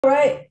All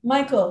right,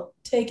 Michael,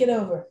 take it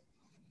over.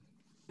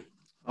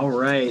 All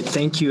right.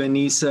 Thank you,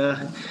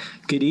 Anissa.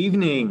 Good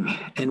evening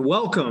and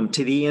welcome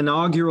to the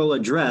inaugural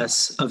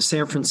address of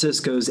San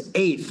Francisco's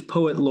 8th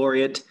Poet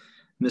Laureate,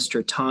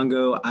 Mr.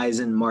 Tongo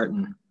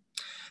Eisen-Martin.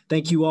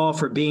 Thank you all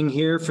for being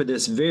here for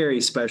this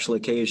very special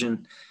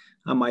occasion.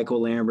 I'm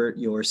Michael Lambert,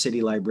 your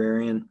city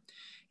librarian,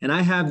 and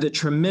I have the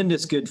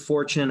tremendous good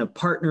fortune of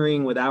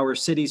partnering with our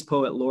city's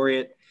Poet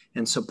Laureate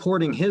and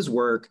supporting his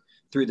work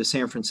through the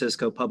San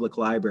Francisco Public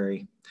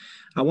Library.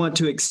 I want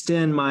to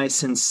extend my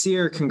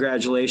sincere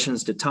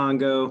congratulations to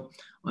Tongo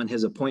on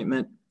his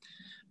appointment.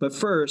 But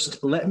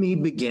first, let me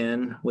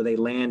begin with a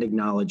land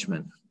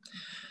acknowledgement.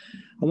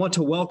 I want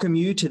to welcome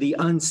you to the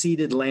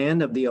unceded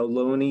land of the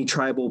Ohlone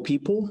tribal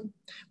people.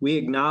 We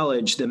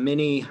acknowledge the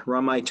many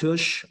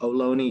Ramaytush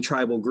Ohlone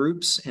tribal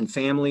groups and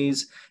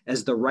families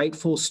as the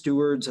rightful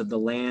stewards of the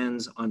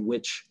lands on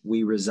which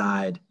we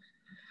reside.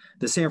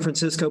 The San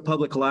Francisco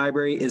Public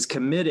Library is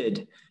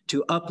committed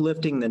to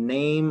uplifting the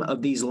name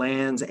of these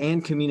lands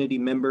and community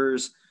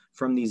members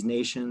from these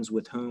nations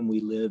with whom we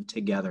live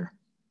together.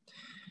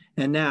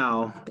 And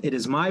now it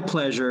is my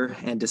pleasure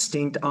and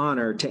distinct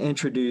honor to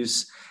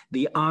introduce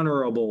the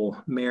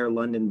Honorable Mayor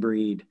London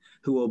Breed,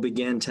 who will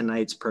begin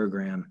tonight's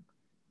program.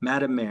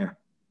 Madam Mayor.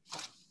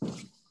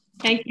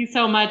 Thank you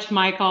so much,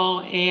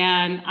 Michael.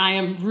 And I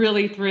am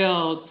really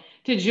thrilled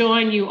to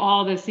join you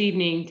all this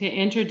evening to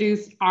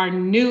introduce our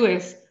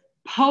newest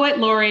Poet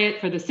Laureate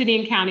for the City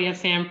and County of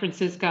San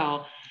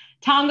Francisco,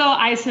 Tongo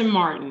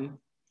Eisen-Martin.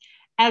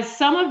 As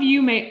some of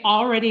you may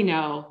already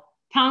know,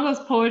 Tongo's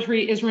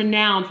poetry is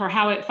renowned for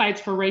how it fights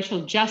for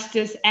racial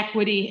justice,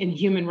 equity, and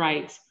human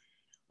rights.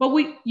 But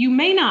what you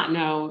may not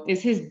know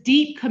is his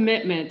deep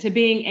commitment to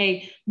being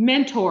a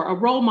mentor, a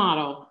role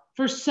model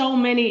for so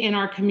many in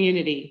our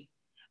community.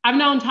 I've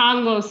known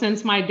Tongo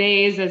since my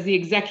days as the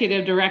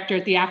executive director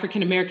at the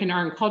African American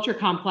Art and Culture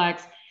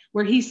Complex,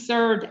 where he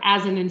served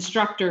as an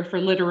instructor for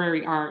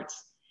literary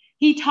arts.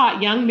 He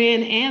taught young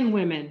men and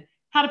women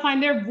how to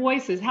find their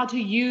voices, how to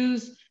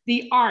use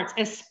the arts,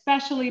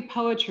 especially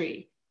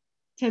poetry,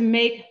 to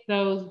make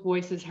those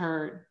voices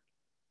heard.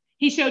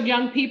 He showed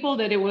young people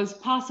that it was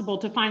possible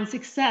to find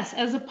success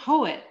as a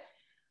poet,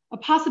 a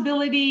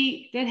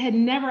possibility that had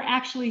never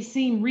actually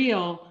seemed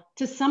real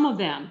to some of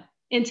them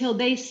until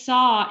they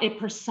saw it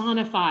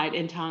personified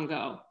in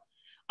Tongo.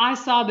 I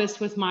saw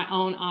this with my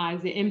own eyes,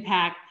 the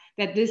impact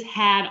that this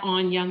had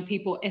on young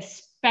people,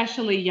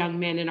 especially young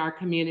men in our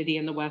community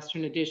in the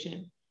Western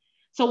Addition.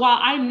 So while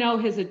I know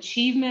his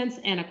achievements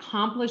and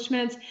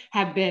accomplishments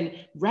have been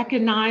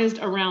recognized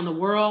around the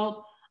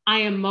world, I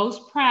am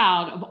most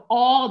proud of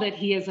all that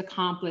he has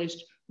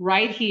accomplished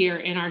right here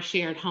in our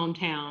shared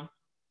hometown.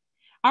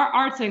 Our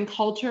arts and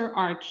culture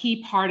are a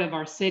key part of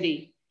our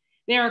city.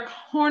 They are a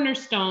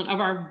cornerstone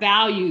of our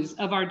values,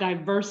 of our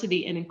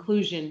diversity and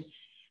inclusion,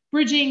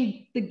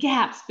 bridging the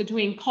gaps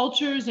between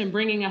cultures and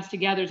bringing us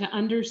together to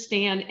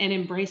understand and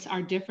embrace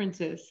our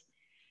differences.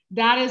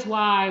 That is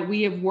why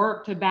we have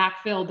worked to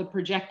backfill the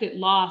projected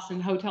loss in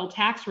hotel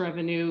tax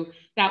revenue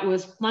that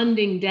was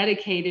funding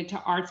dedicated to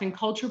arts and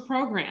culture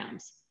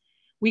programs.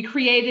 We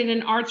created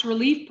an arts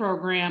relief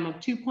program of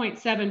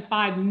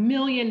 $2.75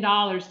 million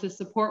to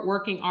support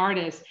working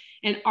artists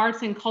and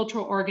arts and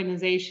cultural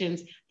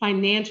organizations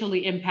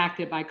financially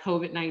impacted by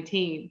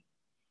COVID-19.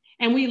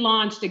 And we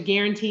launched a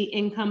guaranteed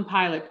income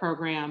pilot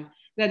program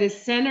that is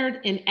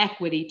centered in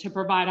equity to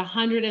provide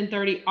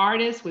 130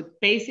 artists with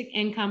basic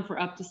income for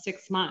up to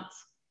 6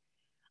 months.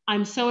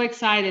 I'm so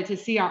excited to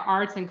see our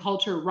arts and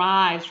culture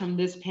rise from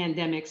this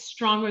pandemic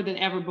stronger than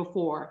ever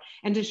before,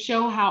 and to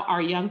show how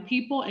our young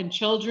people and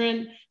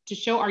children,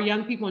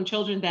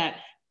 that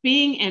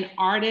being an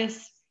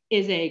artist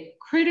is a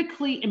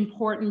critically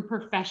important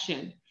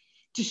profession,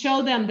 to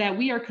show them that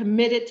we are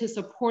committed to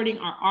supporting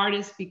our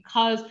artists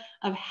because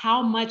of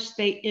how much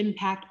they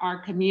impact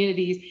our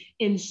communities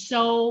in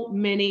so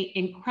many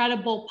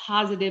incredible,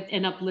 positive,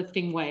 and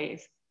uplifting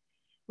ways.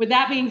 With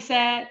that being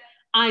said,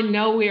 I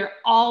know we're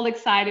all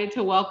excited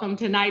to welcome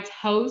tonight's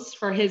host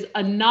for his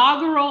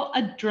inaugural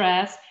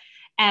address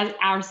as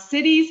our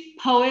city's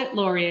Poet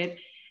Laureate.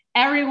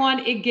 Everyone,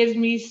 it gives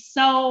me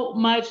so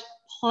much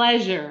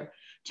pleasure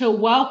to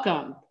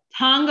welcome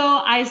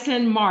Tongo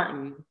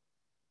Eisen-Martin.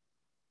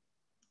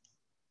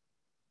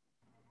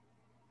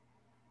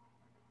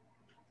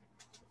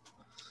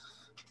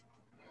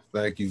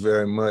 Thank you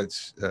very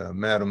much,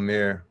 Madam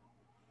Mayor,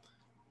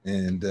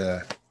 and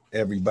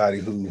everybody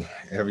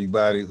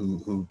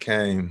who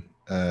came.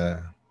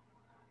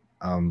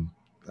 I'm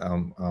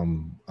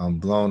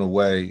blown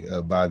away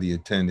by the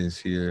attendance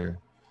here.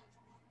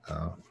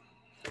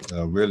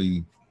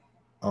 Really,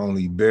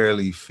 only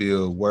barely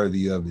feel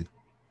worthy of it.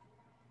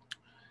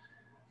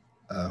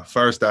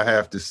 First, I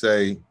have to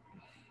say,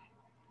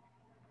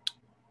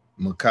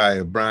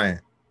 Micaiah Bryant.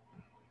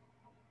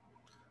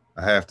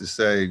 I have to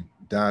say,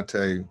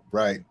 Dante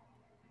Wright.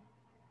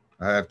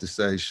 I have to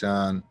say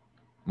Sean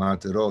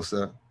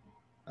Monterosa.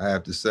 I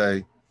have to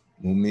say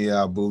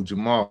Mumia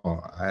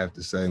Abu-Jamal. I have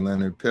to say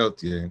Leonard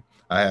Peltier.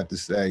 I have to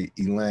say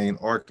Elaine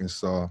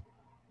Arkansas.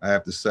 I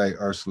have to say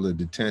Ursula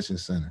Detention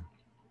Center.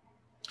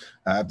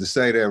 I have to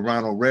say that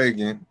Ronald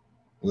Reagan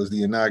was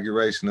the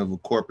inauguration of a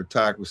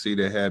corporatocracy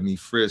that had me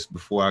frisked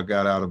before I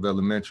got out of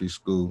elementary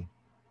school.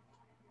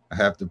 I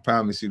have to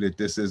promise you that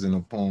this isn't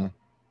a poem.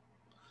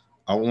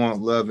 I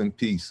want love and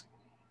peace.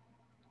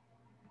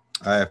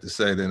 I have to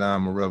say that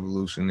I'm a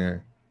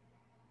revolutionary.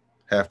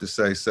 I have to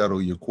say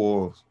settle your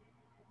quarrels.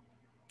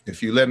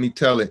 If you let me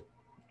tell it,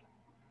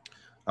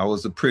 I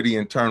was a pretty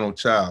internal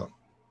child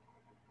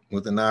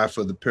with an eye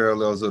for the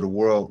parallels of the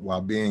world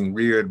while being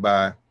reared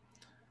by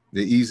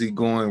the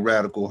easygoing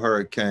radical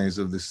hurricanes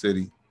of the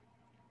city.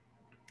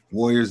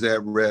 Warriors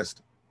at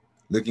rest,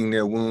 licking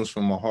their wounds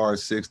from a hard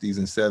 60s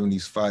and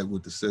 70s fight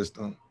with the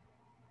system.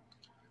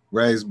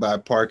 Raised by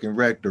park and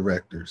rec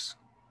directors,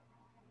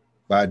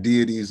 by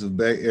deities of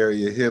Bay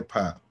Area hip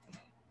hop,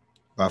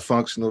 by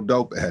functional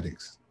dope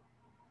addicts,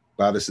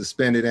 by the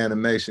suspended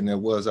animation that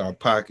was our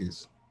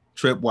pockets,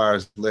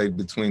 tripwires laid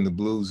between the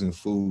blues and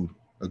food,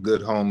 a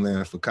good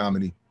homeland for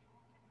comedy.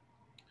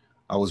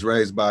 I was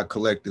raised by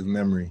collective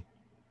memory,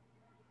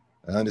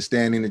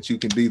 understanding that you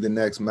can be the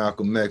next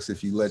Malcolm X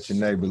if you let your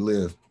neighbor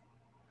live,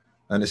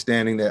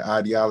 understanding that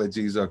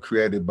ideologies are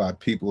created by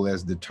people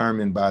as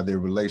determined by their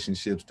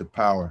relationships to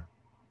power,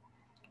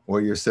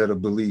 or your set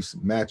of beliefs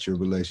match your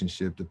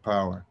relationship to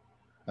power,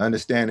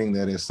 understanding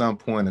that at some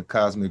point a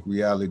cosmic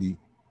reality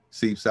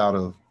seeps out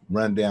of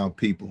rundown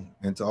people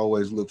and to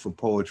always look for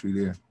poetry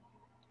there.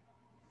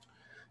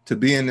 To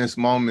be in this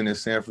moment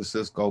as San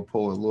Francisco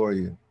Poet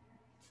Laureate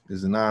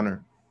is an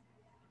honor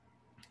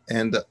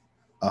and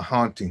a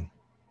haunting.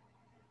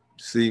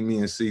 See me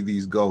and see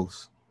these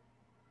ghosts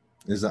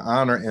is an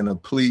honor and a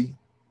plea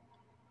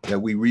that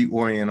we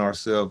reorient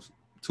ourselves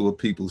to a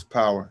people's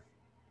power.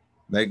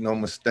 Make no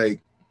mistake,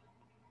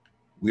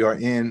 we are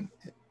in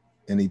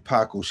an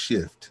epochal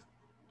shift,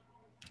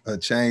 a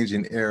change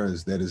in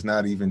eras that is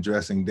not even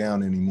dressing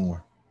down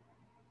anymore.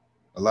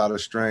 A lot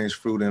of strange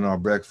fruit in our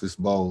breakfast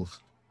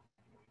bowls,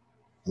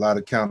 a lot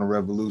of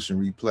counter-revolution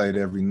replayed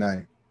every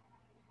night,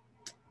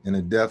 and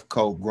a death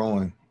cult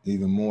growing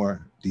even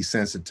more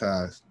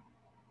desensitized.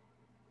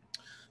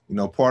 You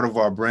know, part of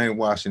our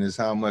brainwashing is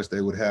how much they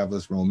would have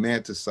us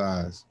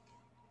romanticize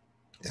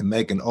and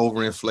make an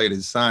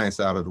overinflated science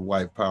out of the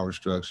white power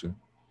structure.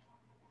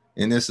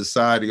 In this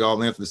society,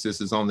 all emphasis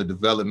is on the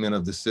development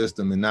of the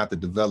system and not the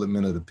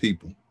development of the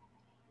people.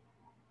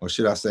 Or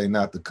should I say,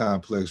 not the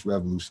complex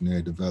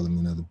revolutionary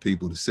development of the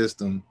people. The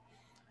system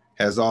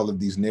has all of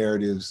these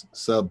narratives,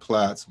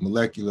 subplots,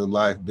 molecular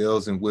life,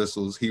 bells and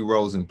whistles,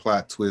 heroes and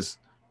plot twists,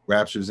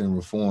 raptures and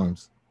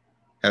reforms.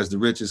 Has the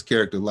richest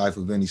character life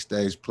of any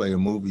stage play or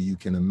movie you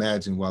can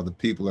imagine, while the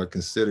people are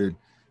considered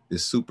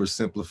this super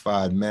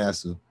simplified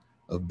mass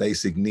of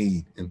basic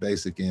need and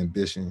basic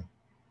ambition.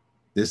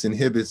 This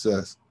inhibits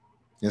us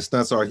and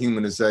stunts our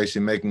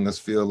humanization, making us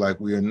feel like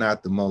we are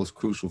not the most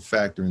crucial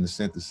factor in the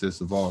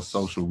synthesis of all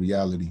social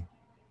reality.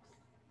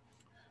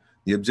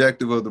 The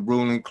objective of the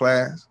ruling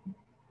class,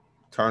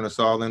 turn us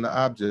all into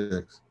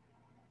objects,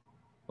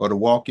 or the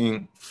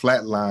walking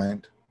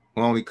flatlined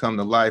who only come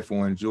to life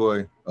or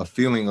enjoy a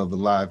feeling of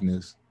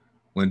aliveness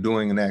when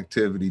doing an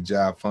activity,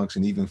 job,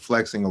 function, even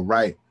flexing a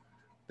right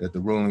that the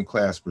ruling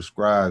class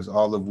prescribes,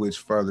 all of which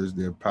furthers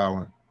their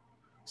power.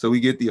 So we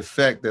get the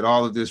effect that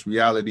all of this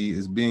reality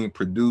is being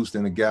produced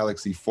in a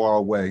galaxy far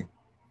away,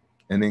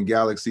 and in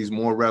galaxies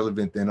more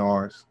relevant than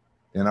ours,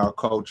 than our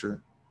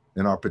culture,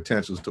 than our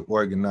potentials to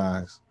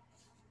organize.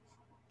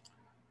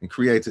 It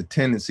creates a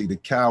tendency to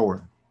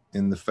cower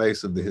in the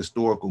face of the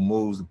historical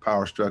moves the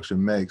power structure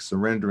makes,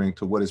 surrendering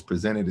to what is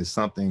presented as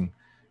something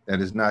that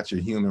is not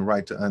your human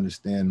right to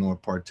understand nor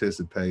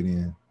participate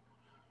in.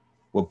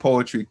 What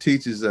poetry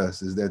teaches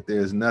us is that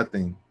there's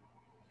nothing,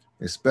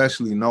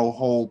 especially no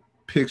whole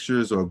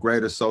pictures or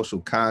greater social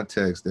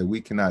context, that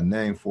we cannot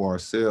name for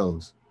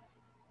ourselves.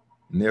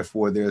 And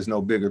therefore, there is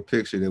no bigger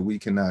picture that we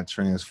cannot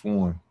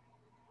transform.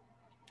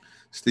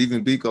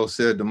 Stephen Biko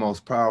said the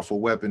most powerful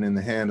weapon in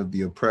the hand of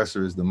the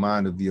oppressor is the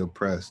mind of the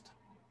oppressed.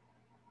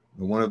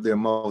 And one of their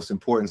most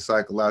important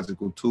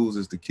psychological tools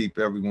is to keep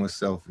everyone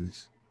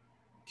selfish,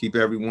 keep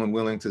everyone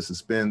willing to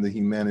suspend the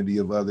humanity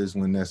of others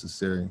when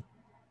necessary,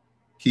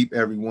 keep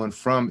everyone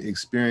from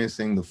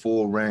experiencing the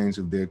full range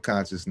of their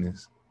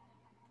consciousness.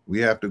 We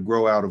have to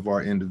grow out of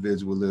our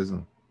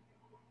individualism.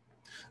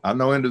 I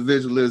know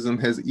individualism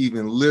has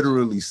even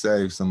literally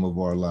saved some of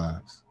our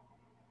lives,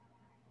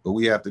 but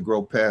we have to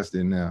grow past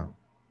it now.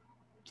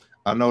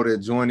 I know that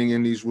joining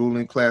in these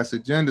ruling class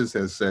agendas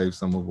has saved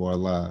some of our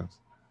lives.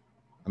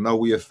 I know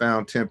we have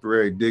found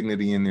temporary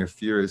dignity in their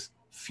furious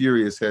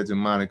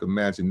hegemonic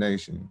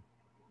imagination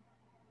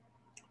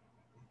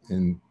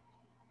and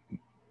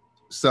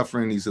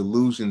suffering these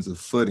illusions of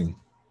footing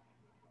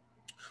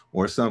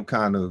or some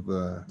kind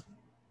of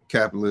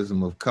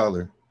capitalism of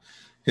color,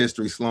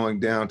 history slowing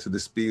down to the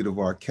speed of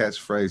our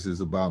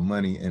catchphrases about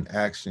money and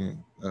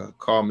action.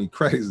 Call me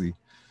crazy,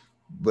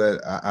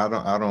 but I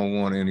don't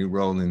want any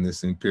role in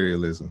this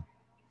imperialism.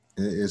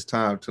 It's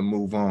time to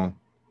move on.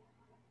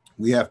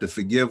 We have to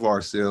forgive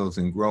ourselves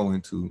and grow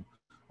into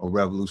or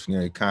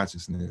revolutionary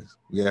consciousness.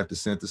 We have to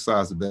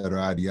synthesize a better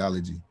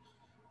ideology.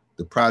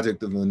 The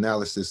project of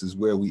analysis is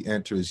where we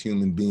enter as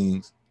human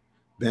beings,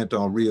 bent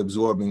on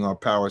reabsorbing our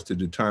powers to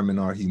determine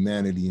our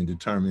humanity and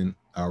determine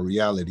our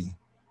reality.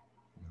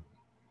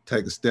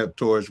 Take a step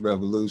towards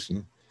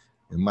revolution,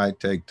 it might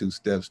take 2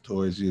 steps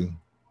towards you.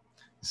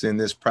 It's in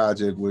this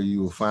project where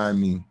you will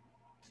find me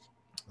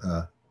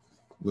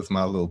with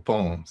my little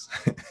poems.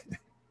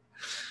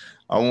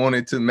 I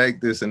wanted to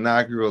make this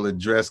inaugural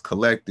address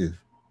collective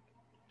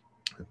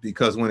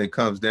because when it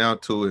comes down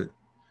to it,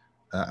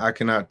 I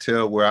cannot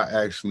tell where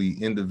I actually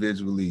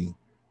individually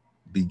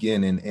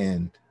begin and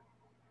end.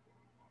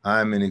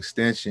 I'm an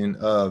extension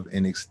of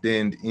and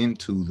extend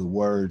into the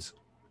words,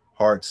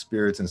 hearts,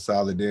 spirits, and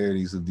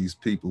solidarities of these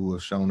people who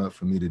have shown up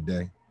for me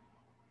today,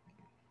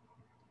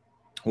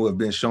 who have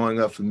been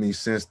showing up for me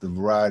since the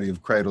variety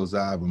of cradles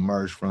I've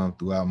emerged from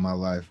throughout my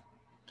life.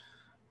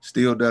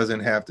 Steel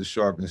doesn't have to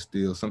sharpen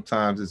steel.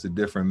 Sometimes it's a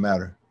different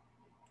matter.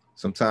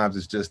 Sometimes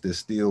it's just that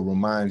steel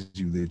reminds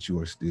you that you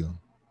are steel.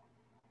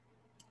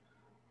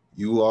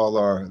 You all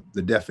are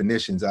the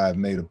definitions I've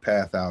made a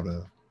path out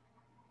of.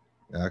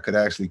 I could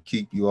actually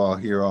keep you all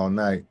here all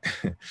night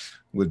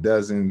with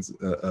dozens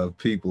of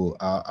people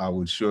I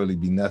would surely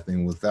be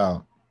nothing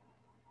without.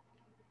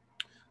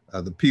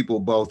 The people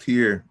both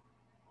here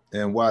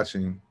and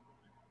watching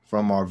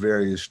from our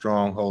various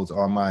strongholds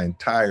are my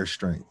entire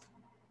strength,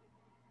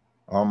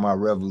 are my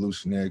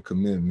revolutionary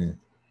commitment,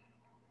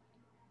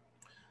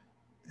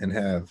 and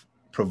have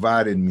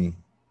provided me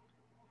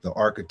the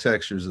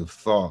architectures of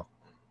thought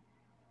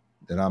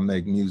that I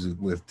make music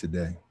with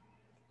today.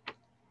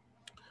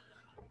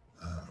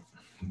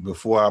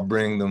 Before I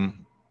bring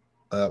them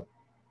up,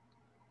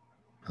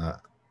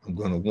 I'm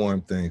going to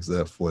warm things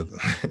up for them.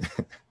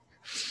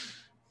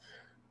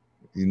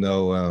 You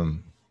know,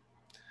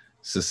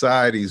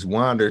 societies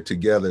wander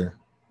together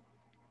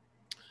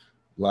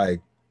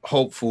like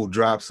hopeful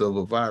drops of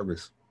a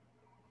virus.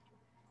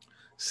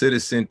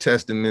 Citizen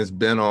testaments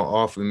bent on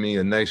offering me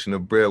a nation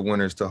of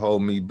breadwinners to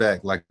hold me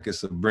back like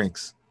it's a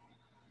Brinks.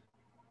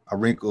 I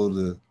wrinkle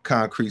the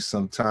concrete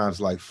sometimes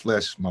like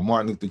flesh. My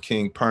Martin Luther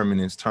King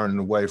permanence turning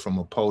away from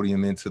a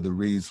podium into the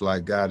reeds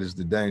like God is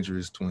the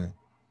dangerous twin.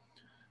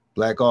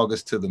 Black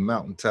August to the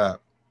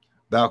mountaintop,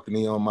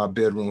 balcony on my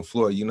bedroom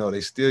floor. You know,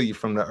 they steal you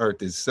from the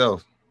earth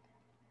itself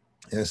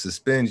and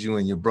suspend you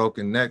in your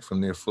broken neck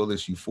from their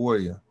foolish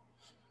euphoria,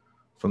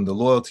 from the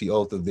loyalty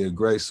oath of their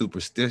gray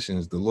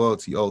superstitions, the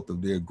loyalty oath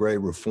of their gray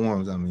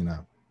reforms. I mean,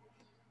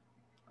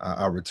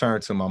 I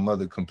returned to my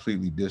mother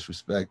completely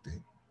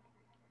disrespected.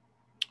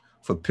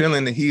 For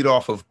peeling the heat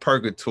off of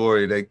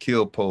purgatory, they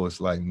kill poets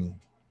like me.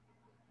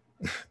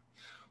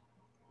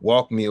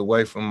 Walk me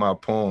away from my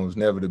poems,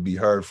 never to be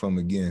heard from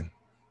again.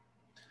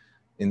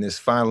 In this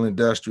final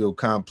industrial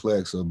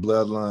complex of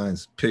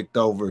bloodlines picked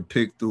over,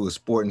 picked through a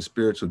sport and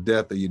spiritual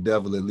death of your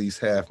devil at least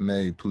half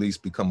made, police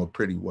become a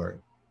pretty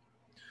word.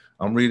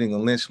 I'm reading a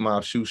lynch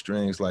mob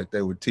shoestrings like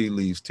they were tea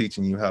leaves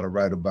teaching you how to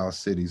write about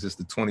cities. It's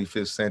the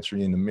 25th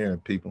century in the mirror,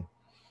 people.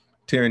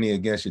 Tyranny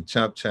against your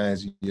chump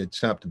chains, your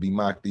chump to be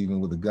mocked even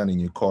with a gun in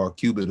your car.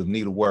 Cubit of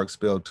needlework,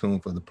 spelled tune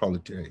for the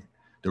proletariat.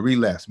 The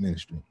relapse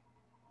ministry.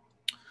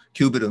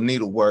 Cubit of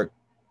needlework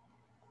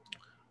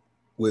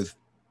with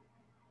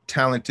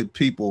talented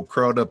people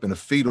curled up in a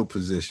fetal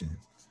position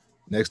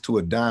next to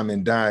a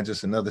diamond dying,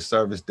 just another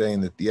service day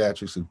in the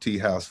theatrics of tea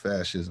house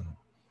fascism.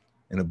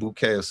 And a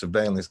bouquet of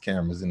surveillance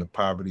cameras in the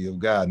poverty of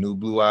God. New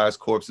blue eyes,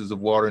 corpses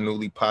of water,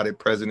 newly potted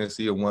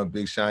presidency, or one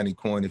big shiny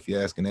coin if you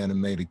ask an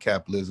animated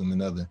capitalism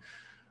and other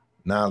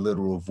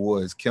non-literal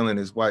voids, killing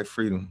his white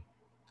freedom,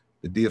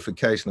 the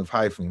deification of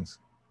hyphens,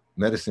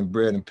 medicine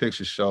bread and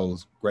picture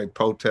shows, great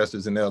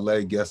protesters in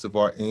LA, guests of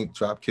our ink,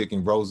 drop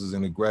kicking roses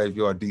in the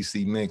graveyard,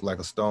 DC mink like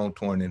a stone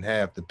torn in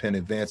half, the pen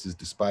advances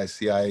despite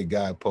CIA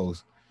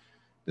guideposts,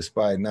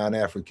 despite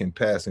non-African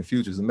past and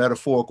futures, a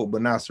metaphorical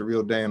but not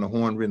surreal day in a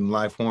horn-ridden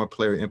life, horn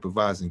player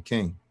improvising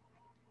king.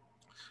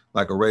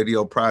 Like a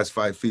radio prize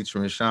fight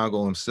featuring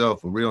Shango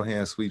himself, a real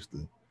hand sweeps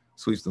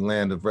the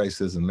land of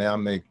racism. May I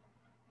make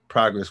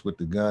progress with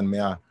the gun?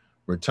 May I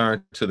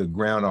return to the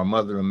ground, our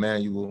mother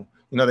Emmanuel?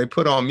 You know, they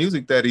put on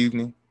music that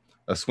evening,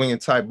 a swinging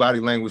type body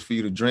language for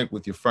you to drink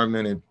with your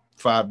fermented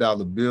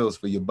 $5 bills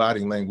for your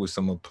body language,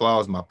 some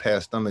applause, my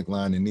past stomach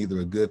line, and neither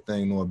a good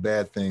thing nor a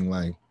bad thing,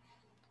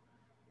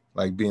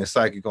 like being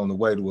psychic on the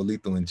way to a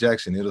lethal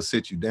injection. It'll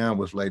sit you down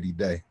with Lady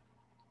Day.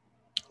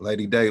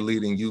 Lady Day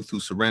leading youth who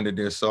surrendered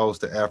their souls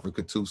to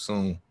Africa too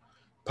soon.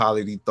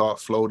 Polity thought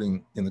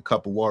floating in the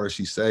cup of water,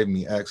 she saved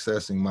me,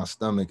 accessing my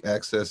stomach,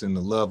 accessing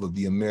the love of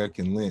the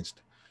American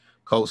lynched.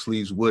 Coat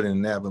sleeves wooden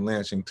and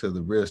avalanching to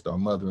the wrist. Our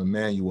mother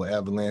Emmanuel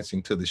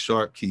avalanching to the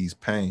sharp keys,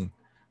 pain.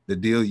 The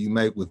deal you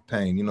make with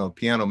pain. You know,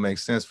 piano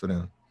makes sense for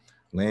them.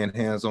 Laying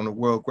hands on the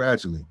world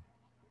gradually.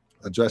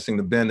 Addressing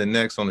the bend and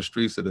necks on the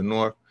streets of the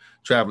north.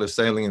 Travelers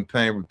sailing in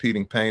pain,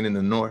 repeating pain in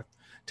the north.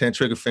 10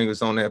 trigger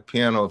fingers on that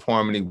piano if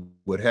harmony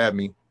would have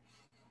me.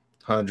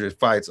 100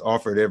 fights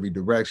offered every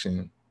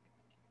direction.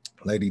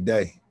 Lady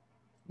Day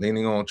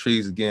Leaning on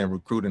trees again,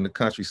 recruiting the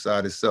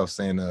countryside itself,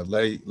 saying,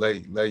 lay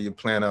your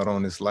plan out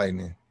on this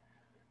lightning.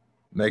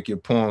 Make your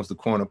poems the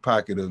corner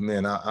pocket of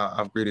men.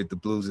 I've greeted the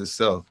blues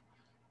itself.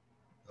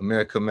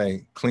 America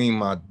may clean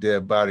my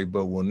dead body,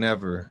 but will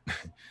never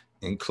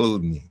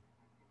include me.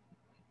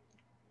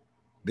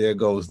 There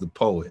goes the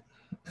poet,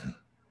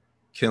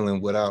 killing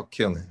without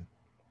killing.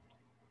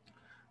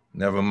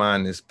 Never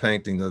mind this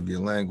painting of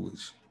your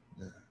language.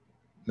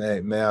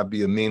 May I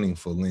be a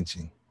meaningful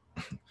lynching,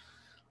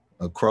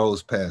 a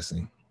crow's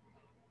passing,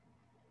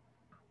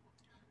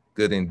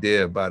 good and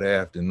dead by the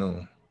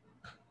afternoon.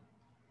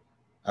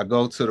 I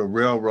go to the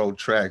railroad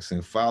tracks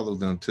and follow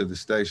them to the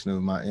station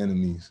of my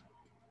enemies.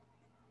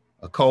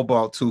 A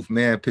cobalt-toothed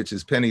man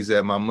pitches pennies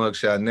at my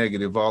mugshot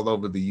negative all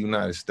over the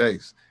United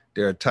States.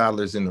 There are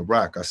toddlers in the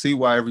rock. I see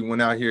why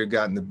everyone out here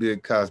got in the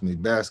big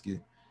cosmic basket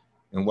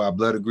and why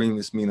blood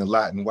agreements mean a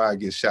lot and why I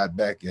get shot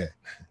back at.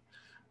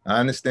 I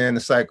understand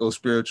the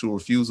psycho-spiritual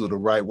refusal to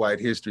write white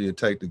history or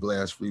take the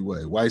glass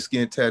freeway. White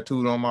skin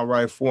tattooed on my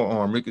right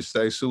forearm,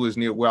 ricochet sewage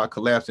near where I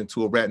collapsed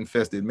into a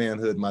rat-infested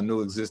manhood. My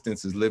new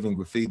existence is living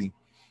graffiti.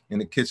 In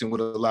the kitchen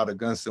with a lot of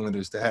gun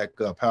cylinders to hack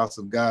up. House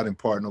of God in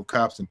part, no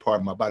cops in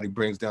part. My body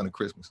brings down to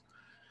Christmas.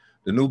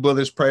 The new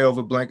bullets pray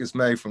over blankets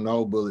made from the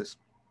old bullets.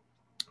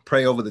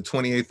 Pray over the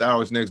 28th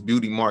hour's next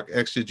beauty mark,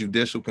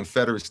 extrajudicial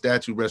Confederate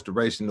statue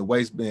restoration, the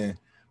waistband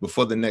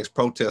before the next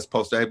protest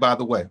poster. Hey, by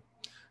the way,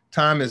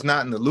 time is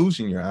not an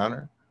illusion, Your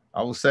Honor.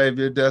 I will save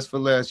your deaths for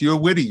last. You're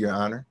witty, Your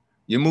Honor.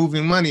 You're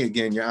moving money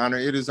again, Your Honor.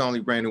 It is only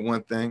raining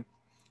one thing,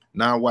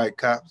 non-white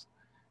cops.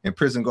 And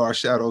prison guard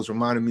shadows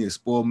reminded me of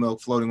spoiled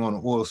milk floating on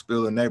an oil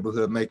spill in a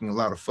neighborhood making a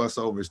lot of fuss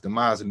over its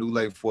demise, a new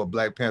label for a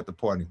Black Panther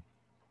party.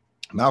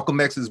 Malcolm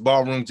X's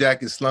ballroom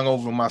jacket slung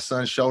over my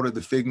son's shoulder,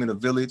 the figment of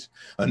village,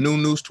 a new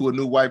noose to a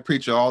new white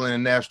preacher, all in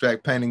an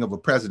abstract painting of a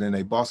president.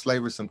 They bought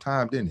slavery some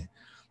time, didn't it?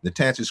 The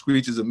tanted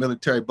screeches of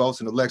military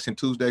boats and election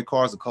Tuesday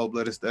cars, a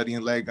cold-blooded study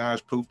in leg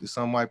irons, proof that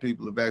some white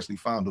people have actually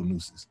fondled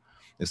nooses.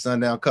 The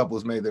sundown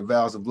couples made their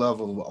vows of love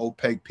over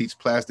opaque peach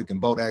plastic and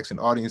boat action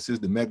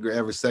audiences. The Medgar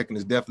Evers second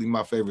is definitely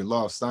my favorite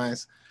law of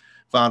science.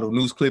 Fondle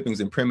news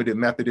clippings and primitive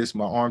Methodists,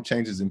 my arm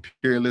changes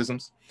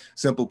imperialisms.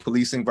 Simple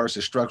policing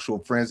versus structural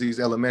frenzies.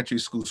 Elementary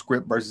school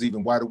script versus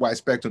even wider white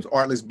spectrums.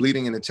 Artless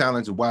bleeding and the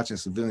challenge of watching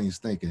civilians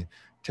thinking.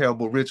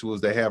 Terrible rituals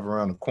they have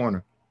around the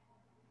corner.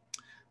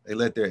 They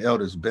let their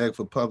elders beg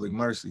for public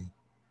mercy.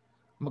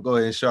 I'm gonna go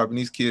ahead and sharpen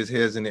these kids'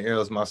 heads in the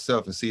arrows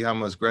myself and see how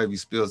much gravy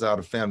spills out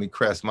of family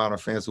crest, modern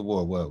fans of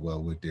war.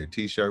 Well, with their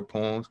t-shirt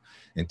poems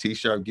and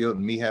t-shirt guilt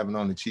and me having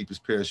on the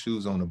cheapest pair of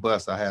shoes on the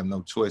bus, I have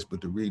no choice but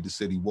to read the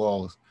city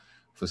walls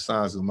for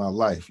signs of my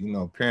life. You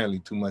know, apparently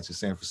too much of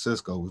San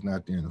Francisco was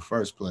not there in the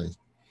first place.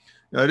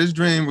 Now, this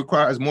dream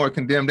requires more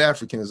condemned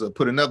Africans, or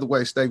put another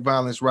way, state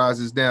violence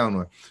rises down,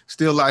 or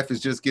still life is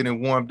just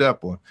getting warmed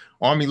up, or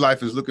army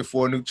life is looking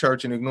for a new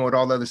church and ignored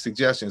all other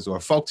suggestions, or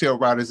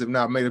folktale writers have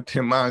not made up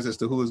their minds as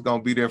to who is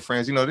going to be their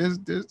friends. You know, this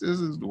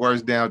is the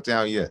worst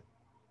downtown yet.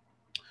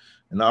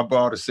 And I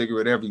brought a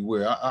cigarette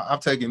everywhere. I've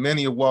taken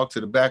many a walk to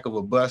the back of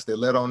a bus that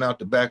led on out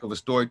the back of a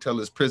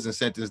storyteller's prison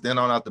sentence, then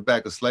on out the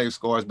back of slave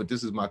scars, but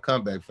this is my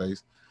comeback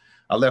face.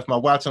 I left my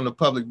watch on the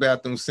public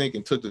bathroom sink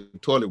and took the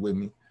toilet with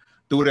me.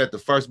 Threw it at the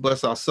first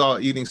bus I saw,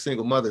 eating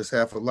single mothers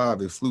half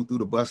alive. It flew through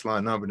the bus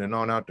line number and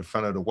on out the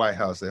front of the White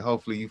House. And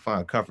hopefully you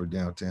find comfort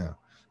downtown.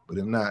 But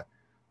if not,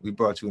 we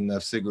brought you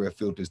enough cigarette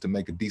filters to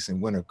make a decent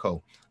winter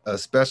coat. A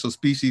special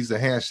species of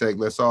handshake.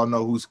 Let's all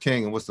know who's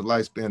king and what's the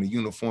lifespan of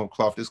uniform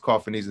cloth. This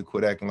coffin needs to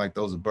quit acting like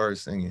those are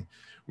birds singing.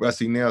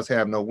 Rusty nails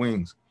have no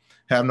wings.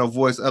 Have no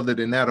voice other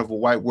than that of a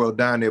white world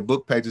dying their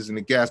book pages in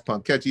the gas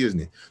pump. Catchy, isn't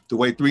it? The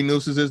way 3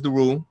 nooses is the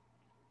rule.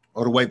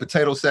 Or the way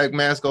potato sack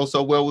masks go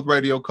so well with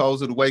radio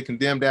codes, or the way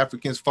condemned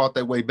Africans fought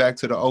their way back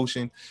to the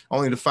ocean,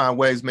 only to find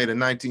waves made of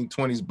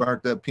 1920s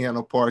burnt up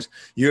piano parts,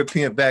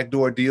 European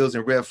backdoor deals,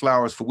 and red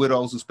flowers for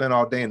widows who spent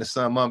all day in the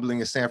sun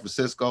mumbling in San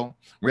Francisco.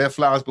 Red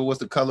flowers, but what's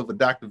the color of a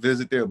doctor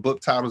visit? There are book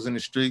titles in the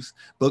streets,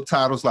 book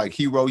titles like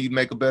Hero, You'd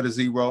Make a Better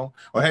Zero,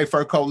 or Hey,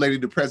 Fur Coat Lady,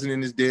 the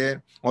President is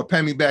Dead, or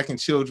Pay Me Back in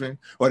Children,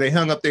 or they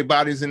hung up their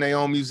bodies in their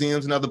own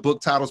museums, and other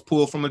book titles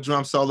pulled from a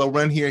drum solo,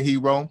 Run Here,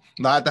 Hero,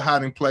 Lied to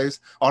Hiding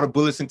Place, all the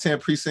bullets in 10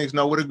 precincts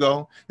know where to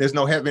go. There's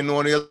no heaven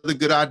nor any other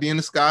good idea in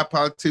the sky.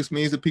 Politics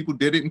means that people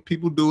did it and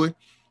people do it.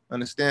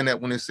 Understand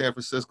that when it's San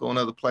Francisco and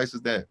other places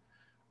that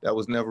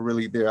was never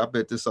really there. I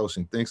bet this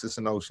ocean thinks it's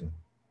an ocean,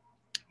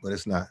 but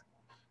it's not.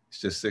 It's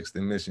just 6th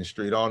and Mission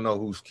Street. All know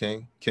who's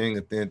king. King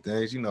of thin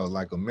things. You know,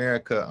 like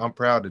America, I'm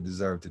proud to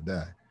deserve to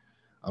die.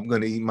 I'm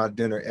going to eat my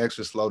dinner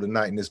extra slow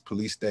tonight in this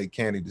police state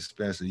candy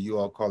dispenser you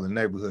all call a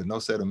neighborhood. No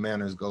set of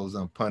manners goes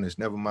unpunished.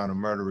 Never mind a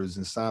murderer's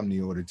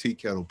insomnia or the tea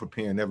kettle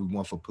preparing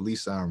everyone for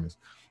police sirens.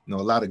 You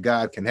know, a lot of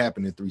God can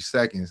happen in 3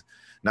 seconds.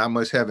 Not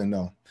much heaven,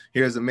 though.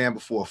 Here's a man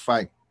before a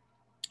fight.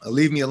 A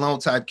leave me alone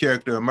type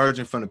character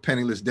emerging from the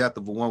penniless death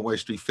of a one-way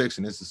street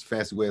fiction. This is a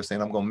fancy way of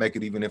saying I'm going to make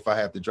it even if I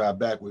have to drive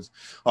backwards.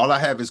 All I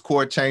have is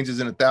chord changes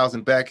and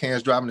 1,000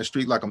 backhands driving the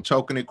street like I'm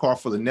choking it. Car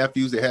full of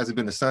nephews. There hasn't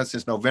been a sun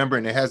since November,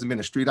 and there hasn't been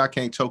a street I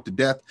can't choke to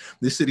death.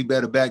 This city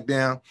better back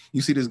down.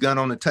 You see this gun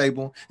on the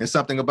table and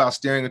something about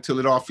staring until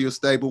it all feels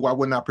stable. Why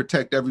wouldn't I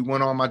protect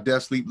everyone on my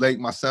death? Sleep late.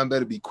 My son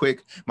better be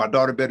quick. My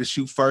daughter better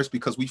shoot first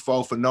because we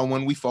fall for no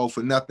one. We fall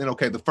for nothing.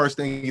 Okay, the first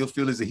thing you'll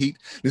feel is the heat.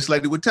 This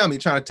lady would tell me,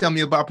 trying to tell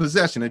me about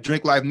possession. A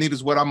drink life need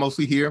is what I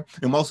mostly hear,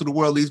 and most of the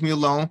world leaves me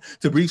alone.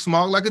 To breathe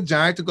smog like a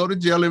giant, to go to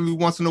jail every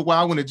once in a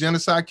while when a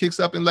genocide kicks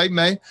up in late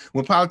May.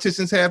 When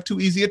politicians have too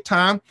easy a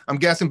time, I'm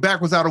gassing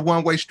backwards out of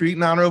one-way street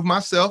in honor of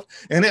myself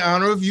and in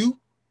honor of you.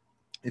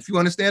 If you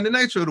understand the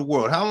nature of the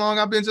world, how long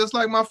I've been just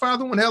like my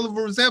father. One hell of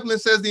a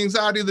resemblance says the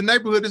anxiety of the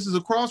neighborhood. This is a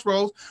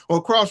crossroads or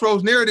a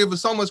crossroads narrative with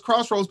so much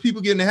crossroads.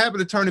 People get in the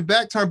habit of turn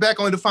back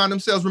only to find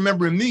themselves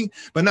remembering me,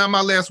 but not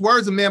my last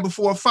words, a man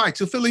before a fight.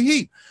 To feel a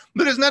heat.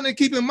 But there's nothing to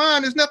keep in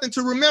mind. There's nothing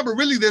to remember.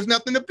 Really, there's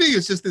nothing to be.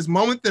 It's just this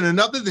moment, then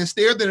another, then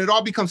stare, then it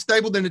all becomes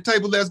stable. Then the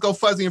table lets go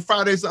fuzzy, and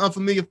Friday's an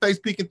unfamiliar face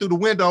peeking through the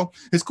window.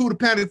 It's cool to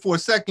panic for a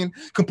second.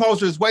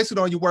 Composure is wasted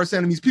on your worst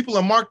enemies. People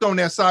are marked on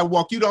that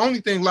sidewalk. You the only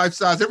thing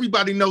life-size.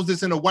 Everybody knows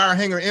this in a wire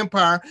hanger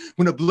empire.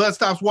 When the blood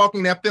stops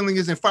walking, that feeling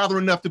isn't father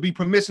enough to be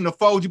permission to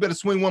fold. You better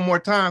swing one more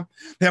time.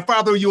 That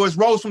father of yours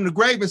rose from the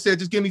grave and said,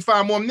 just give me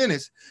 5 more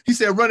minutes. He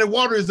said, running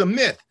water is a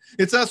myth.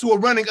 It's us who are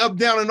running up,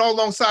 down, and all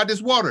alongside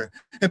this water.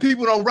 And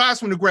people don't rise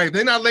from the grave.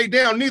 They're not laid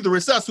down neither.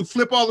 It's us who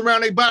flip all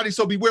around their bodies.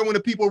 So beware when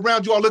the people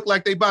around you all look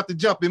like they about to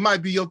jump. It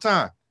might be your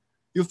time.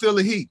 You'll feel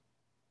the heat.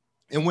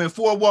 And when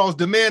 4 walls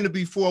demand to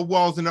be 4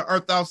 walls and the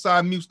earth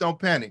outside mutes, don't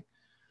panic.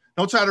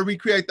 Don't try to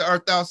recreate the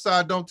earth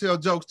outside. Don't tell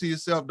jokes to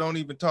yourself. Don't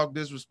even talk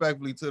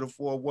disrespectfully to the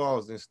 4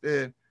 walls.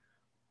 Instead,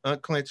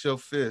 unclench your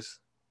fist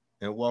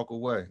and walk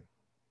away.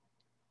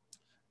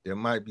 There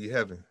might be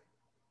heaven.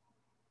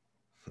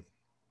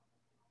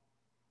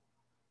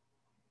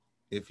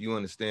 If you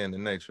understand the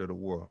nature of the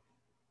world.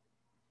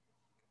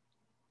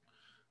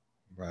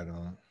 Right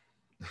on.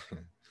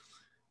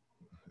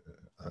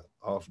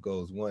 Off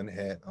goes one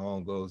hat,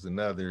 on goes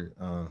another.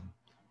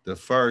 The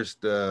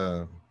first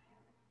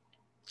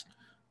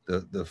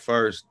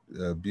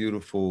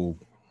beautiful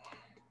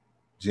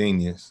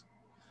genius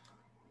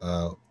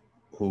who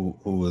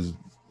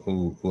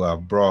I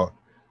brought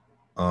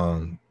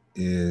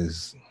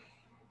is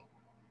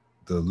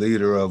the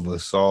leader of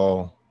us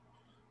all,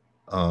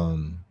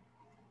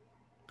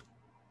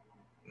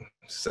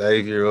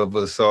 savior of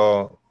us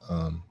all,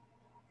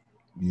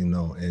 you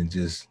know, and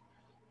just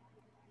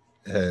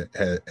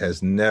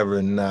has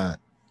never not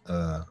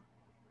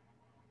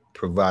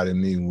provided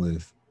me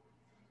with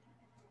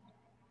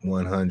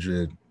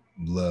 100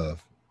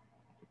 love,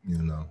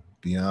 you know,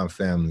 beyond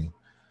family.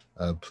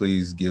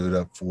 Please give it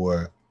up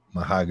for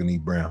Mahogany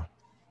Browne.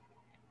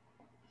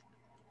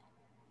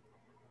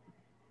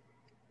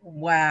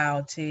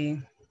 Wow, T.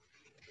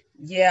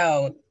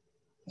 Yo,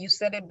 you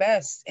said it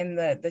best in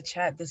the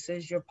chat. This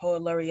is your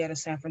Poet Laureate of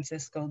San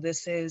Francisco.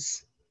 This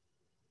is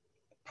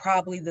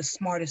probably the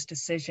smartest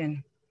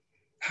decision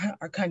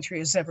our country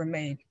has ever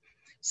made.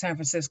 San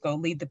Francisco,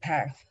 lead the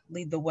path,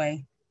 lead the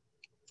way.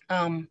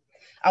 I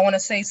want to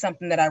say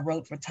something that I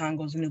wrote for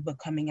Tongo's new book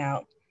coming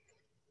out,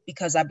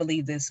 because I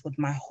believe this with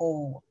my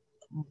whole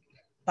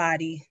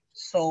body,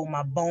 soul,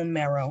 my bone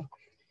marrow.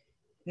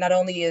 Not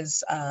only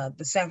is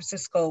the San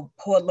Francisco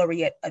Poet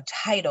Laureate a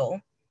title,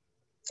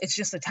 it's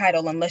just a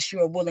title unless you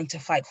are willing to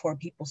fight for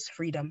people's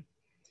freedom.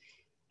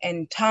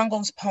 And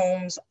Tongo's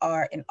poems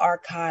are an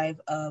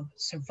archive of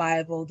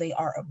survival. They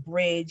are a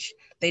bridge.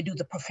 They do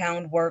the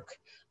profound work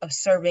of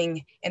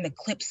serving an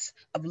eclipse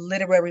of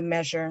literary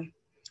measure,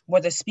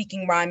 whether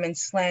speaking rhyme and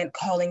slant,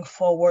 calling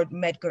forward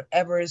Medgar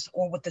Evers,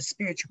 or with the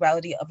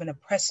spirituality of an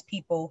oppressed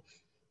people.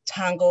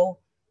 Tongo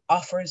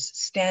offers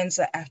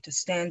stanza after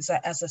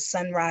stanza as a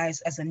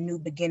sunrise, as a new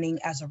beginning,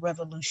 as a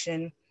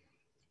revolution.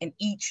 In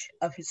each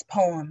of his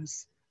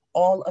poems,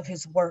 all of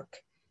his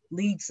work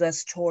leads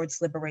us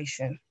towards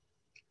liberation.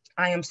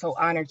 I am so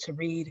honored to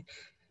read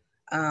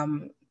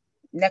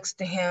next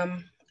to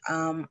him.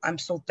 I'm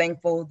so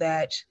thankful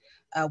that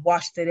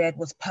Wash the Dead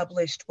was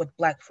published with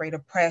Black Freighter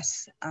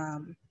Press.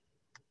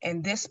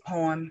 And this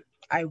poem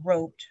I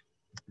wrote,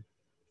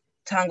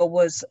 Tongo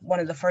was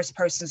one of the first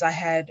persons I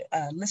had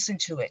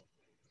listened to it,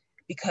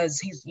 because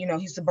he's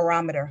the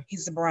barometer.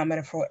 He's the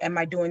barometer for, am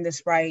I doing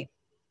this right?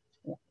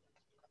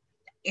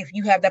 If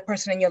you have that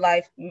person in your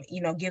life,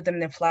 give them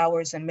their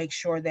flowers and make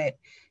sure that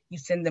you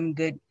send them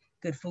good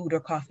food or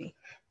coffee.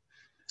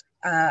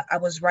 I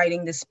was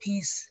writing this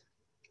piece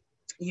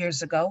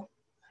months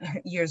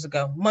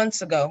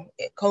ago,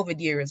 COVID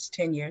years,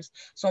 10 years.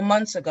 So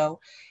months ago,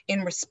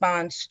 in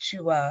response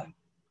to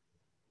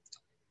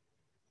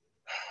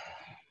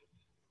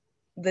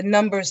the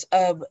numbers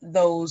of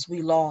those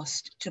we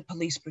lost to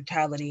police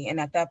brutality. And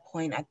at that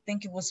point, I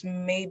think it was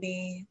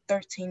maybe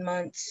 13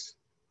 months,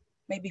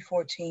 maybe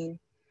 14.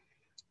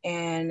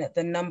 And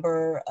the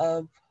number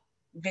of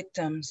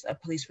victims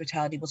of police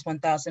brutality was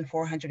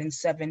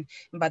 1,407.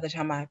 And by the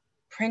time I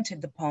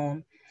printed the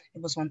poem,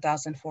 It was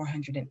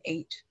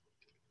 1,408.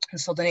 And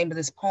so the name of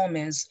this poem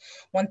is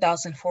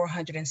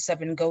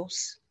 1,407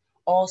 Ghosts,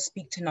 all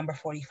speak to number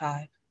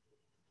 45.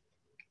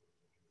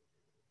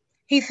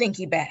 He think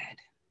he bad.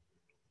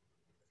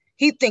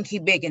 He think he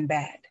big and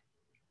bad.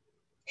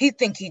 He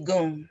think he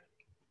goon.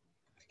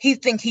 He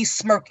think he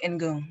smirk and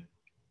goon.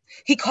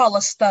 He call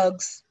us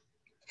thugs.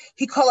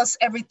 He call us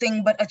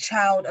everything but a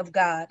child of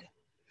God,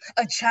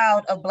 a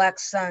child of Black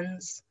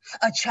sons,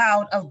 a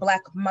child of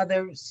Black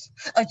mothers,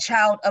 a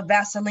child of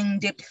Vaseline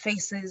dipped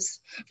faces,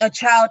 a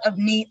child of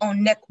knee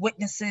on neck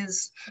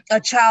witnesses, a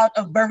child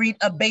of buried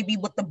a baby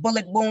with a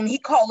bullet wound. He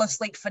call us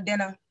late for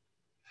dinner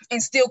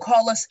and still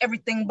call us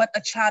everything but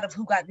a child of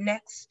who got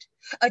next,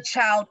 a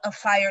child of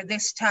fire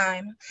this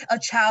time, a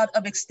child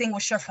of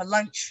extinguisher for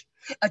lunch,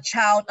 a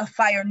child of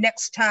fire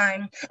next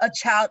time, a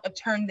child of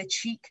turn the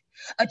cheek,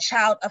 a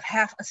child of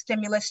half a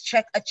stimulus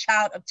check, a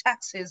child of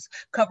taxes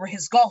cover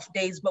his golf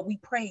days. But we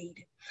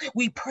prayed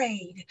with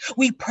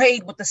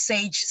the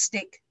sage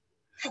stick.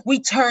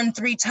 We turned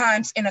 3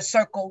 times in a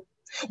circle.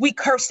 We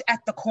cursed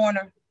at the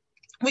corner.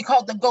 We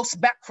called the ghosts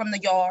back from the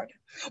yard.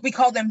 We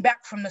called them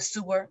back from the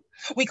sewer.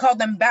 We called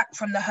them back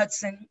from the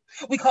Hudson.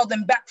 We called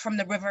them back from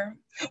the river.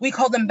 We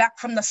called them back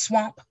from the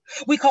swamp.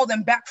 We called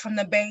them back from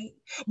the bay.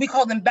 We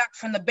called them back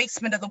from the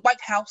basement of the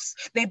White House.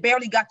 They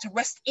barely got to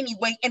rest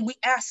anyway, and we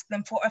asked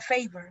them for a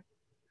favor.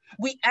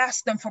 We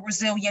asked them for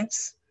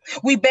resilience.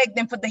 We begged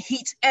them for the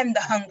heat and the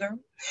hunger.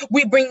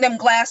 We bring them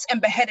glass and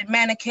beheaded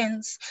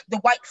mannequins. The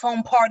white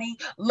foam party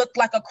looked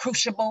like a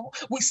crucible.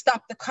 We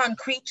stomped the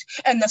concrete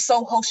and the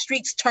Soho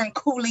streets turned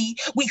coolie.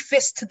 We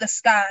fist to the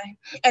sky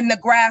and the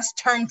grass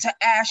turned to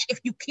ash.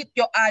 If you keep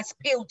your eyes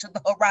peeled to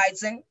the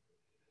horizon,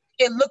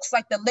 it looks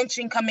like the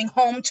lynching coming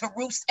home to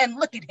roost. And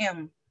look at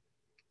him,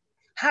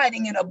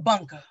 hiding in a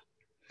bunker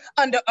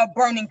under a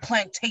burning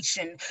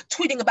plantation,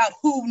 tweeting about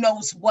who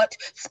knows what,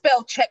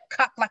 spell check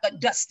cocked like a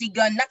dusty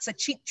gun. That's a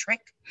cheap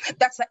trick.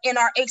 That's an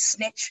NRA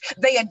snitch.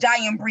 They a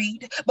dying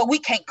breed, but we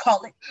can't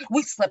call it.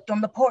 We slept on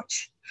the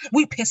porch.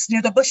 We pissed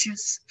near the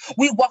bushes.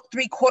 We walked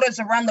 3/4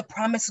 around the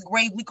promised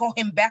grave. We call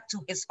him back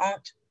to his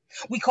haunt.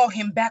 We call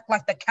him back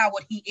like the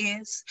coward he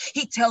is.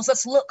 He tells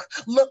us, look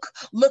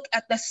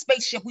at the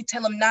spaceship. We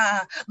tell him,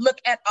 nah, look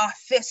at our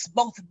fists,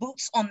 both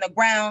boots on the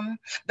ground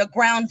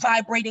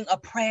vibrating a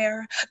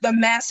prayer. The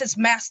masses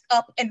masked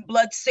up and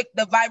blood sick,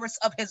 the virus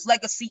of his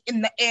legacy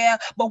in the air.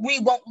 But we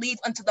won't leave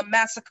until the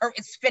massacre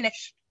is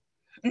finished.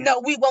 No,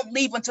 we won't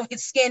leave until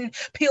his skin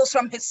peels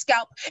from his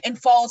scalp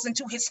and falls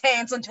into his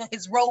hands, until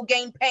his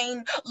Rogaine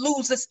pain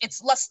loses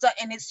its luster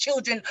and his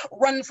children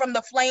run from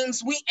the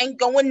flames. We ain't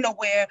going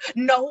nowhere.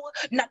 No,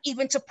 not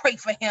even to pray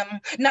for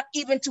him, not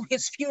even to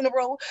his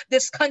funeral.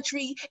 This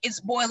country is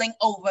boiling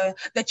over.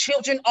 The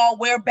children all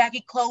wear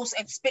baggy clothes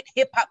and spit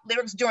hip-hop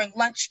lyrics during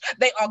lunch.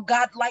 They are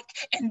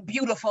godlike and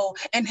beautiful,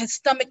 and his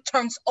stomach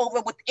turns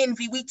over with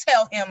envy. We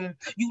tell him,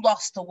 you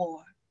lost the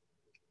war.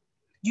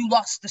 You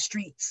lost the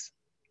streets.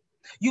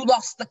 You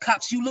lost the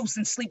cops, you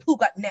losing sleep. Who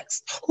got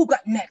next? Who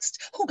got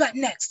next? Who got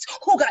next?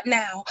 Who got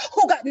now?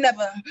 Who got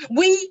never?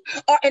 We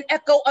are an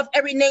echo of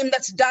every name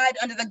that's died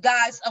under the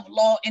guise of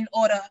law and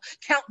order.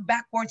 Count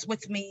backwards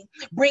with me.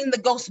 Bring the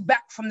ghosts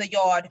back from the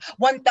yard.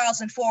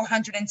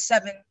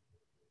 1,407,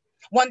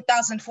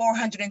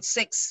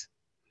 1,406,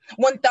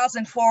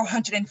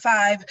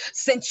 1,405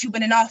 since you've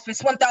been in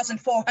office.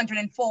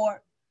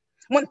 1,404,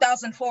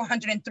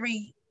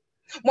 1,403.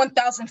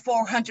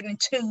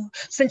 1,402,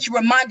 since you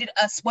reminded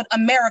us what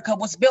America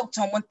was built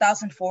on.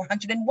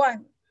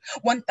 1,401,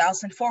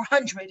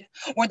 1,400,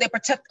 where they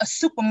protect a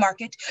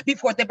supermarket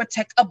before they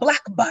protect a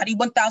Black body.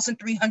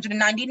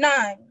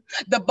 1,399,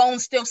 the bone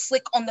still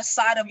slick on the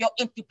side of your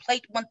empty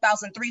plate.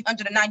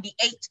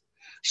 1,398,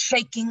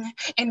 shaking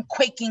and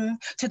quaking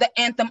to the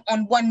anthem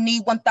on one knee.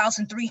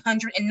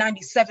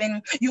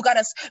 1,397, you got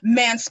us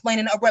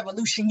mansplaining a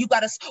revolution. You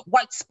got us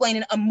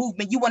white-splaining a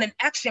movement. You want an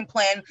action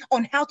plan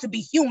on how to be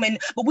human,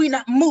 but we're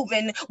not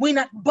moving, we're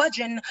not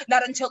budging,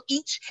 not until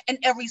each and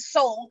every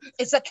soul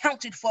is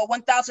accounted for.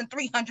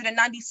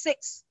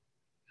 1,396,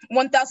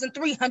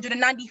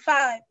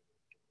 1,395,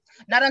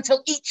 not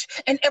until each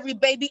and every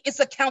baby is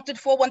accounted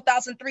for.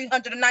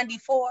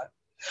 1,394,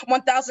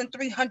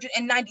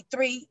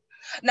 1,393,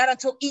 not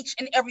until each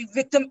and every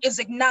victim is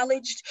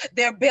acknowledged,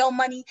 their bail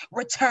money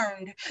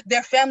returned,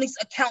 their family's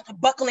account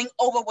buckling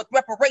over with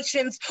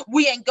reparations.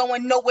 We ain't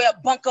going nowhere,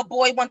 bunker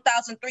boy.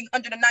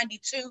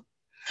 1,392,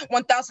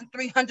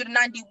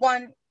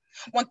 1,391,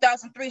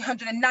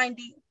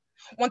 1,390,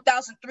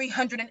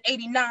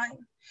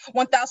 1,389,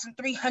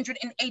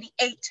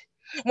 1,388,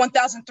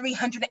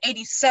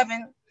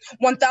 1,387,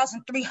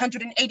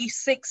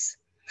 1,386,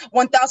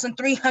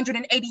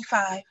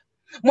 1,385,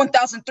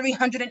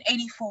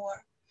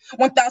 1,384,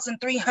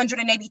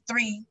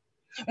 1,383,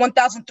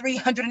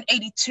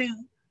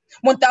 1,382,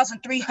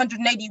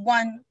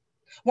 1,381,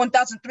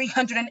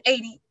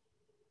 1,380.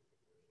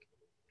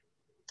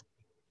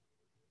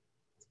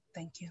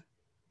 Thank you.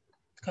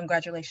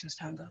 Congratulations,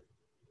 Tongo.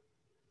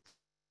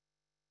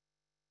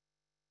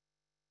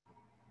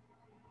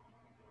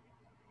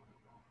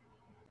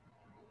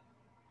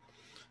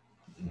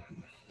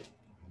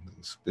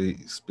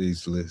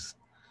 speechless.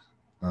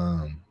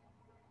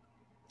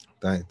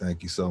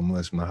 Thank you so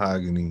much,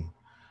 Mahogany.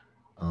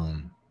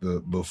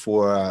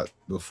 Before I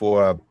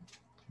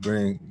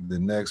bring the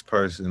next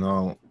person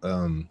on,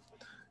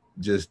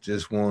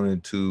 just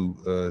wanted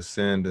to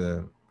send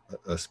a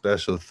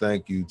special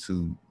thank you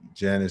to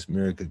Janice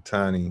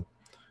Mirikatani,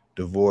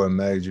 Devora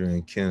Major,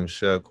 and Kim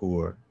Shuck, who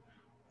are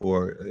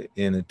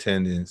in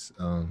attendance,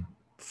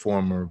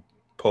 former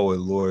poet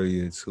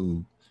laureates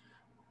who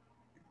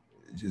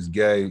just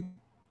gave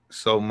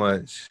so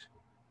much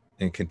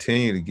and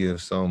continue to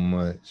give so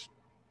much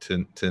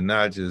to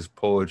not just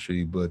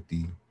poetry, but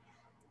the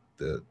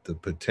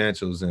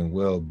potentials and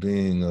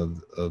well-being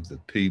of the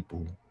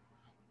people.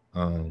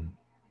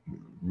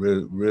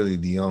 Really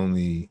the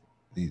only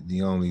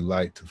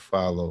light to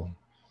follow.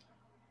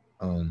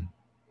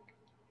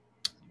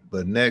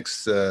 But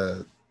next,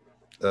 I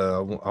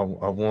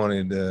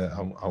wanted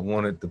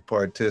the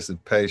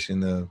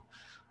participation of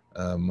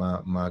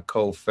my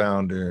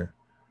co-founder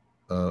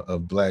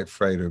of Black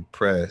Freighter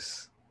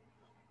Press,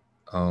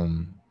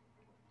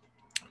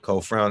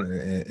 co-founder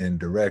and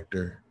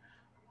director.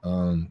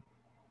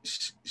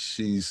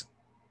 She's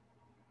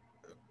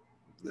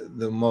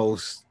the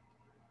most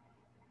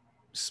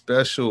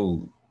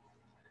special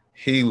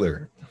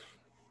healer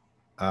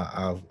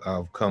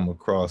I've come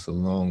across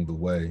along the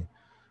way.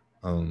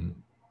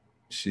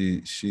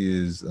 She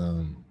is,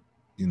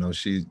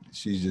 she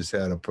just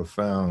had a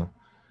profound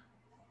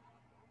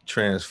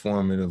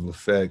transformative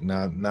effect,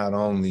 not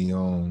only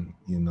on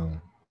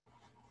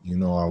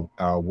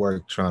our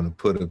work trying to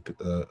put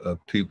a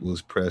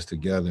people's press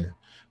together,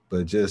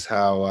 but just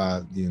how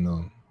I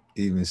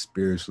even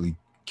spiritually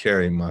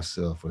carry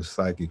myself or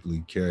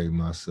psychically carry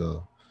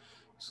myself.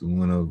 So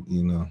one of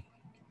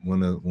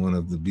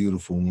the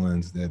beautiful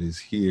ones that is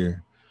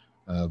here,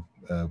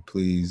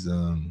 please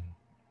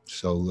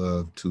show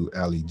love to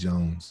Allie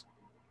Jones.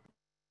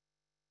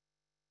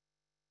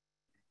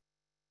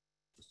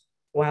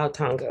 Wow,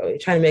 Tongo, you're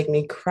trying to make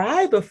me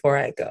cry before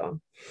I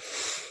go.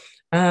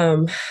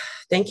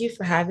 Thank you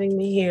for having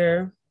me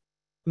here.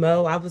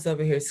 Mo, I was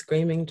over here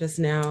screaming just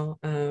now.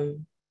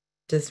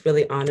 Just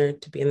really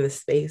honored to be in this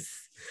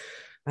space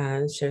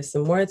and share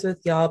some words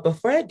with y'all.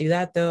 Before I do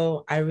that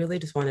though, I really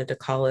just wanted to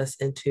call us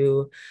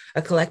into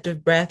a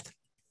collective breath.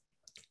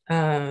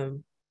 Yeah,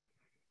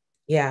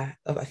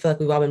 I feel like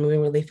we've all been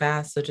moving really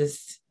fast. So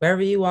just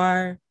wherever you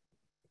are,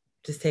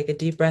 just take a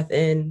deep breath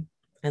in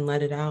and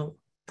let it out.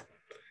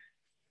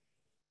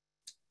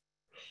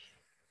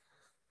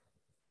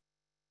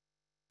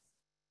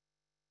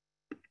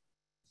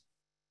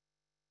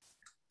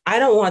 I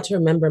don't want to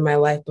remember my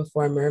life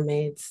before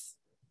mermaids.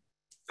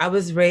 I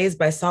was raised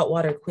by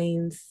saltwater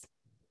queens,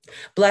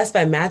 blessed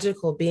by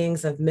magical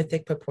beings of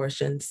mythic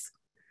proportions,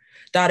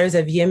 daughters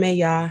of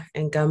Yemeya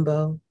and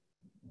Gumbo,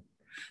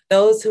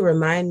 those who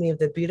remind me of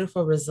the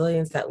beautiful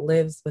resilience that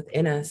lives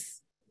within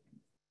us.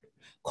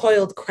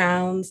 Coiled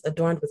crowns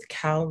adorned with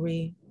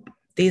cowrie,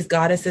 these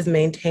goddesses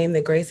maintain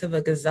the grace of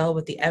a gazelle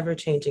with the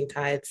ever-changing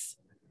tides.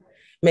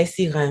 Mes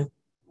sirens,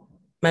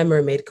 my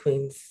mermaid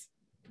queens.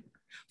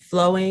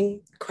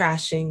 Flowing,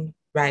 crashing,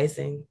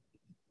 rising.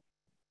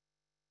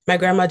 My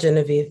grandma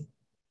Genevieve.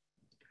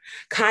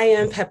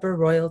 Cayenne pepper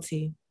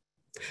royalty.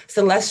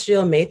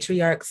 Celestial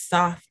matriarch,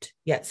 soft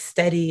yet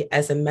steady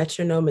as a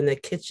metronome in the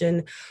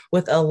kitchen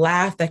with a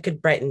laugh that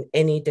could brighten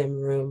any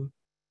dim room.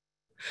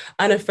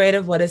 Unafraid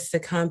of what is to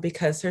come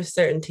because her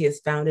certainty is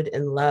founded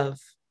in love.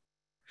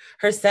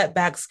 Her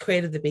setbacks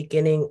created the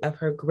beginning of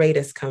her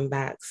greatest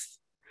comebacks,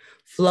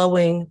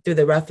 flowing through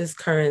the roughest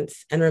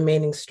currents and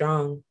remaining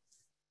strong.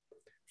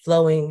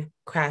 Flowing,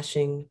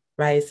 crashing,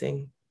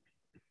 rising.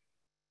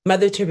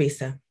 Mother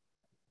Teresa.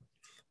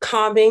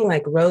 Calming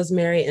like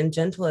rosemary and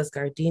gentle as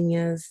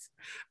gardenias,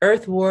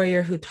 earth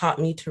warrior who taught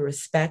me to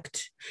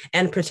respect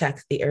and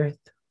protect the earth,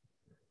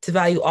 to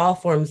value all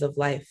forms of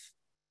life,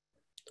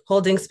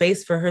 holding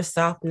space for her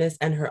softness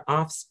and her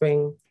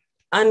offspring,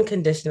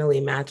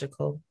 unconditionally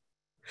magical,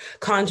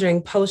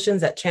 conjuring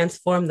potions that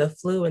transform the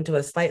flu into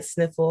a slight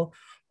sniffle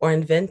or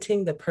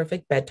inventing the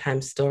perfect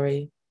bedtime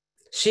story.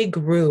 She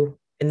grew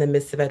in the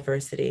midst of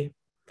adversity,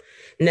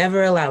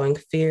 never allowing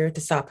fear to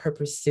stop her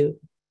pursuit,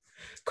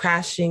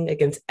 crashing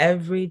against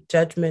every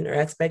judgment or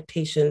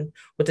expectation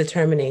with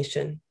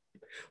determination,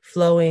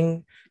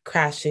 flowing,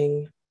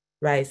 crashing,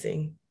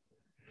 rising.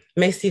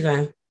 Mes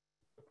sirens,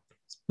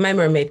 my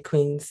mermaid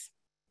queens.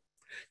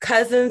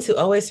 Cousins who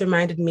always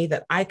reminded me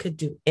that I could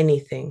do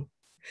anything.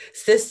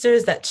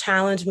 Sisters that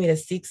challenged me to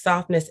seek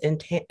softness in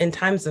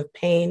times of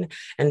pain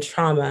and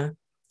trauma,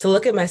 to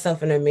look at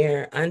myself in a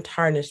mirror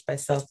untarnished by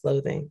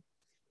self-loathing.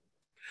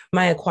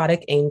 My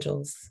aquatic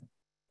angels,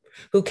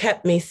 who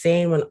kept me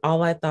sane when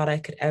all I thought I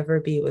could ever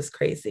be was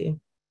crazy.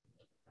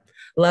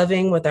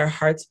 Loving with our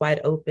hearts wide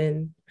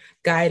open,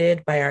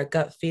 guided by our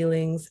gut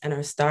feelings and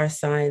our star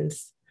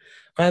signs.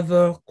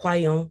 Rêveurs,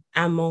 croyants,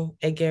 amants,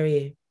 et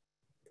guerriers.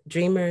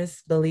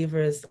 Dreamers,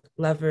 believers,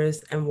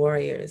 lovers, and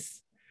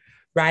warriors.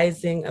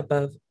 Rising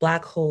above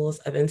black holes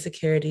of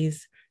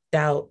insecurities,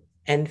 doubt,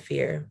 and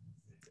fear.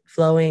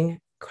 Flowing,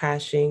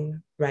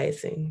 crashing,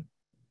 rising.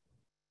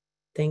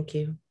 Thank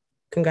you.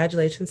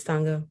 Congratulations,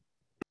 Tongo.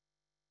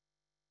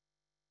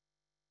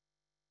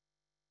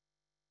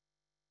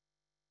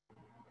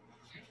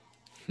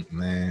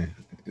 Man,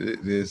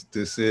 this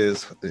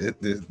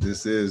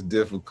is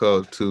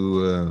difficult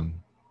to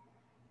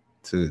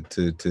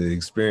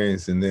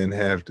experience and then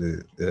have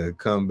to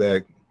come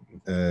back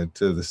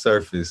to the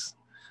surface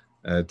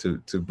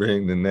to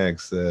bring the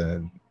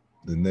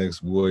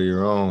next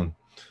warrior on.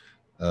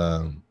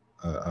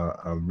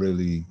 I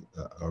really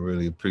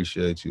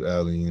appreciate you,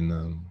 Ali,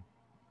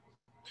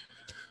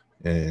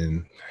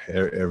 and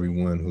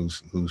everyone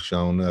who's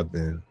shown up,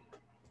 and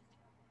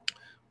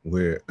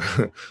we're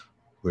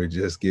we're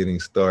just getting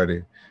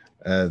started.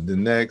 The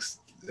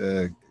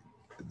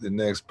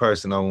next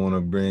person I want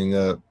to bring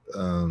up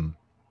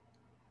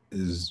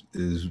is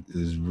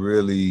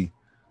really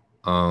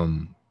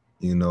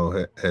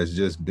has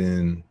just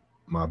been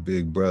my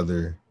big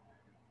brother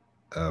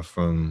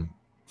from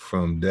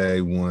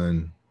day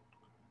one.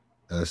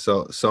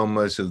 So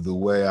much of the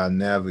way I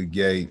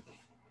navigate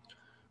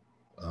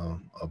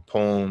a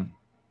poem,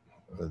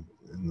 and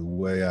the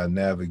way I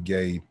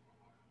navigate,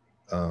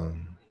 a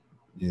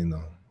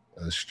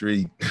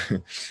street,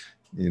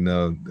 he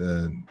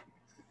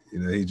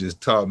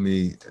just taught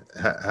me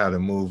how to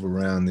move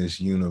around this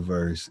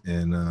universe,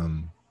 and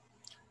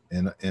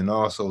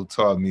also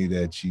taught me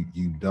that you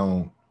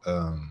don't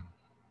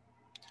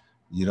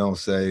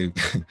save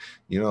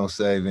you don't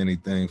save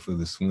anything for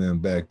the swim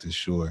back to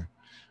shore.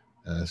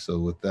 So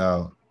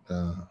without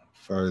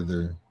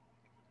further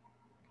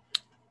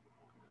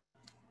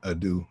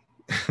ado,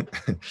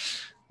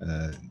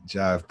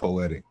 Jive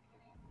Poetic.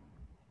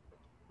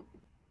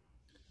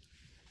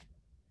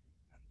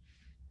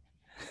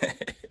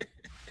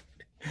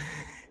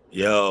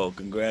 Yo,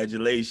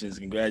 congratulations,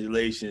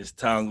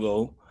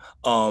 Tongo.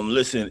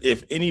 Listen,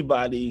 if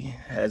anybody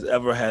has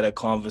ever had a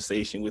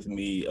conversation with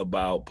me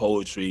about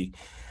poetry,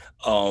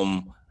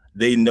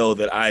 they know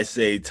that I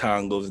say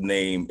Tongo's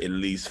name at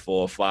least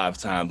 4 or 5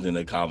 times in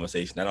a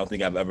conversation. I don't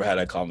think I've ever had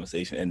a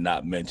conversation and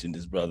not mentioned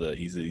his brother.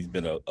 He's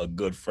been a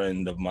good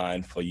friend of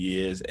mine for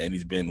years, and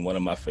he's been one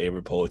of my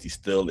favorite poets. He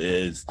still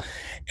is.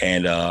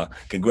 And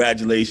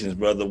congratulations,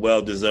 brother.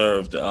 Well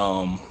deserved.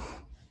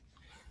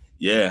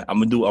 Yeah, I'm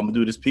gonna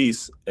do this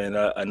piece, and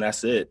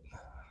that's it.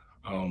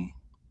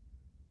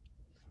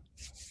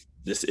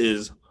 This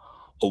is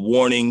a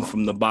warning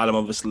from the bottom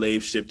of a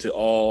slave ship to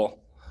all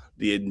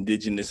the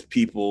indigenous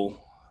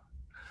people.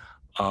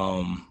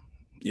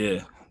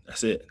 Yeah,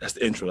 that's it. That's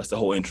the intro. That's the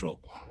whole intro.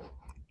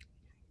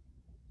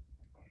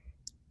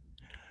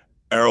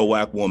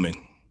 Arawak woman,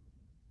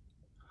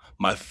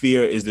 my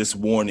fear is this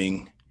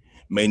warning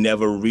may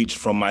never reach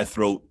from my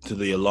throat to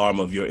the alarm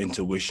of your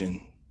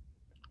intuition.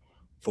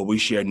 For we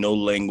share no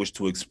language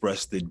to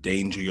express the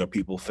danger your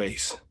people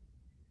face.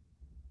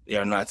 They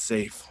are not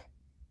safe.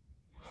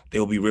 They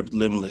will be ripped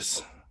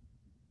limbless.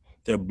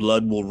 Their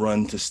blood will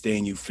run to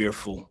stain you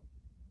fearful,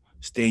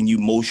 stain you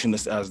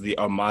motionless as the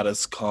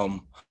armadas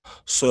come,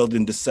 soiled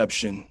in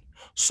deception,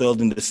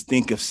 soiled in the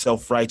stink of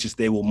self-righteous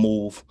they will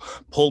move,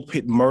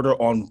 pulpit murder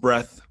on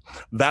breath,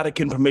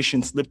 Vatican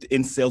permission slipped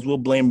incels will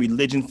blame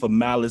religion for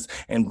malice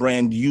and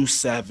brand you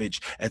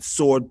savage at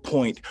sword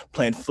point,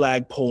 plant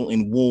flagpole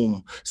in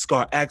womb,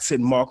 scar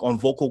accent mark on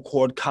vocal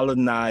cord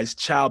colonized,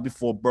 child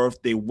before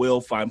birth they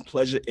will find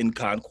pleasure in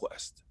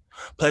conquest.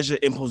 Pleasure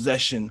in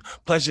possession,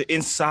 pleasure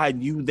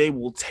inside you they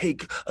will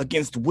take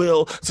against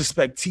will,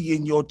 suspect tea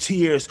in your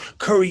tears,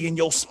 curry in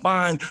your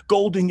spine,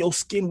 gold in your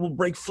skin will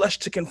break flesh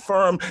to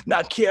confirm,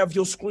 not care of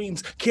your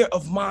screams, care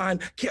of mine,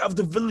 care of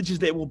the villages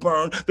they will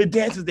burn, the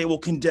dances they will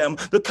condemn,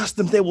 the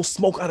customs they will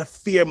smoke out of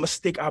fear,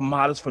 mistake our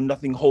martyrs for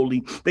nothing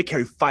holy, they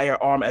carry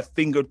firearm at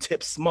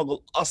fingertips,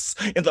 smuggle us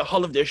in the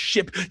hull of their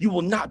ship, you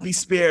will not be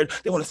spared,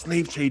 they want to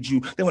slave trade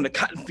you, they want to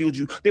cotton field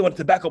you, they want a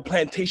tobacco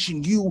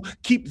plantation, you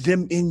keep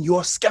them in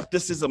your skepticism.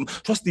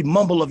 Trust the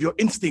mumble of your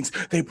instincts.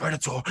 They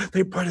predator,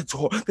 they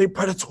predator, they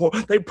predator,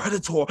 they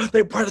predator,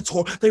 they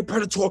predator, they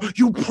predator.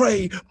 You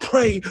pray,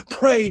 pray,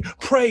 pray,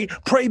 pray,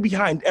 pray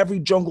behind every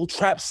jungle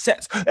trap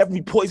set,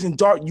 every poison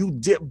dart you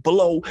dip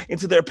blow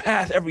into their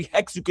path, every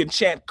hex you can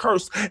chant,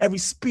 curse, every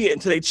spear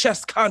into their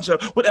chest conjure,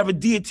 whatever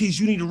deities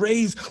you need to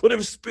raise,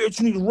 whatever spirits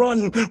you need to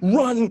run,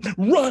 run,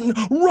 run,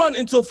 run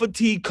until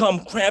fatigue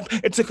come, cramp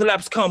until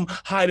collapse come,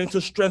 hide until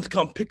strength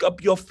come, pick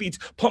up your feet,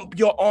 pump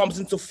your arms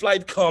until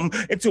flight come,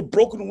 until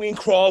broken wing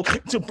crawl,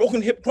 until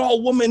broken hip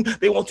crawl, woman.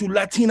 They want to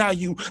Latina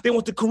you, they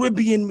want to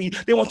Caribbean me,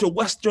 they want to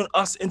Western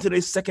us into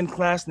their second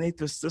class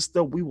native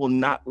sister. We will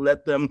not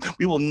let them.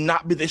 We will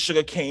not be their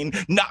sugar cane,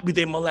 not be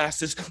their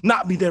molasses,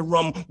 not be their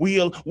rum.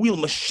 We'll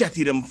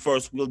machete them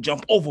first. We'll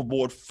jump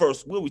overboard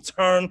first. We'll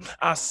return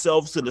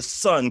ourselves to the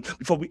sun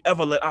before we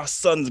ever let our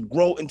sons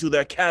grow into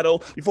their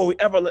cattle, before we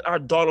ever let our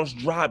daughters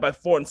dry by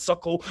foreign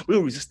suckle.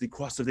 We'll resist the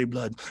cross of their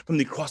blood, from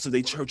the cross of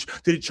their church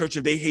to the church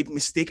of their hate,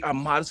 mistake our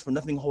martyrs for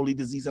nothing holy,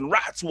 disease and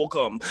rats will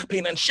come,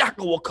 pain and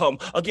shackle will come,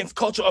 against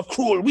culture of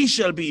cruel we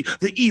shall be,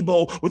 the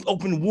Igbo with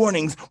open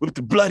warnings with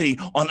the bloody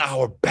on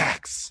our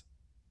backs.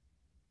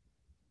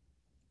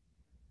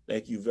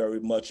 Thank you very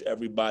much,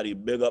 everybody.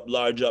 Big up,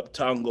 large up,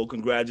 Tongo.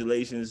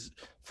 Congratulations,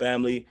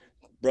 family,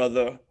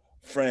 brother,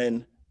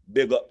 friend.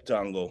 Big up,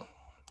 Tongo.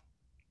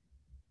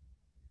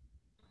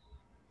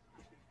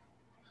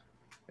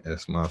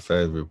 That's my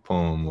favorite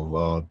poem of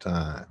all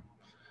time.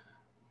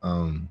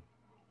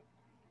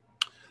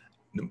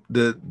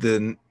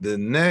 The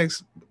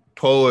next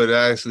poet,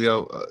 actually, I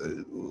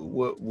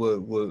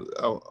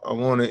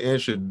want to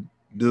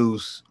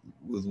introduce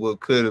with what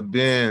could have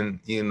been,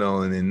 you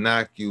know, an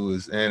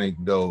innocuous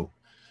anecdote,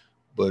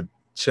 but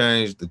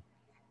changed the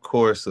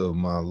course of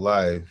my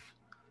life.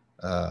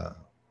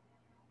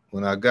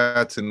 When I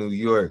got to New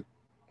York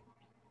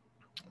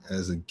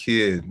as a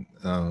kid,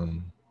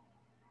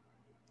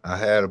 I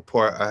had a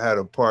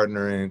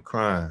partner in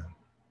crime,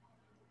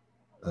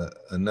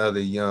 another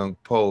young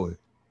poet,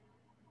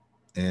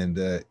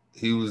 and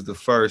he was the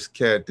first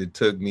cat that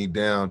took me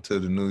down to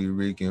the New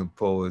Eurekan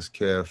Poets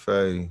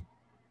Cafe,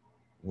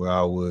 where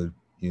I would,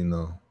 you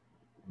know,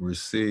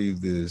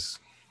 receive this,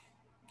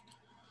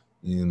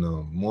 you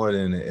know, more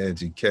than an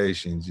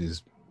education,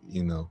 just,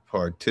 you know,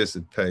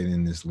 participate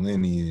in this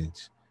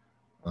lineage.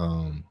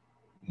 One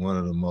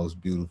of the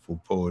most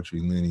beautiful poetry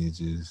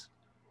lineages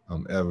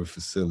ever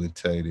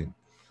facilitated.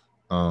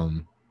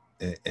 And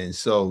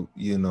so,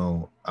 you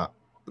know,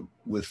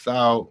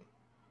 without,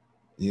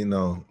 you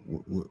know,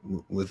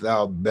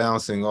 without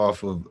bouncing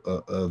off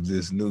of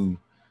this new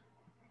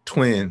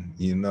twin,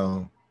 you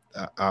know,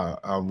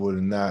 I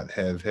would not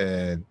have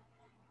had,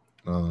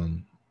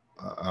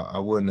 I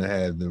wouldn't have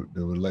had the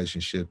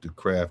relationship, the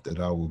craft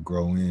that I would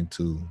grow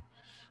into.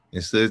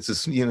 And so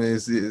it's a, you know,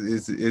 it's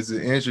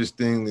an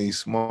interestingly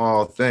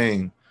small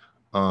thing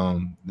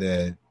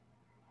that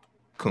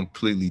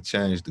completely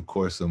changed the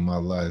course of my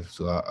life.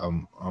 So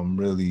I'm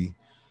really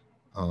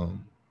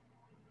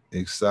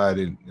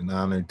excited and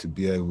honored to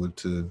be able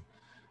to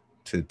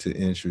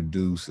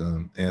introduce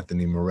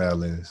Anthony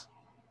Morales.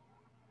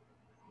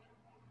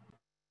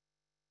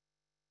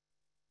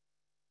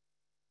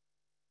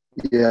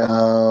 Yeah,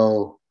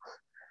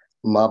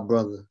 my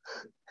brother.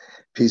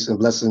 Peace and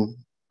blessing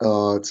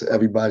to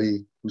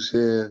everybody who's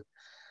here.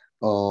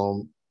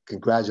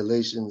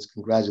 Congratulations.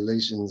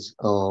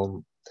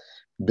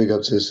 Big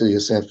up to the city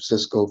of San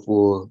Francisco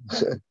for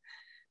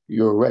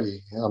you're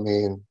ready. I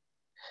mean,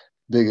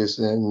 biggest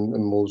and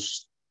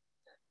most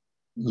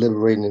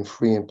liberating and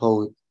freeing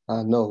poet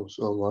I know.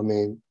 So, I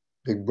mean,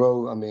 big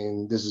bro, I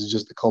mean, this is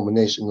just the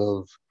culmination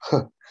of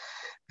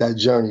that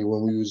journey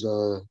when we was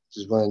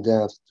just running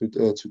down to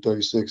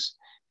 236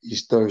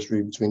 East 3rd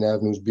Street between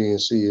Avenues B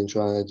and C and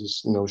trying to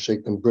just, you know,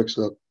 shake them bricks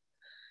up.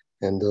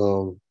 And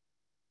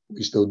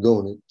we still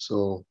doing it.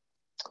 So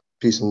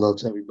peace and love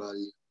to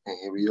everybody. And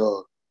here we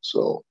are.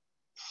 So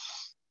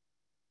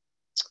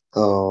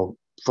from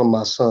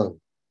my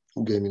son,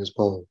 who gave me this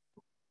poem,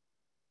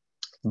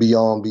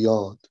 Beyond,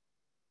 Beyond.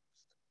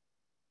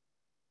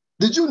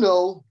 Did you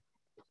know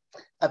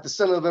at the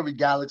center of every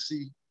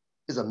galaxy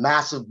is a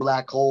massive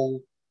black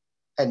hole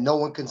and no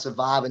one can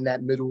survive in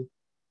that middle?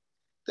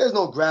 There's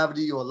no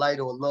gravity or light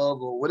or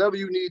love or whatever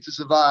you need to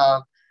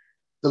survive.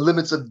 The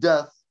limits of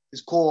death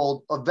is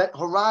called event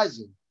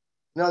horizon.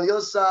 Now, on the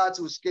other side,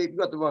 to escape,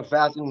 you have to run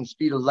faster than the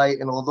speed of light.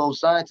 And although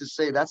scientists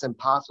say that's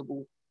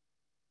impossible,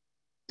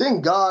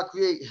 didn't God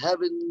create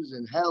heavens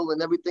and hell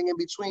and everything in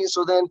between?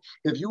 So then,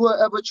 if you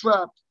were ever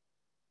trapped,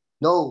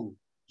 no,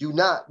 you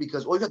not,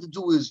 because all you have to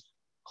do is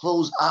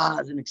close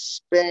eyes and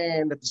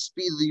expand at the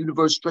speed of the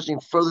universe,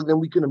 stretching further than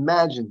we can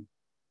imagine.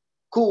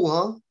 Cool,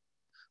 huh?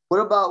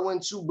 What about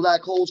when two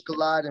black holes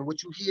collide and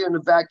what you hear in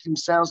the vacuum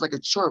sounds like a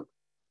chirp?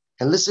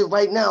 And listen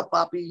right now,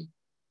 Papi.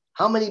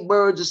 How many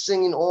birds are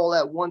singing all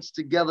at once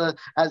together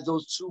as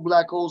those two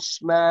black holes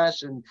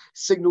smash and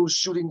signals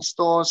shooting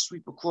stars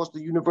sweep across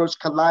the universe,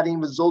 colliding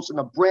results in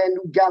a brand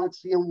new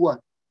galaxy and what?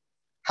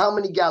 How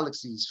many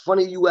galaxies?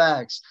 Funny you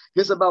ask.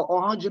 There's about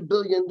 100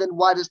 billion, then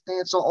why the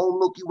stance our own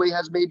Milky Way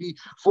has maybe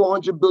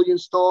 400 billion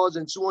stars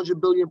and 200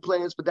 billion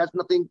planets, but that's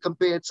nothing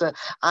compared to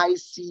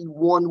IC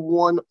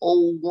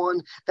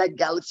 1101. That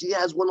galaxy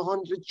has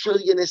 100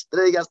 trillion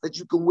estrellas that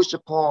you can wish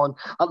upon.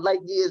 A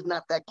light year is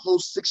not that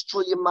close, 6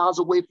 trillion miles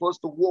away for us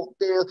to walk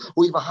there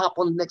or even hop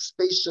on the next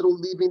space shuttle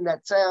leaving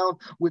that town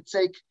would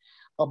take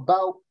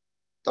about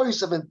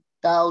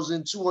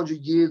 37,200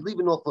 years,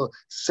 leaving off a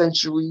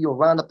century or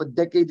round up a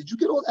decade. Did you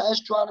get all the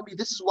astronomy?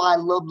 This is why I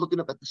love looking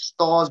up at the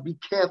stars. Be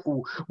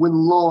careful when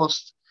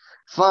lost.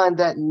 Find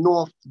that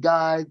north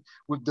guide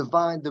with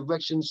divine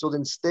direction. So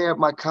then stare at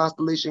my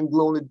constellation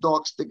glow in the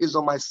dark stickers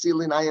on my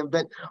ceiling. I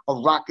invent a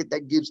rocket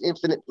that gives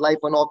infinite life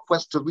on our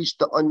quest to reach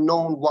the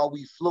unknown while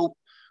we float.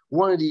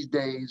 One of these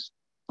days,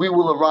 we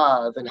will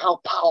arrive, and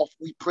how powerful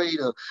we prayed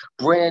a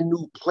brand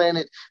new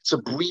planet to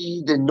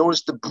breathe and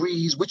notice the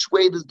breeze. Which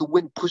way does the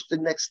wind push the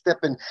next step?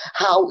 And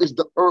how is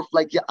the earth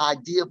like your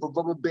idea of a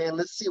rubber band?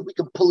 Let's see if we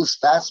can pull as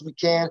fast as we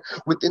can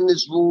within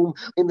this room,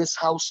 in this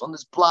house, on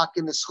this block,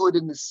 in this hood,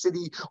 in this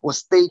city or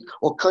state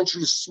or country,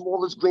 the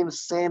smallest grain of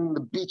sand on the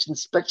beach and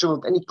spectrum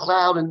of any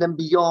cloud and then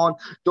beyond.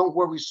 Don't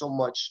worry so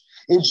much.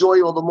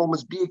 Enjoy all the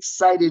moments. Be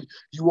excited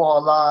you are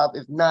alive.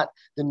 If not,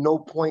 then no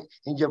point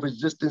in your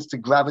resistance to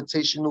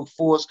gravitational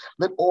force.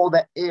 Let all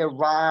that air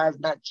rise,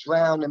 not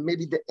drown. And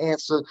maybe the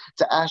answer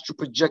to astral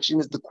projection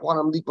is the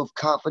quantum leap of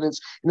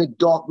confidence in the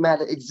dark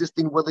matter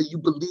existing, whether you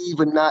believe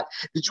or not.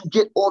 Did you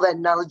get all that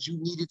knowledge you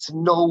needed to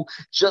know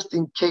just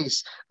in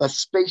case a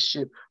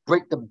spaceship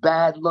break the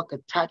bad luck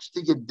attached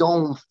to your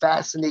dome?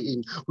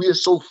 Fascinating. We are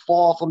so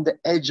far from the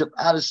edge of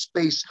outer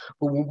space,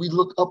 but when we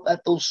look up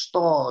at those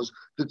stars,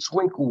 the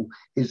twinkle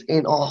is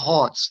in our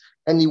hearts.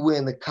 Anywhere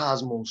in the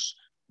cosmos,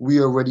 we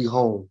are already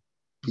home.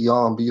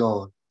 Beyond,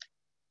 beyond.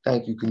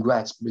 Thank you.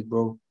 Congrats, big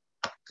bro.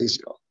 Peace,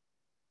 y'all.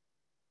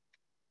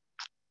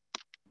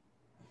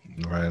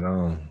 Right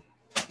on.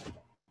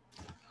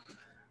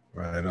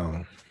 Right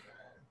on.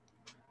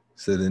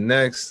 So the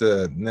next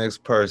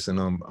person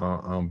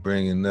I'm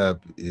bringing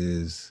up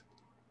does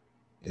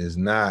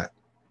not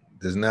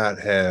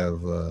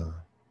have a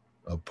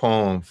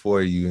poem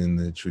for you in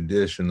the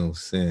traditional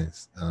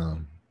sense,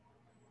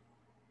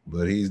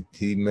 but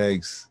he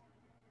makes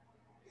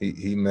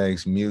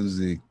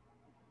music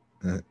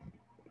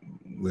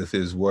with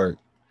his work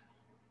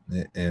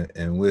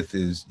and with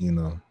his, you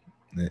know,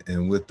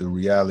 and with the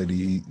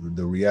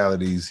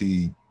realities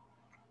he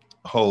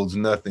holds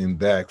nothing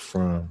back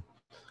from.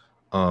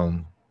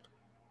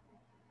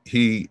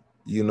 He,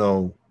 you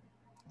know,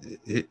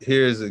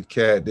 here's a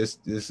cat. This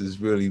is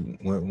really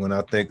when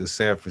I think of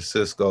San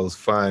Francisco's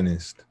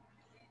finest.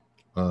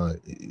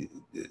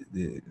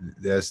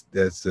 That's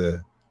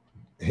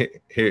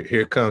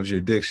here comes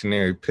your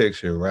dictionary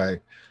picture, right?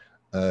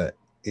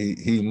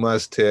 He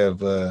must have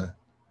found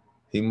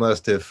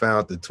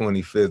the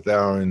 25th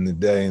hour in the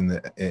day and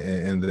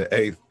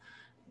the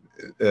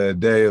 8th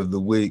day of the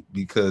week,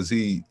 because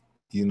he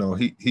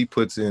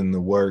puts in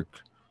the work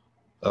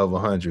of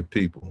 100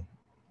 people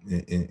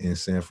in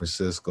San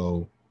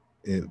Francisco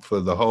for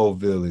the whole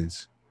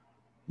village.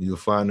 You'll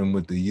find them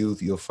with the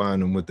youth, you'll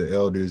find them with the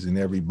elders and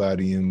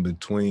everybody in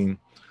between.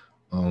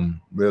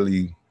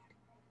 Really,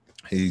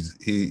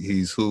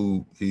 he's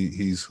who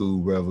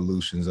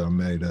revolutions are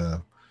made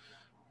of.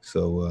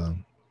 So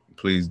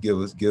please give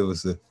us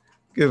a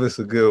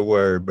good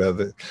word,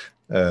 brother,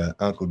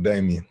 Uncle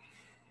Damien.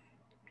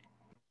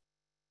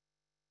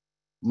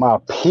 My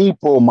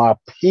people, my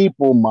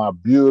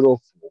beautiful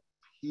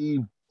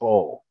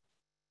people.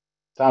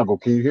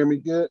 Tongo, can you hear me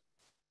good?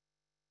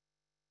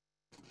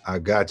 I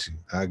got you.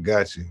 Okay.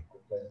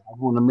 I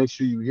want to make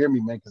sure you hear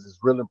me, man, because it's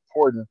real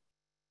important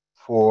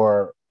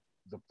for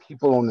the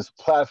people on this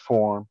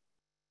platform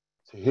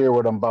to hear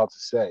what I'm about to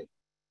say.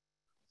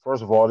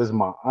 First of all, it is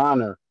my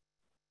honor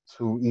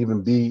to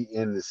even be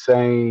in the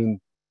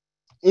same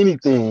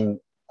anything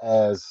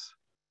as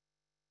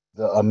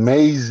the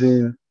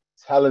amazing,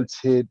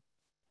 talented,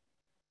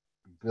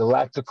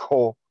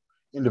 galactical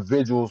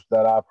individuals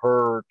that I've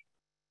heard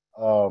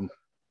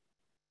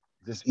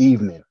this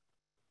evening.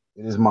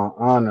 It is my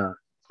honor,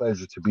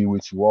 pleasure to be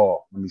with you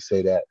all. Let me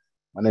say that.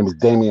 My name is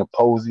Damian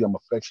Posey. I'm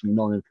affectionately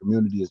known in the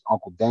community as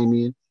Uncle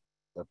Damien,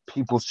 the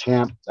People's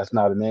Champ. That's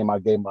not a name I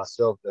gave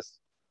myself. That's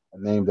a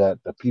name that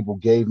the people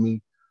gave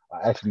me.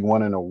 I actually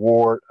won an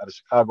award out of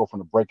Chicago from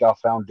the Breakout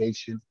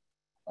Foundation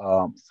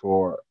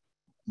for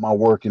my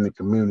work in the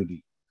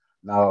community.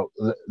 Now,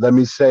 let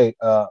me say,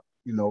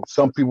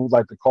 some people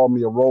like to call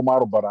me a role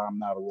model, but I'm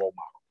not a role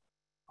model.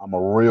 I'm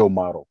a real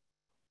model.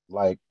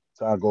 Like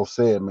Tongo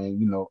said, man,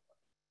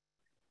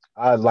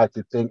 I like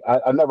to think,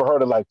 I never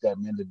heard it like that,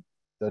 man.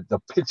 The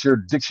picture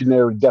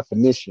dictionary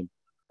definition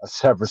of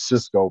San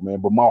Francisco, man.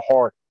 But my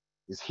heart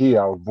is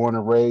here. I was born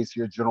and raised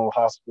here at General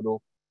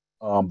Hospital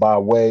by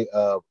way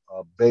of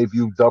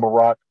Bayview, Double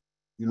Rock,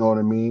 you know what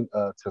I mean?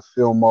 To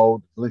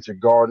Fillmore, Valencia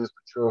Gardens,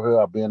 Patriot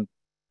Hill. I've been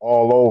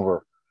all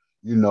over,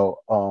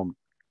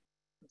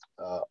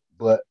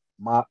 but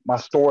my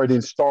story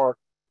didn't start,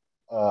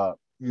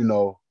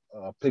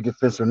 picket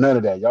fence or none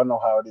of that. Y'all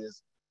know how it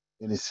is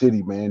in the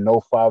city, man. No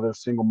father,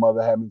 single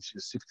mother had me. She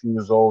was 16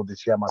 years old. Then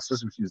she had my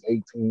sister. She was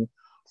 18.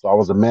 So I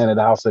was a man of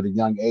the house at a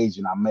young age,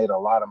 and I made a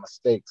lot of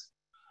mistakes.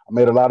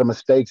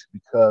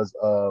 Because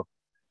of,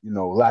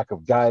 lack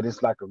of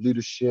guidance, lack of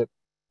leadership,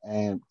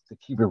 and to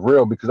keep it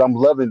real, because I'm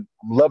loving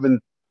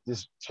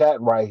this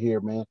chat right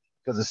here, man,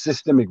 because of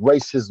systemic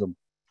racism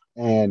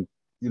and,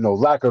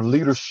 lack of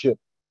leadership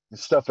and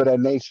stuff of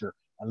that nature,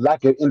 and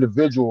lack of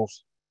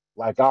individuals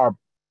like our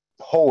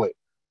poet,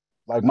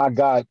 like my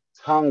guy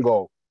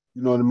Tongo.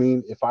 You know what I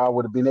mean? If I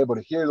would have been able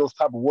to hear those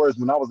type of words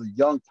when I was a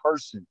young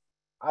person,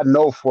 I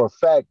know for a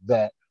fact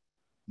that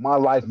my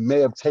life may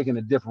have taken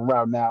a different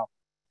route. Now,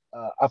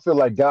 I feel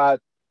like God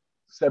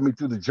set me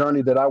through the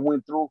journey that I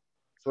went through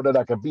so that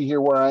I could be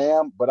here where I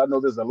am. But I know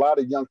there's a lot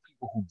of young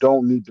people who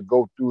don't need to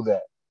go through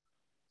that.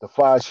 the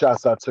 5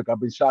 shots I took. I've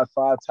been shot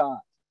 5 times.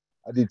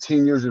 I did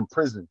 10 years in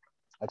prison.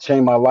 I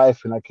changed my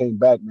life and I came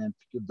back, man,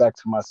 to get back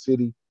to my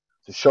city,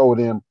 to show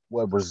them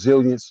what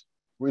resilience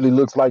really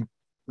looks like.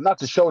 Not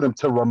to show them,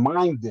 to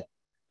remind them,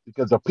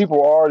 because the people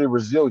are already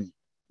resilient.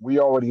 We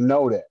already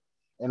know that.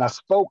 And I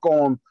spoke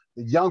on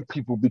the young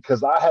people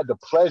because I had the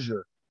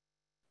pleasure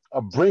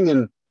of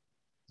bringing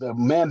the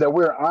man that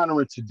we're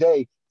honoring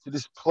today to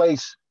this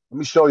place. Let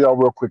me show y'all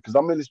real quick, because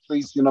I'm in the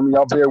streets, you know what I mean?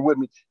 Y'all bear with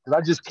me. Because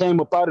I just came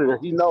up out of there.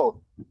 He knows.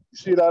 You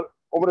see that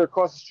over there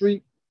across the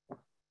street?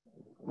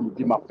 Let me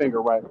get my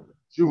finger right.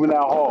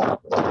 Juvenile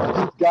Hall,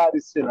 Youth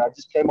Guidance Center. I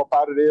just came up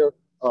out of there.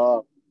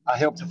 I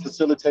helped to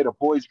facilitate a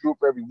boys group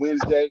every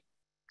Wednesday.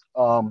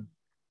 We're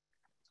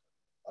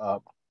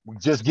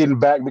just getting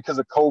back because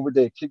of COVID.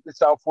 They kicked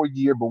us out for a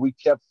year, but we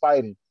kept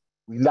fighting.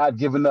 We're not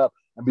giving up.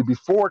 And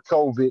before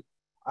COVID,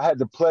 I had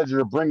the pleasure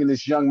of bringing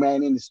this young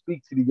man in to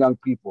speak to the young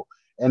people.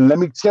 And let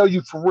me tell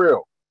you for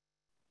real,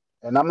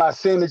 and I'm not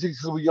saying this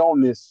because we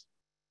own this,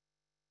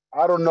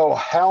 I don't know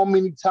how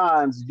many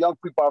times young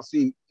people I've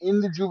seen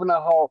in the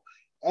juvenile hall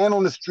and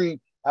on the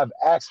street have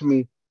asked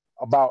me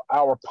about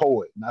our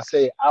poet. And I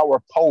say our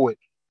poet,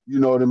 you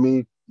know what I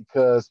mean?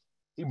 Because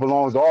he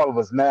belongs to all of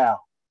us now.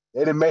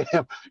 They done made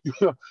him,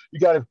 you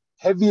got him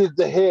heavy as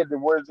the head that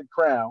wears the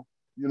crown.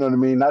 You know what I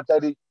mean? Not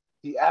that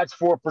he asked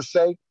for it per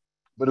se,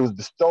 but it was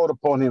bestowed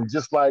upon him,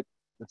 just like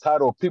the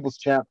title of People's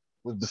Champ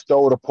was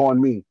bestowed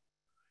upon me.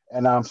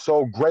 And I'm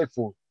so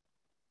grateful,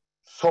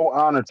 so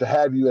honored to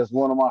have you as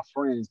one of my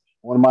friends,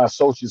 one of my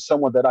associates,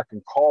 someone that I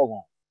can call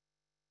on.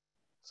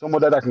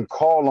 Someone that I can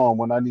call on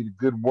when I need a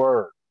good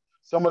word.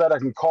 Someone that I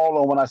can call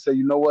on when I say,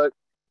 you know what?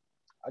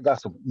 I got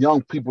some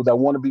young people that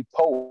want to be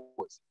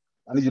poets.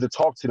 I need you to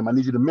talk to them. I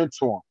need you to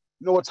mentor them.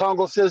 You know what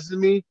Tongo says to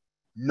me?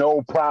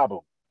 No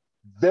problem.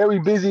 Very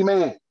busy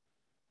man.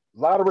 A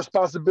lot of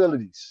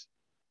responsibilities.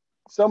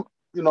 Some,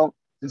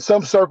 in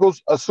some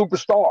circles, a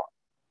superstar.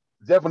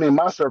 Definitely in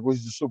my circle,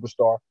 he's a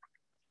superstar.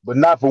 But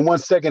not for 1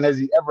 second has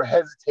he ever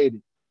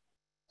hesitated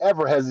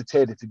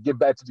to get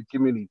back to the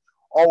community.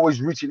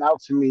 Always reaching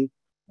out to me.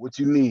 What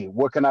you need?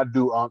 What can I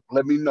do, Unc?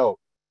 Let me know.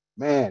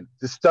 Man,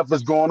 this stuff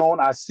is going on.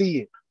 I see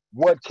it.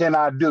 What can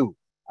I do?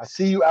 I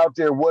see you out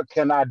there. What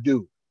can I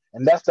do?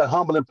 And that's the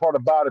humbling part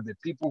about it.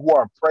 People who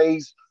are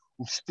praised,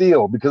 who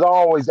still, because I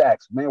always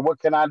ask, man, what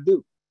can I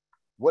do?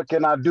 What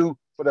can I do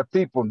for the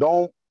people?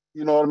 Don't,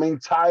 you know what I mean?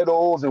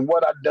 Titles and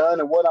what I've done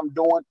and what I'm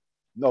doing.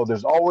 No,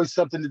 there's always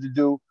something to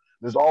do.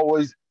 There's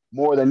always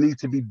more that needs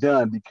to be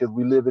done because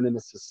we live in a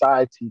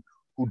society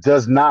who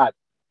does not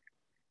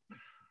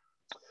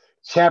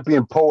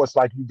champion poets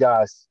like you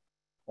guys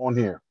on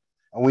here.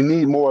 And we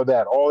need more of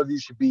that. All of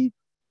these should be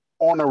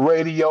on the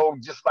radio,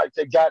 just like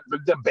they got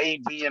the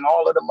baby and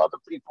all of them other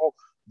people.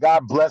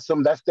 God bless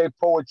them. That's their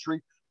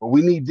poetry. But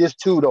we need this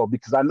too, though,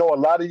 because I know a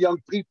lot of young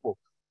people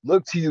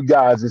look to you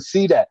guys and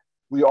see that.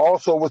 We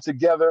also was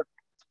together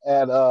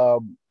at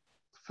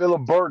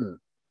Philip Burton,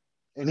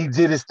 and he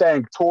did his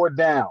thing, tore it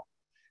down.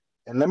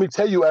 And let me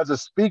tell you, as a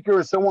speaker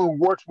and someone who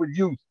works with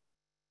youth,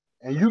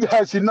 and you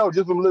guys should know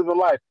just from living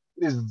life,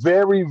 it is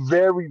very,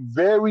 very,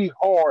 very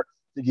hard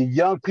to get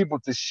young people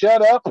to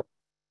shut up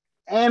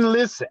and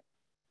listen.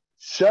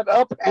 Shut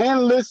up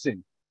and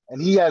listen.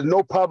 And he has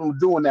no problem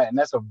doing that. And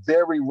that's a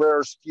very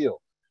rare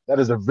skill. That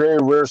is a very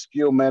rare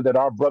skill, man, that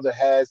our brother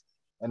has.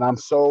 And I'm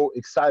so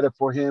excited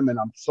for him. And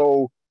I'm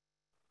so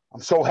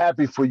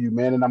happy for you,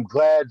 man. And I'm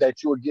glad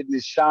that you are getting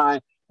this shine.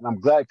 And I'm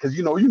glad because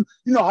you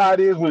know how it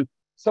is when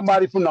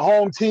somebody from the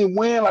home team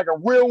win, like a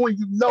real one,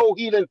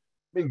 he done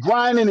been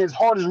grinding. His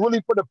heart is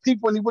really for the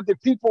people, and he with the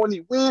people, and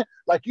he win.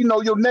 Like,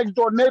 your next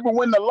door neighbor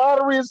win the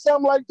lottery or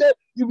something like that.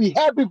 You be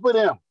happy for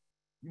them.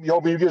 You be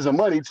hoping you get some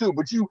money too,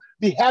 but you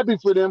be happy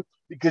for them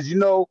because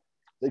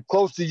they're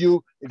close to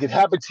you. It can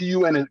happen to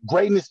you, and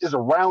greatness is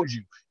around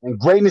you, and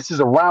greatness is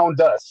around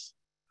us.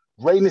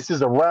 Greatness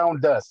is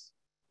around us,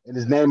 and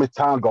his name is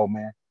Tongo,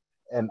 man.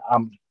 And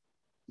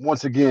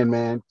once again,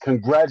 man,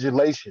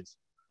 congratulations,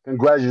 and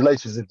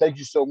thank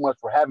you so much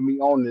for having me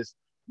on this.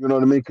 You know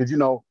what I mean? Because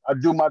I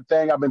do my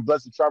thing. I've been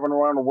blessed to travel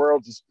around the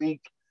world to speak.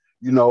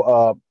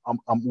 I'm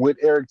with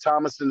Eric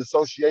Thomas and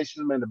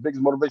Association, man, the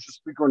biggest motivational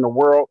speaker in the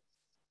world.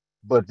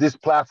 But this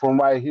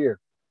platform right here,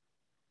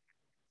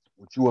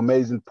 with you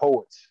amazing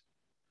poets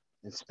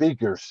and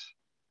speakers,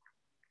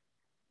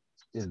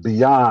 is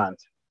beyond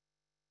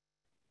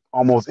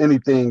almost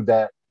anything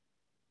that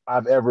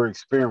I've ever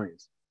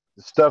experienced.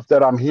 The stuff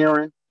that I'm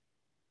hearing,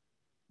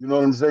 you know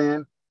what I'm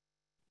saying,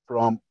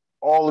 from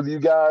all of you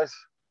guys,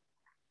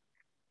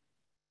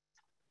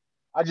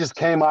 I just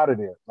came out of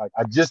there. Like,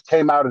 I just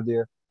came out of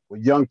there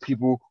with young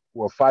people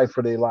who are fighting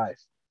for their life.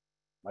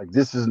 Like,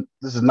 this is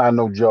not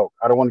no joke.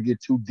 I don't want to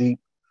get too deep.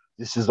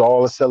 This is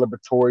all a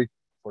celebratory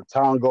for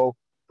Tongo,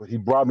 but he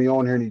brought me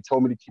on here and he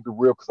told me to keep it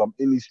real because I'm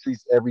in these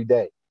streets every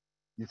day.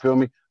 You feel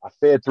me? I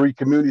fed 3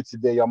 communities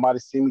today. Y'all might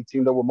have seen me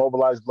teamed up with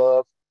Mobilize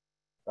Love.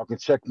 Y'all can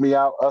check me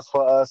out, Us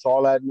for Us,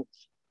 all that.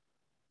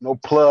 No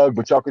plug,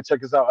 but y'all can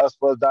check us out,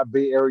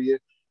 usforus.bay area,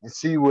 and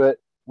see what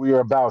we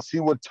are about.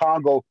 See what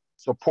Tongo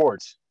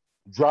supports.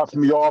 Drops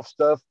me off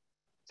stuff,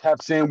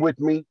 taps in with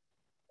me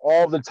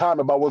all the time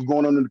about what's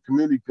going on in the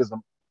community because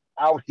I'm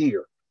out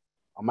here.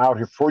 I'm out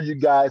here for you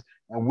guys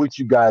and with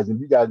you guys. And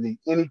if you guys need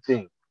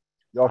anything,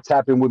 y'all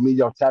tap in with me.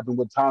 Y'all tap in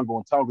with Tongo.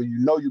 And Tongo, you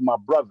know you my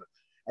brother.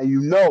 And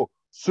you know,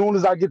 soon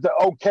as I get the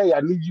okay,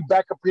 I need you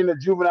back up here in the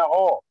juvenile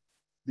hall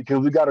because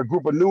we got a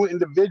group of new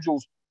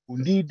individuals who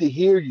need to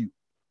hear you,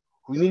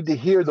 who need to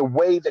hear the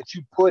way that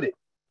you put it.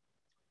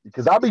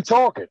 Because I'll be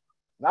talking.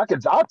 And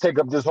I'll take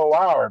up this whole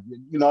hour.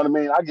 You know what I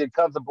mean? I get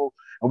comfortable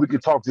and we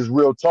can talk this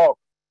real talk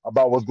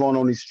about what's going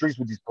on in these streets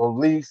with these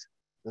police,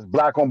 this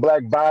black on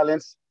black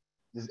violence,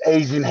 this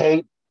Asian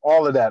hate,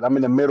 all of that. I'm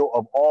in the middle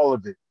of all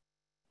of it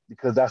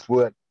because that's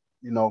what,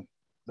 you know,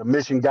 the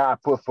mission God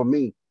put for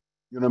me.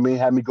 You know what I mean?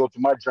 Had me go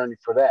through my journey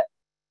for that.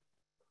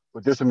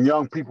 But there's some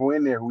young people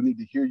in there who need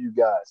to hear you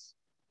guys,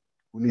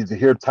 who need to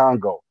hear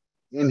Tongo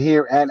in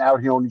here and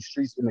out here on these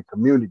streets in the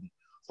community.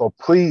 So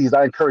please,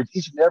 I encourage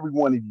each and every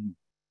one of you.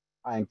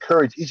 I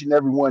encourage each and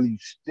every one of you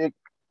stick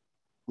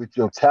with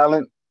your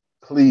talent.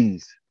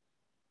 Please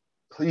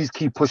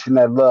keep pushing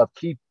that love.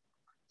 Please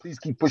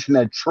keep pushing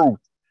that truth.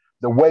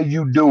 The way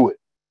you do it,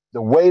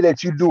 the way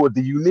that you do it,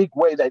 the unique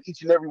way that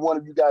each and every one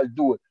of you guys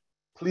do it.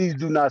 Please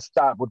do not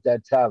stop with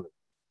that talent.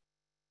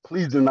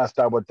 Please do not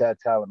stop with that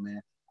talent,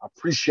 man. I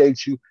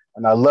appreciate you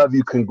and I love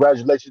you.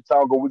 Congratulations,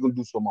 Tongo. We're going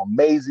to do some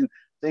amazing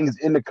things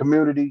in the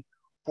community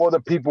for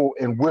the people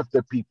and with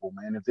the people,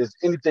 man. If there's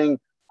anything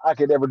I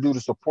could ever do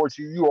to support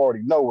you, you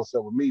already know what's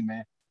up with me,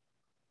 man.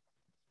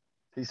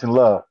 Peace and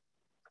love.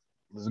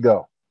 Let's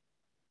go.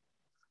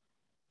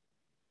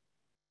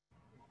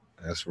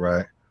 That's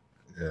right.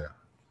 Yeah.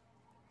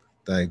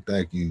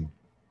 Thank you.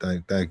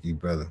 Thank you,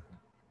 brother.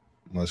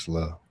 Much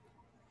love.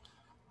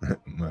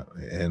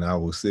 And I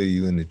will see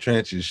you in the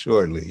trenches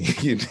shortly.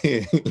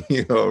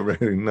 You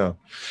already know.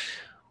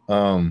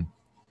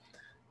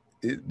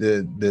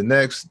 The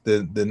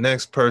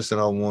next person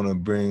I want to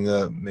bring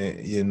up,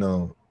 man, you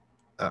know,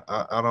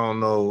 I don't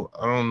know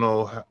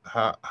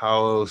how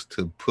else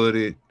to put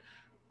it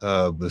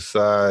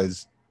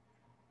besides,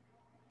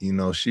 you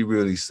know, she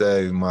really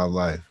saved my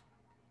life.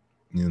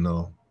 You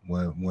know,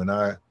 when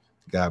I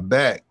got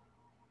back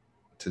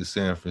to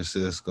San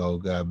Francisco,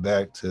 got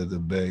back to the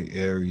Bay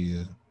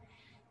Area,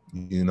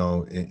 you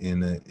know,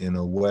 in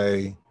a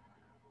way,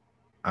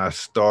 I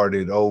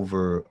started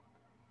over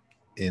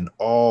in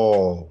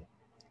all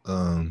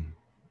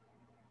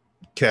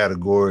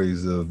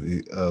categories of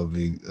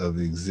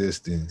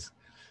existence,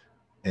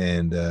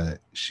 and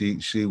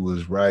she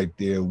was right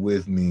there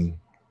with me,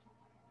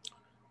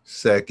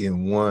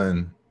 second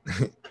one,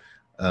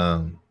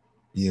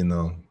 you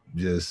know,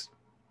 just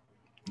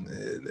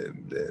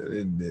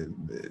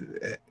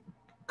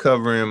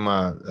covering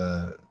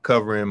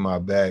my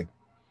back,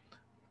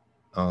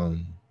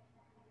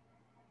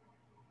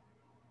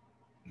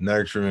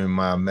 nurturing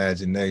my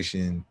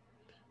imagination,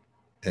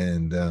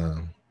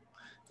 and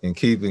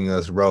keeping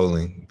us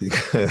rolling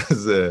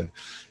because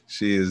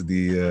she is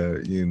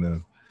the you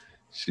know,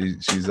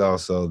 she's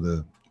also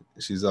the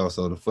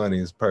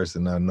funniest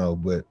person I know,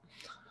 but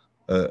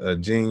a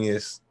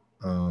genius,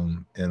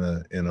 and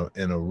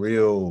a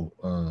real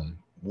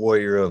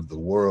warrior of the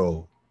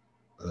world.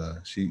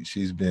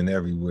 She's been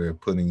everywhere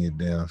putting it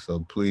down. So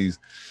please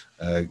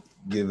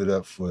give it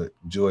up for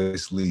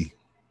Joyce Lee.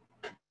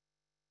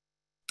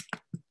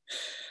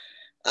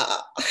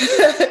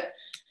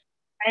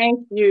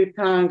 Thank you,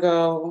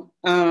 Tongo.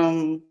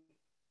 That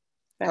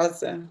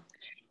was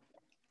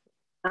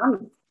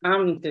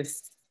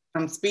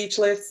I'm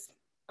speechless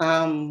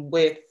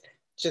with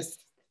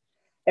just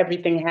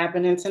everything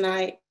happening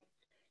tonight.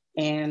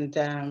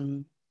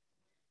 And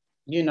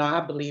you know, I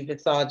believe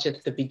it's all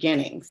just the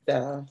beginning.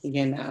 So,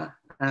 you know,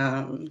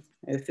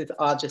 this is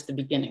all just the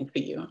beginning for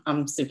you.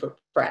 I'm super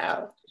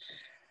proud.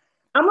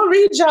 I'm gonna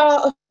read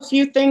y'all a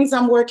few things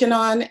I'm working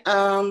on.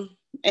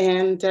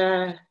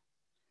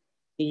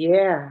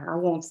 Yeah, I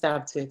won't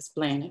stop to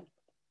explain it.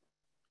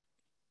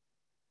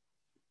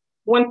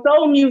 When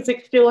soul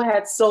music still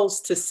had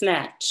souls to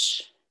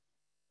snatch,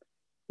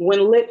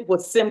 when lit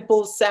was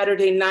simple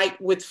Saturday night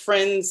with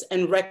friends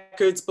and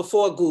records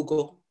before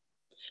Google,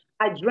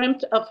 I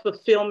dreamt of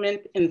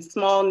fulfillment in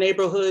small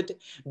neighborhood,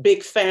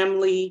 big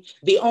family.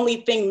 The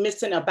only thing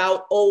missing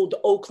about old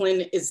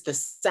Oakland is the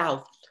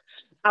South.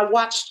 I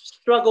watched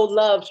struggle,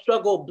 love,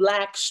 struggle,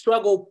 Black,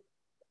 struggle,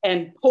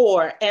 and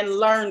poor, and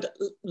learned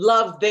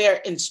love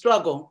there in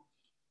struggle.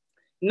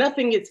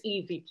 Nothing is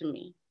easy to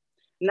me.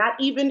 Not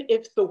even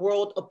if the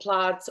world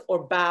applauds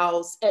or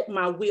bows at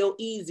my will,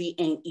 easy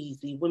ain't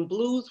easy. When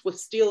blues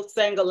was still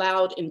sang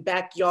aloud in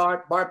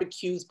backyard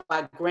barbecues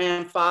by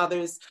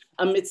grandfathers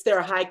amidst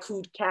their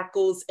haiku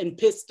cackles and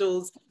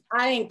pistols,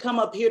 I ain't come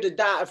up here to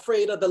die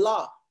afraid of the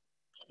law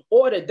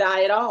or to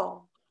die at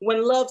all.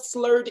 When love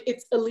slurred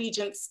its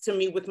allegiance to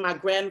me with my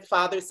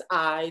grandfather's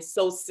eyes,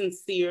 so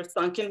sincere,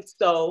 sunken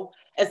so,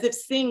 as if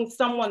seeing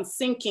someone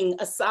sinking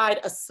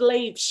aside a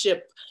slave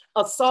ship,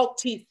 a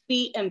salty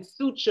sea and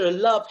suture,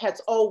 love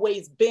has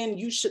always been,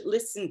 you should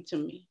listen to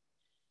me.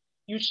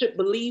 You should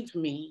believe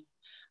me.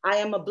 I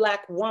am a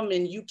Black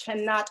woman. You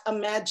cannot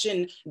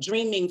imagine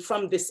dreaming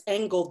from this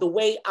angle the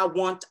way I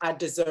want, I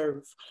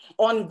deserve.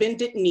 On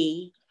bended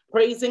knee,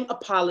 praising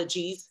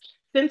apologies,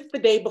 since the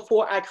day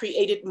before I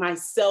created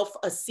myself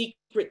a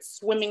secret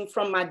swimming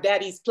from my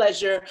daddy's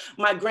pleasure,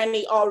 my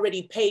granny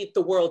already paid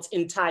the world's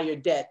entire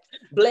debt.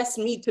 Bless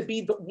me to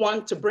be the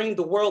one to bring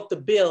the world the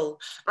bill.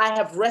 I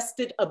have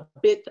rested a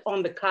bit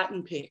on the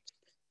cotton pick,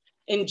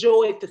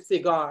 enjoyed the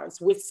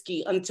cigars,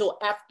 whiskey, until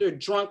after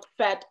drunk,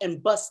 fat,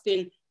 and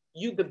busting,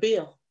 you the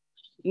bill.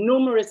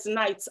 Numerous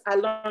nights I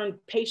learned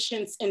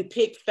patience in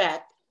pig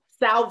fat,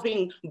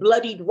 salving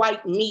bloodied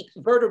white meat,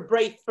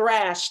 vertebrae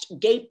thrashed,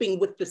 gaping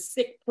with the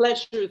sick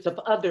pleasures of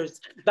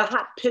others, the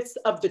hot piss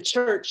of the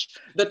church,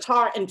 the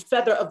tar and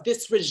feather of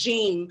this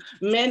regime,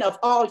 men of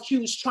all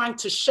hues trying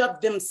to shove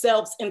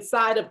themselves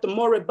inside of the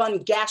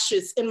moribund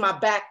gashes in my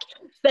back,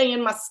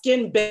 saying my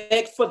skin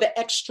begged for the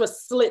extra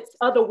slits.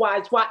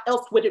 Otherwise, why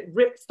else would it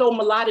rip so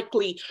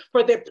melodically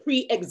for their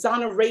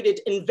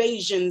pre-exonerated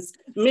invasions?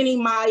 Many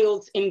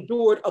miles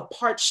endured a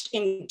parched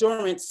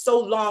endurance so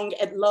long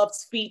at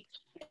love's feet,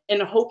 in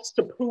hopes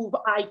to prove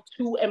I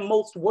too am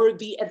most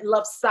worthy at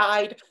love's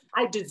side.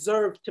 I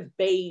deserve to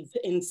bathe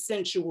in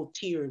sensual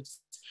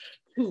tears,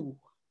 to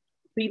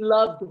be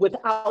loved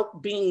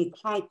without being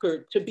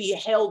conquered, to be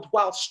held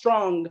while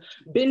strong,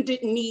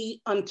 bended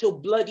knee until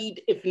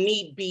bloodied if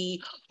need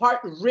be,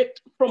 heart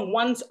ripped from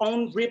one's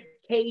own rib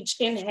cage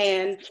in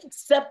hand,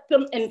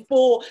 septum in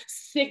full,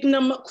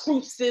 signum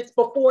crucis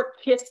before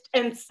kissed,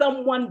 and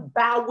someone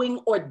bowing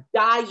or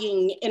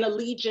dying in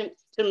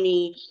allegiance to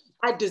me.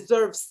 I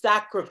deserve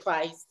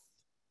sacrifice.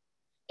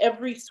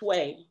 Every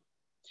sway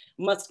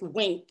must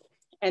wink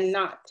and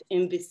not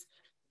in this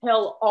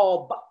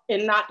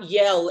and not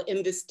yell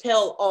in this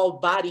tell-all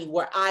body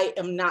where I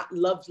am not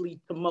lovely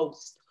to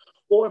most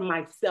or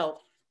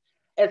myself.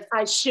 As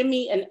I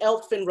shimmy an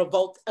elfin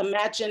revolt,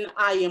 imagine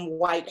I am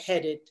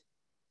white-headed.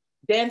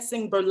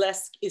 Dancing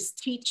burlesque is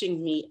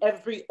teaching me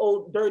every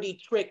old dirty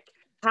trick,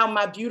 how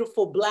my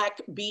beautiful Black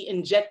be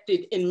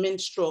injected in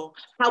minstrel,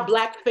 how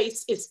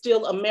blackface is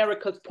still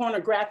America's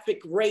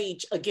pornographic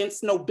rage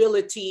against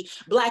nobility.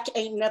 Black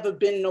ain't never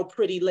been no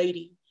pretty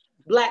lady.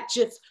 Black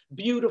just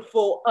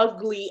beautiful,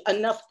 ugly,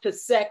 enough to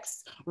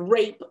sex,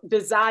 rape,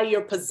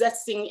 desire,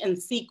 possessing in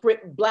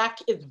secret. Black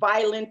is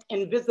violent,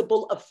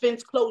 invisible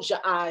offense. Close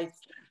your eyes.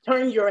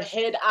 Turn your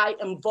head, I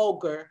am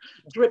vulgar,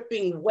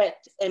 dripping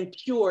wet and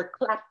pure,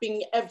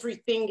 clapping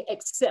everything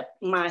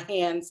except my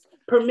hands,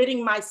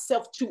 permitting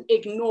myself to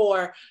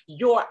ignore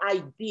your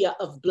idea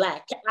of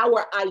Black,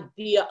 our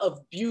idea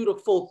of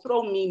beautiful.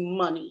 Throw me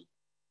money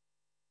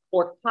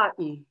or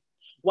cotton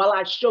while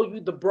I show you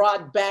the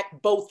broad back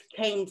both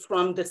came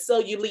from, the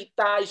cellulite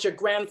thighs your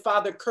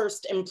grandfather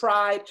cursed in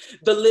pride,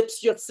 the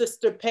lips your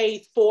sister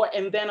pays for,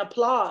 and then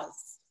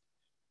applause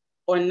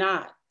or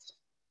not.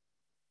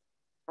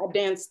 I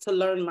dance to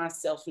learn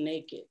myself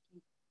naked.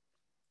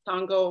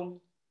 Tongo,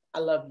 I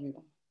love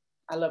you.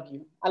 I love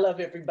you. I love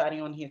everybody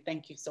on here.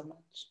 Thank you so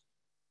much.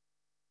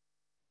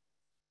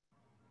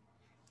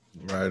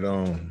 Right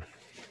on.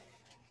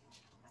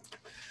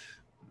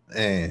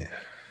 And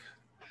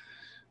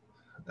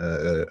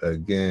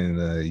again,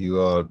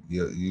 y'all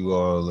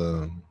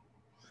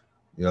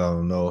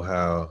know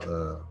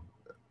how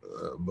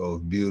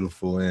both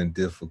beautiful and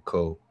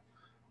difficult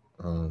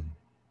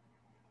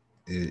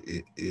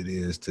it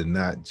is to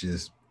not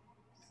just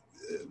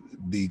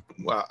be.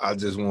 Well, I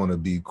just want to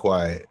be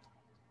quiet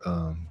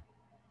and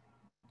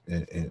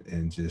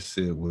just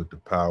sit with the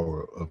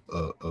power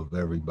of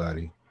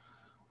everybody.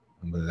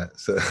 But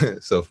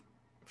so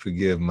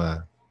forgive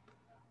my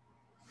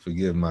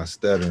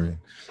stuttering.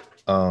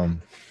 The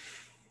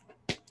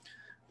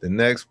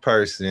next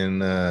person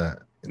now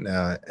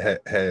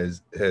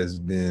has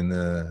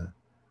been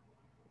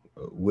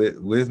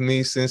with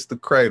me since the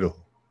cradle,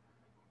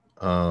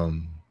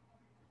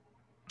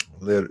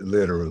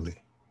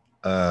 literally.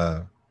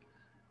 Well,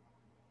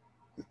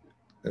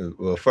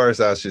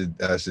 first I should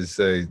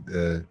say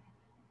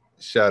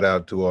shout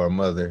out to our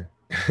mother,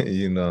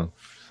 you know,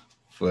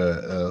 for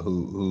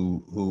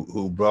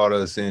who brought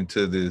us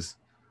into this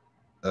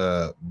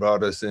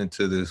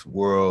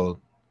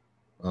world,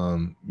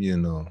 you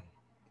know,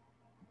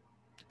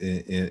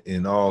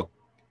 in all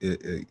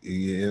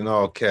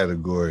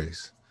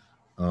categories,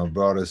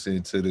 brought us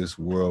into this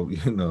world,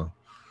 you know,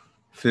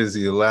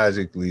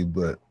 physiologically,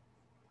 but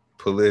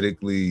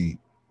politically,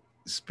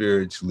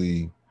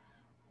 spiritually,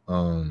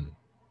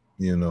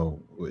 you know,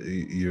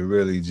 you're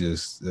really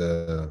just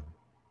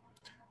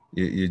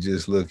you're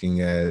just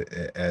looking at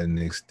an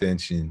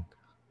extension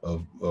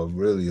of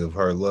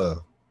her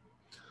love.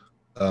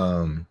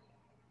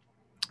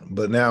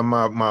 But now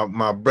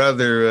my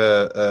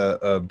brother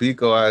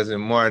Biko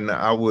Eisen-Martin,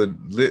 I would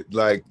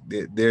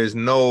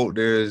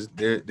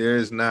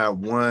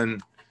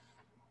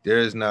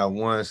there's not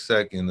one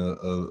second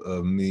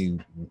of me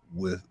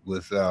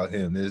without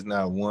him. There's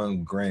not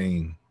one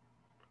grain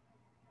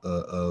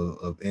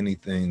of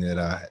anything that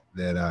I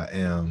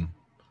am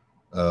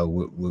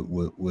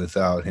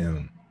without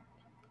him.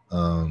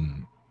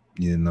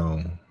 You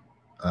know,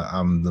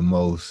 I'm the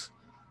most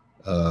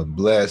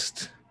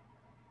blessed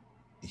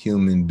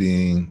human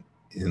being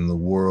in the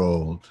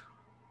world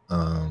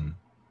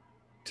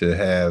to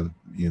have,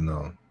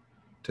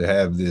 to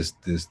have this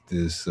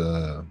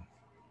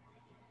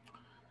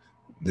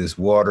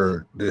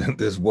water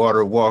this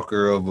water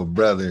walker of a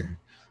brother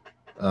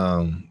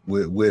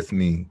with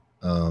me.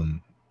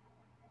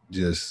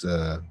 There's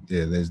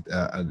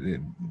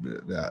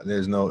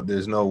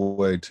no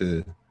way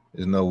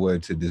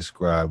to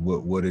describe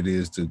what it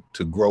is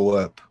to grow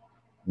up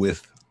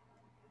with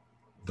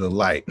the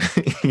light.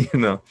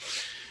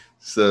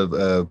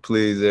 So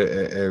please,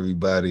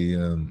 everybody,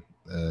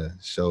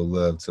 show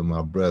love to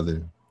my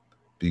brother,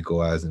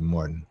 Biko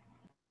Eisen-Martin.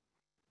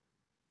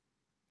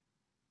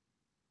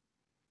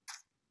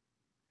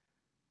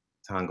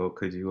 Tongo,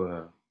 could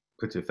you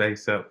put your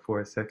face up for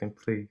a second,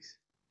 please?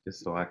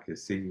 Just so I could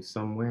see you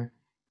somewhere.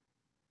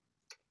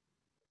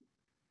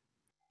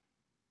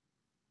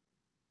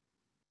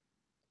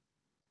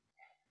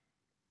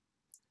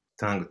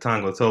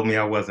 Tongo told me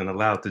I wasn't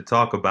allowed to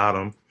talk about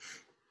him.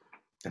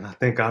 And I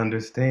think I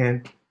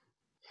understand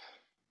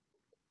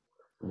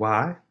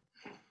why.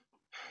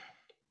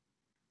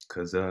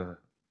 Because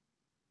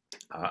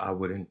I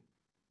wouldn't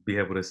be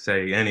able to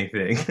say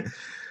anything.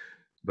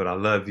 But I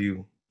love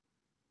you.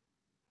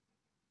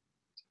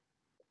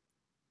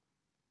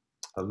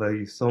 I love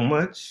you so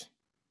much.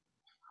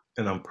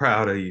 And I'm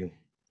proud of you.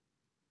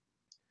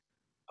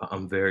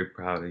 I'm very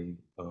proud of you,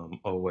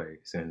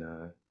 always.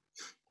 And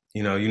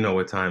you know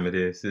what time it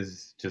is. This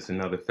is just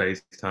another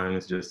FaceTime.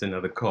 It's just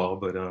another call.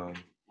 But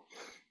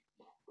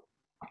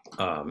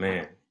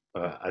man,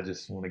 I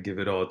just want to give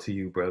it all to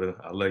you, brother.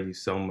 I love you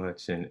so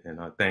much, and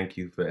I thank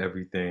you for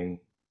everything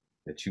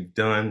that you've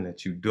done,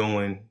 that you're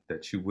doing,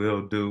 that you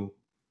will do.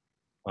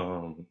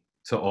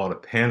 To all the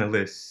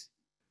panelists,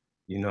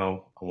 I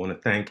want to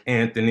thank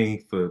Anthony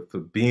for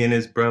being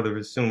his brother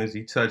as soon as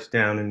he touched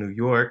down in New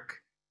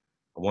York.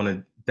 I want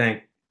to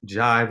thank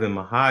Jive and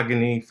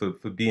Mahogany for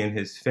being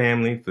his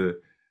family,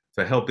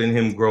 for helping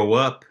him grow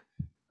up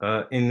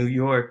in New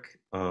York,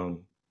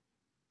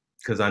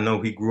 because I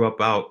know he grew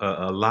up out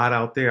a lot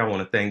out there. I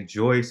want to thank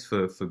Joyce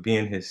for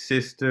being his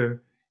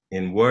sister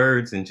in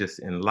words and just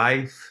in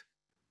life.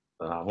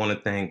 I want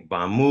to thank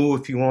Bamu,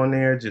 if you're on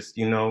there, just,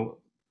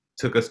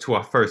 took us to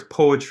our first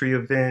poetry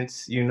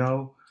events,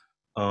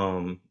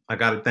 I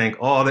got to thank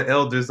all the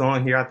elders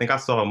on here. I think I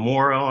saw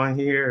Mora on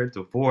here,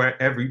 Devore,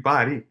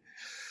 everybody.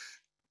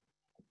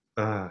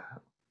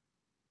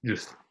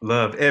 Just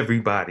love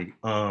everybody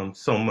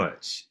so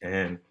much,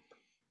 and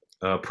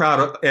proud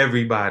of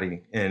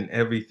everybody and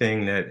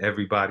everything that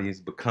everybody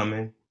is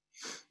becoming.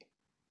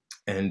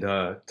 And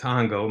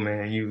Tongo,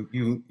 man,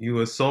 you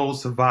a soul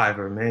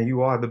survivor, man.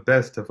 You are the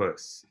best of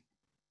us.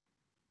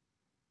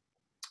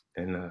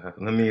 And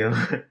let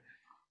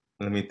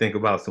me think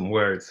about some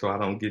words so I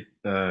don't get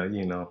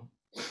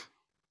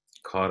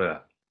caught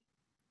up.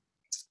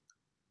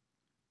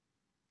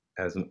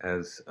 As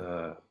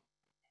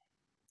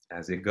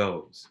it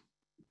goes.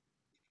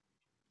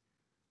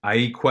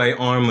 Aikwe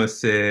Arma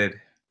said,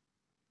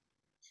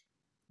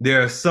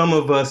 "There are some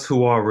of us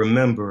who are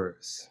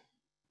rememberers.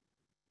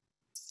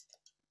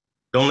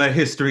 Don't let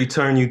history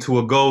turn you to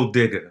a gold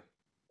digger.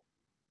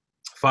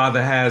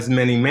 Father has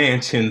many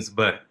mansions,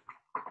 but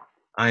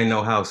I ain't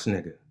no house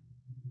nigga.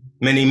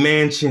 Many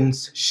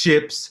mansions,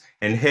 ships,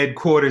 and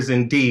headquarters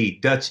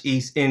indeed. Dutch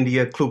East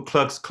India, Ku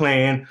Klux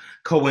Klan,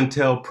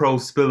 COINTELPRO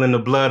spilling the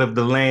blood of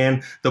the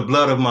land, the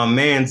blood of my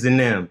mans in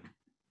them.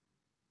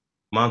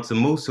 Mansa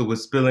Musa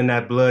was spilling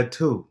that blood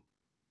too.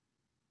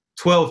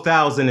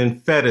 12,000 in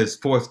fetters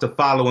forced to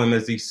follow him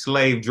as he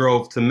slave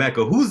drove to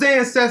Mecca. Whose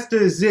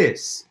ancestor is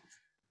this?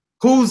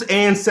 Whose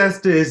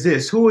ancestor is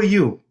this? Who are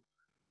you?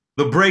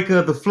 The breaker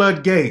of the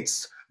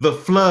floodgates. The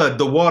flood,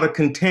 the water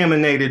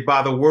contaminated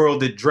by the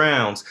world it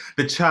drowns,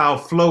 the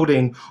child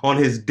floating on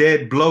his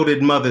dead,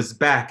 bloated mother's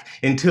back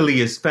until he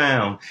is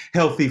found,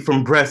 healthy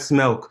from breast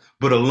milk,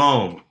 but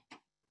alone.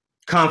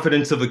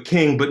 Confidence of a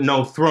king, but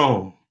no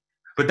throne.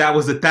 But that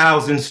was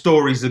 1,000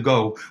 stories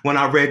ago when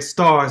I read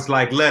stars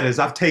like letters.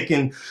 I've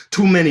taken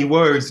too many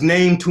words,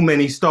 named too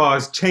many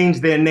stars,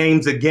 changed their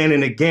names again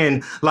and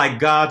again like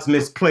gods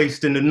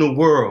misplaced in the new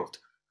world.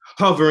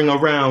 Hovering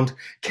around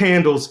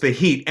candles for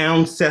heat,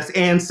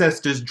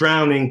 ancestors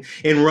drowning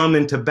in rum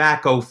and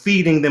tobacco,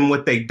 feeding them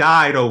what they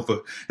died over,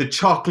 the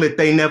chocolate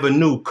they never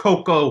knew,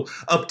 cocoa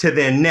up to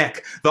their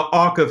neck, the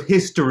arc of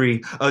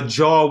history, a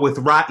jaw with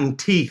rotten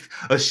teeth,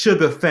 a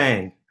sugar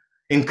fang.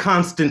 In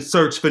constant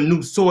search for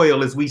new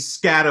soil as we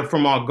scatter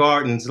from our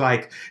gardens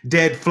like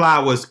dead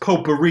flowers,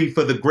 potpourri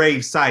for the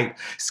gravesite,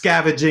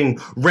 scavenging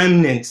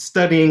remnants,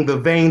 studying the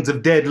veins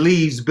of dead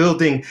leaves,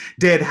 building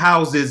dead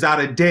houses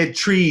out of dead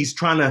trees,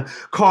 trying to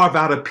carve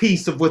out a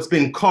piece of what's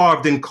been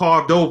carved and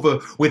carved over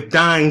with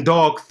dying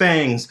dog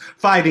fangs,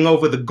 fighting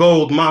over the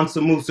gold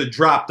Mansa Musa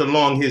dropped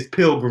along his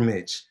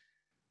pilgrimage.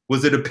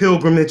 Was it a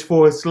pilgrimage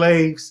for his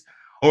slaves?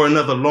 Or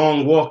another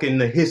long walk in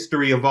the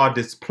history of our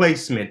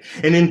displacement,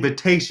 an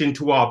invitation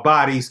to our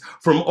bodies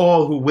from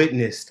all who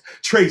witnessed,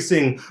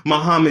 tracing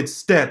Muhammad's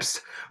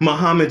steps,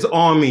 Muhammad's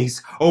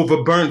armies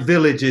over burnt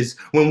villages,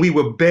 when we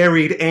were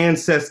buried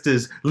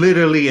ancestors,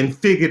 literally and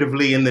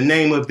figuratively in the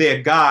name of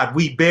their God,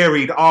 we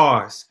buried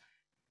ours.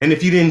 And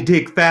if you didn't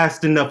dig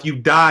fast enough, you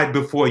died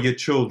before your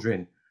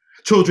children.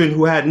 Children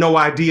who had no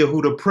idea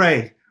who to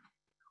pray,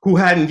 who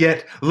hadn't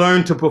yet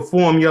learned to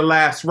perform your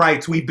last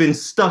rites. We've been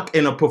stuck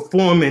in a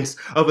performance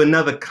of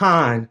another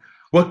kind.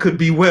 What could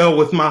be well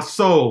with my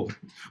soul?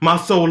 My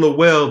soul a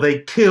well,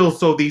 they kill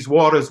so these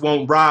waters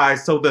won't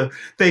rise, so the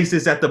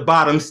faces at the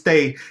bottom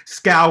stay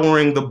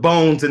scouring the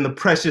bones and the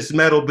precious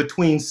metal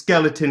between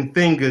skeleton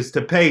fingers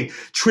to pay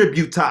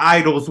tribute to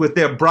idols with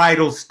their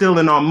bridles still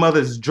in our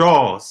mother's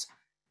jaws.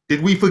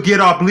 Did we forget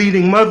our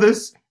bleeding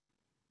mothers?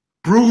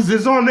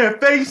 Bruises on their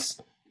face,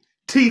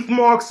 teeth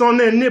marks on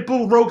their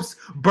nipple, ropes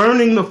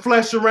burning the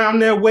flesh around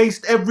their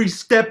waist. Every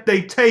step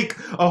they take,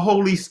 a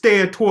holy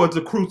stare towards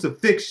a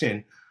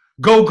crucifixion.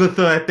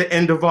 Golgotha at the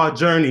end of our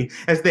journey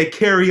as they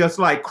carry us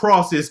like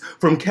crosses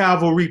from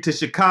Calvary to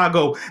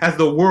Chicago as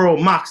the world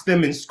mocks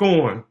them in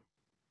scorn.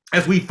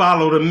 As we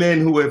follow the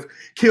men who have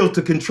killed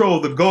to control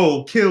the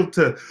gold, killed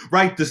to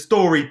write the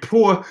story,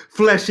 pour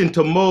flesh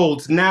into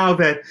molds. Now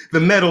that the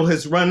metal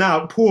has run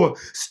out, pour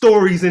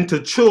stories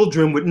into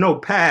children with no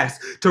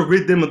past to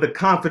rid them of the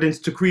confidence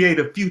to create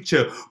a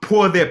future.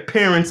 Pour their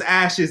parents'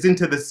 ashes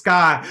into the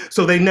sky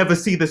so they never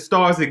see the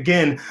stars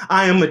again.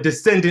 I am a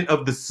descendant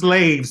of the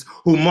slaves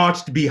who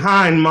marched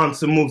behind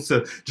Mansa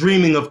Musa,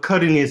 dreaming of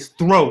cutting his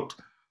throat,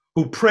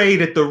 who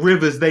prayed at the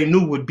rivers they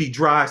knew would be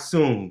dry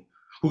soon,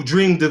 who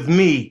dreamed of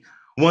me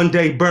one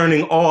day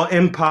burning all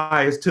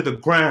empires to the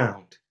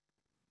ground.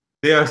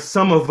 There are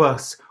some of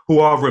us who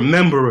are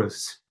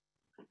rememberers.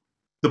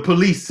 The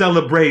police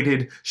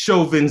celebrated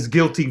Chauvin's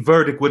guilty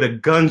verdict with a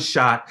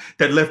gunshot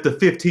that left a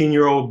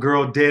 15-year-old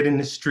girl dead in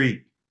the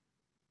street,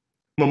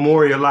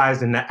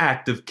 memorializing the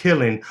act of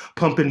killing,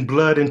 pumping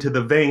blood into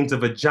the veins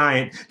of a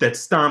giant that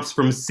stomps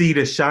from sea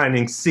to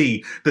shining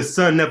sea. The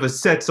sun never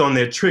sets on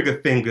their trigger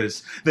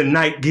fingers. The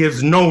night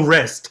gives no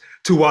rest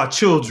to our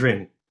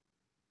children.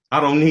 I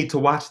don't need to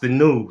watch the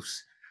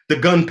news. The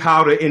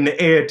gunpowder in the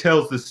air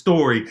tells the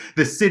story.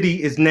 The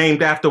city is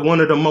named after one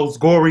of the most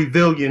gory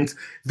villains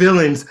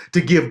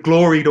to give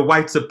glory to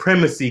white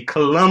supremacy.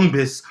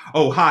 Columbus,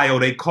 Ohio,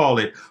 they call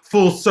it.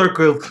 Full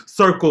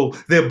circle,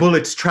 their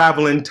bullets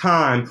travel in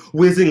time,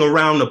 whizzing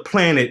around the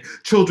planet,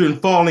 children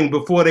falling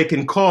before they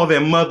can call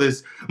their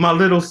mothers. My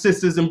little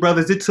sisters and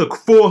brothers, it took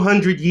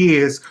 400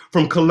 years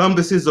from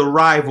Columbus's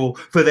arrival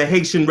for the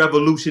Haitian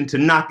Revolution to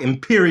knock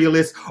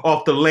imperialists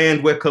off the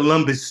land where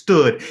Columbus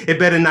stood. It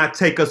better not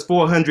take us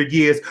 400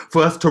 years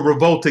for us to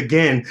revolt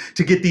again,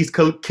 to get these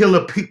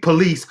killer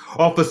police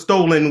off of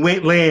stolen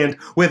land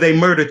where they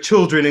murder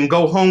children and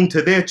go home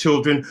to their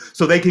children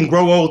so they can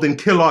grow old and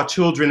kill our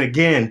children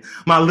again.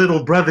 My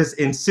little brothers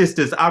and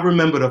sisters, I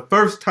remember the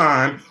first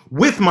time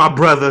with my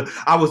brother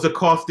I was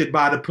accosted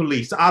by the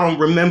police. I don't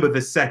remember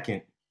the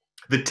second,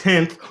 the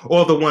 10th,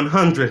 or the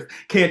 100th.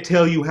 Can't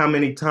tell you how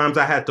many times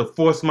I had to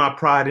force my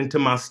pride into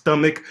my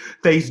stomach,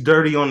 face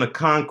dirty on the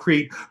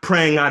concrete,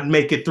 praying I'd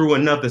make it through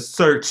another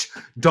search.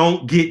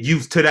 Don't get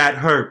used to that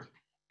hurt.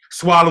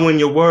 Swallowing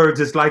your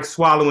words is like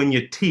swallowing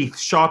your teeth.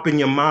 Sharpen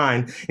your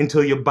mind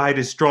until your bite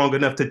is strong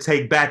enough to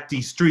take back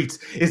these streets.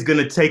 It's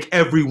gonna take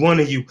every one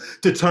of you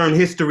to turn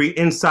history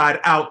inside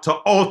out, to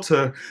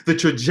alter the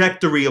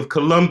trajectory of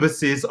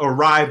Columbus's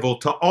arrival,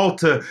 to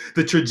alter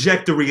the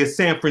trajectory of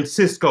San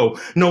Francisco.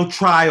 No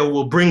trial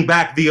will bring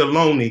back the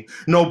Ohlone.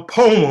 No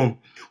poem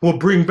will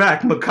bring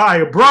back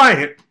Micaiah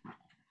Bryant.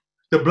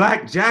 The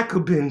Black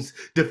Jacobins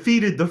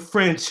defeated the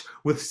French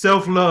with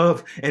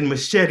self-love and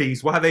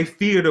machetes while they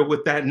feared her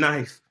with that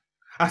knife.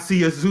 I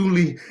see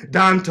Azuli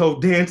Danto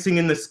dancing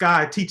in the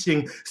sky,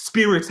 teaching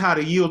spirits how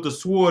to yield the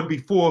sword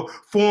before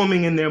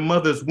forming in their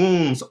mother's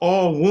wombs.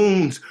 All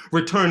wounds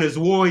return as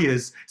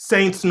warriors.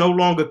 Saints no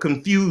longer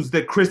confused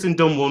that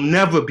Christendom will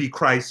never be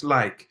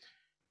Christ-like.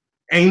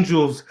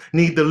 Angels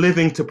need the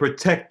living to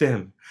protect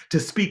them, to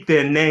speak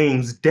their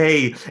names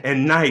day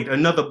and night.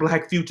 Another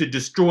Black future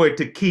destroyed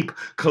to keep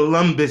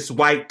Columbus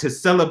white, to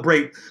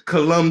celebrate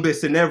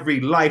Columbus in every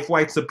life.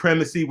 White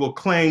supremacy will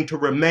claim to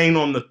remain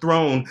on the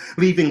throne,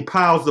 leaving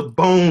piles of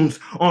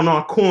bones on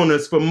our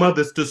corners for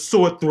mothers to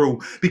sort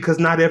through, because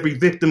not every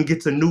victim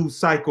gets a news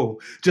cycle,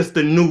 just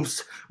a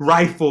noose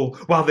rifle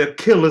while their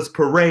killers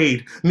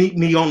parade. Meet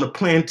me on the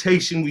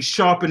plantation, we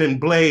sharpening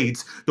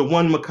blades. The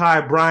one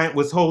Micaiah Bryant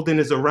was holding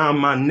is around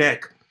my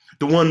neck.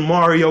 The one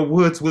Mario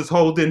Woods was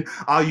holding,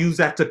 I'll use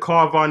that to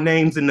carve our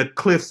names in the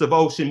cliffs of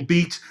Ocean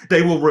Beach.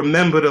 They will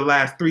remember the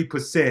last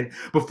 3%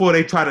 before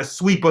they try to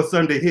sweep us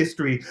under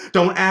history.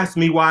 Don't ask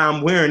me why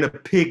I'm wearing a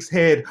pig's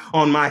head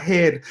on my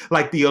head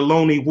like the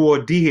Ohlone wore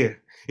deer.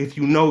 If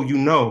you know, you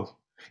know.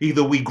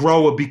 Either we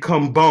grow or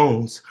become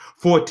bones.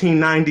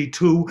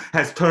 1492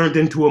 has turned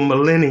into a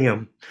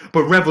millennium,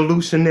 but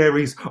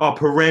revolutionaries are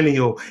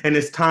perennial, and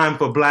it's time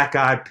for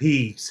black-eyed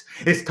peas.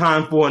 It's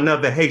time for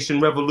another Haitian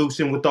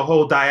revolution with the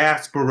whole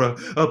diaspora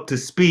up to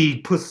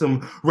speed. Put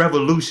some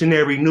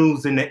revolutionary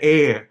news in the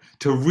air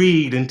to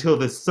read until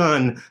the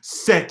sun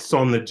sets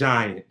on the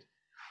giant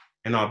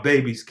and our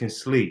babies can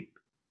sleep.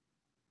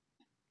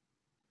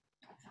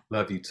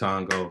 Love you,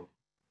 Tongo.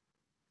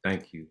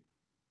 Thank you.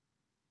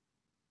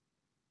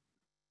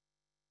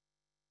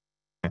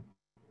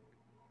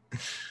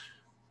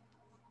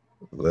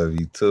 Love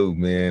you too,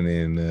 man.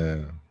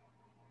 And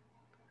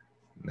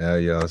now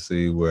y'all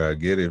see where I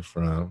get it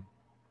from.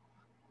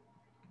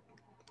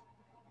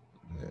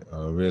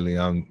 Really,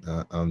 I'm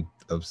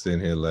sitting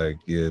here like,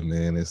 yeah,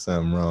 man, there's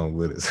something wrong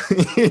with us.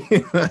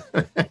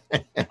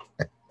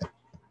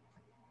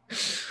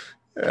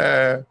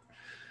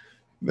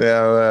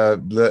 Now,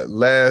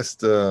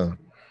 last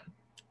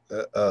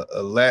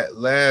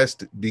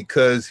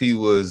because he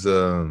was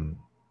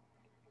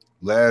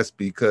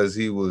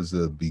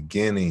a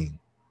beginning.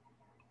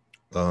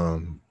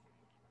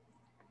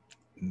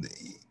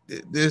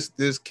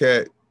 This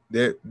cat,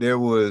 there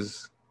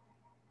was,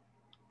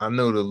 I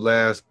know the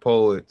last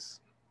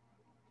poets.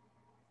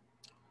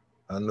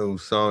 I knew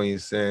Sonia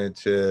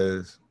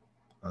Sanchez,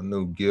 I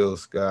knew Gil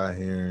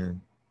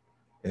Skyheron,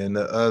 and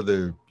the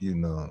other,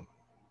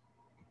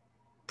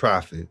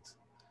 prophets.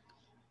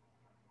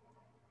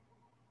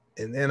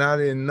 And then I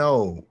didn't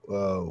know,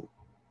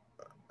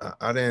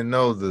 I didn't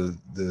know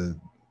the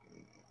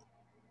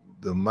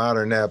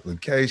modern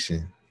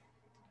application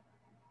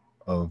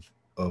of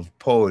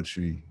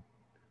poetry.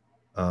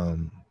 I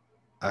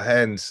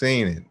hadn't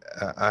seen it.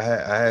 I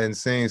hadn't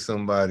seen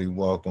somebody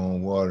walk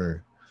on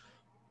water,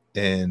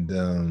 and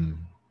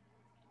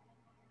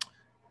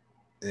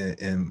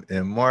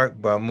Marc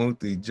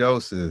Bamuthi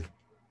Joseph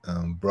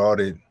brought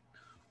it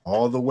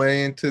all the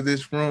way into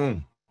this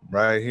room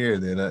right here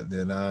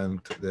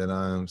that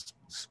I'm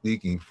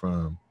speaking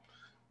from.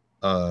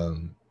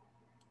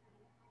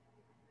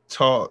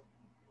 Taught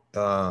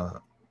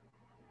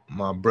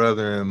my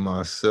brother and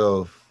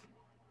myself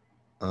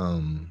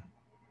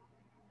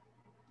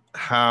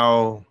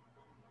how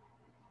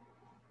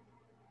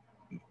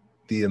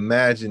the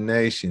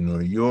imagination,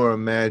 or your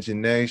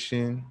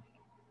imagination,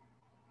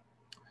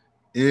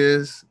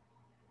 is,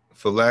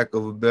 for lack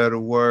of a better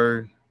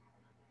word,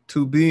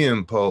 to be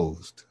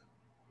imposed,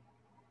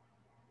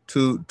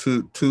 to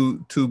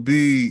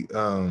be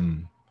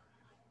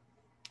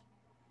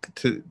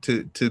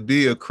to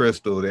be a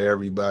crystal that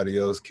everybody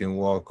else can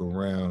walk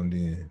around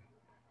in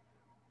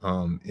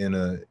a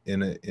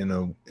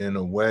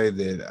way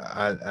that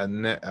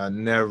I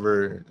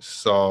never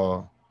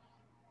saw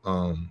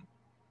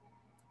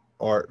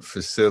art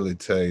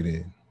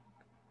facilitated,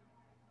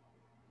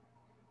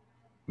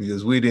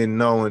 because we didn't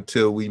know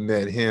until we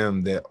met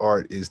him that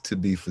art is to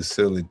be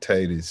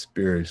facilitated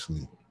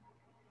spiritually.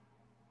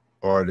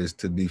 Art is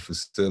to be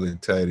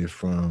facilitated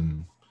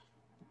from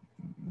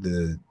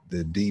the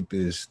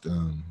deepest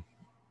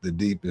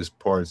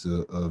parts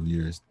of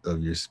your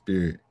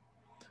spirit.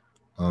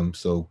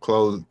 So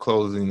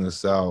closing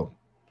us out,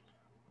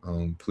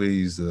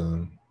 please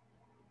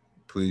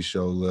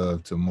show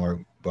love to Marc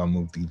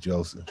Bamuthi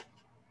Joseph.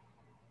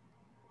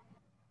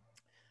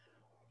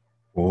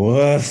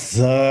 What's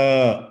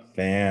up,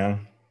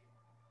 fam?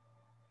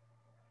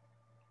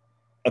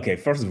 Okay,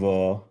 first of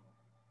all,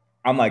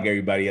 I'm like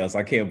everybody else.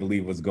 I can't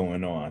believe what's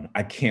going on.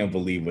 I can't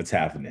believe what's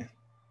happening.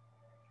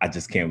 I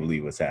just can't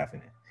believe what's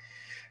happening.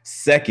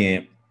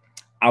 Second,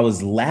 I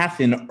was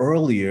laughing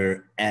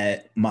earlier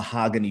at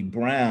Mahogany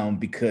Browne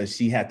because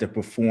she had to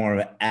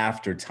perform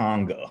after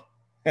Tongo.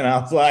 And I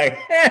was like,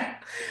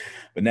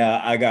 but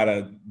now I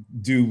gotta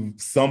do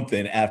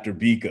something after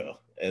Biko.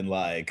 And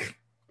like,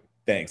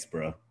 thanks,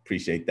 bro.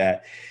 Appreciate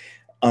that.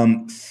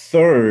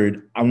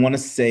 Third, I want to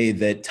say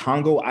that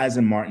Tongo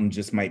Eisen-Martin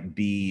just might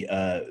be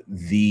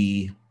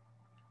the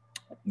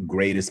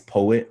greatest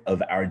poet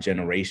of our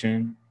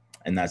generation,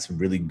 and that's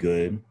really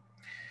good.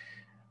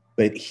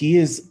 But he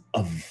is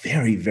a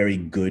very, very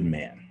good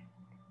man,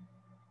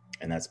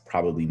 and that's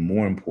probably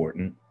more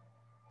important.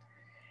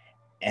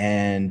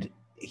 And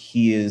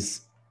he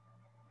is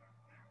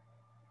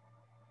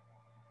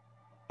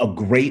a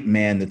great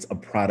man that's a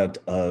product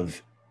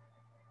of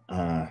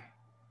an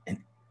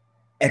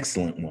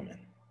excellent woman.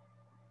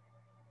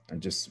 I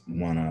just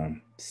want to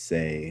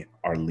say,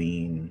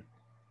 Arlene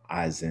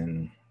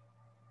Eisen,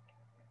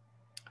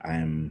 I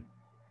am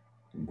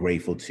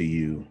grateful to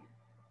you.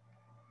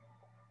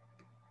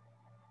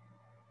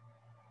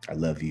 I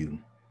love you.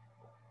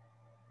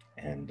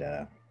 And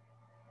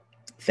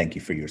thank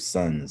you for your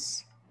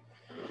sons.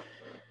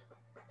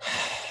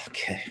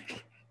 Okay.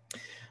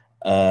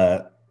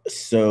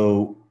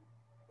 So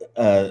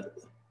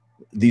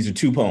these are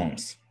two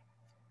poems.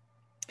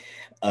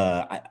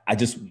 I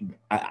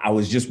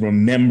was just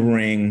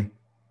remembering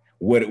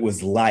what it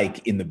was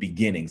like in the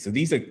beginning. So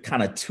these are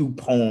kind of two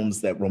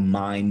poems that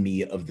remind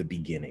me of the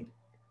beginning.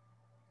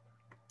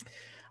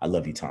 I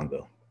love you,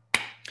 Tongo.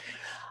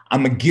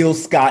 I'm a Gil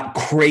Scott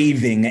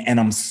craving and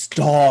I'm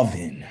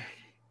starving.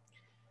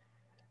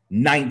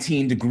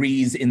 19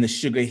 degrees in the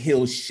Sugar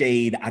Hill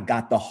shade. I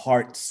got the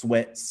heart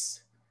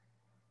sweats.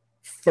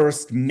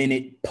 First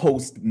minute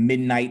post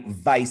midnight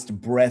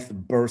viced breath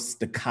burst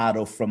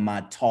staccato from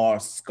my tar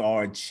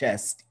scarred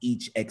chest.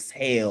 Each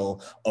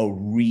exhale a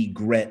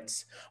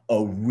regret,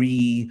 a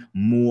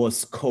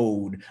Morse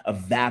code,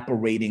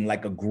 evaporating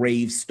like a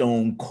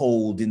gravestone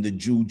cold in the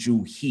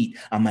juju heat.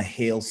 I'm a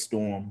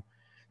hailstorm.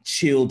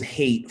 Chilled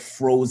hate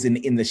frozen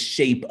in the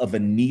shape of a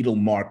needle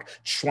mark,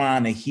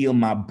 trying to heal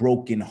my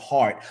broken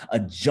heart. A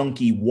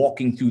junkie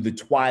walking through the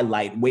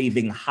twilight,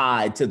 waving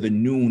high to the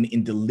noon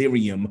in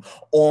delirium.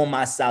 All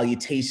my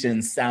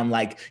salutations sound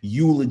like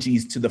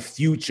eulogies to the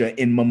future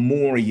in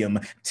memoriam.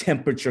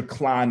 Temperature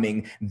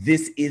climbing.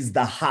 This is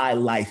the high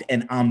life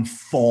and I'm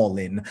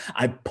falling.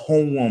 I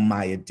poem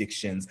my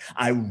addictions.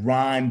 I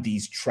rhyme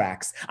these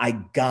tracks. I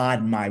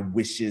guard my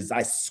wishes.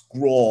 I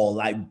scrawl.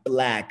 I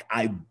black.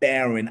 I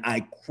barren.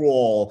 I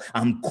crawl.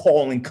 I'm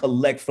calling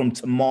collect from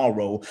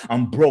tomorrow.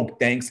 I'm broke,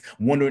 thanks.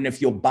 Wondering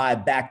if you'll buy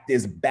back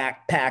this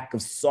backpack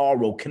of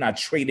sorrow. Can I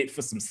trade it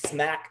for some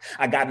snack?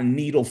 I got a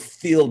needle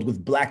filled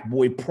with black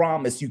boy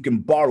promise you can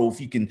borrow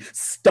if you can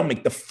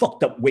stomach the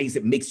fucked up ways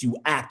it makes you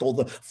act, all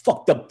the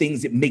fucked up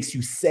things it makes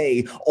you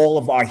say. All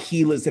of our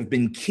healers have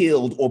been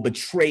killed or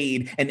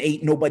betrayed and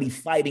ain't nobody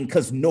fighting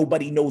because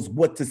nobody knows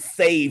what to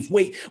save.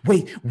 Wait.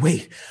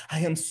 I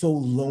am so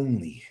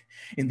lonely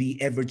in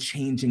the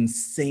ever-changing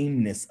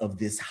sameness of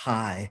this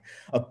high,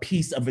 a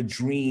piece of a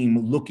dream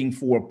looking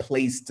for a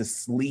place to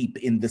sleep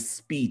in the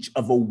speech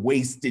of a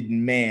wasted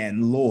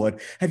man.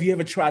 Lord, have you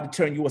ever tried to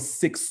turn your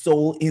sick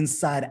soul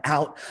inside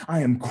out?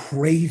 I am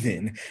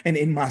craving, and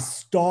in my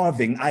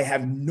starving, I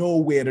have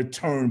nowhere to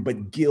turn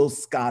but Gil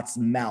Scott's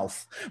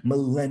mouth.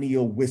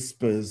 Millennial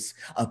whispers,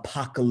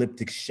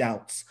 apocalyptic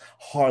shouts,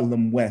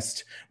 Harlem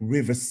West,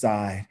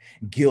 Riverside,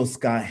 Gil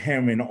Scott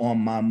Heron on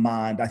my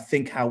mind. I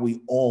think how we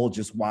all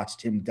just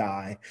watched him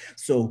die.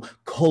 So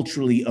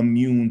culturally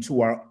immune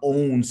to our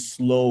own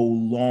slow,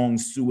 long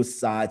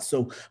suicide,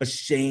 so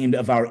ashamed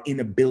of our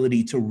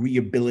inability to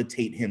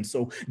rehabilitate him,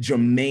 so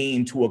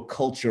germane to a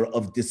culture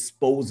of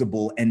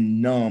disposable and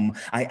numb.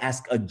 I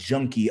ask a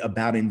junkie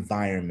about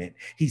environment.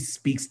 He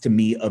speaks to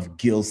me of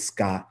Gil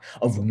Scott,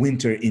 of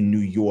winter in New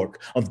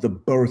York, of the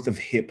birth of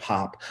hip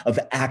hop, of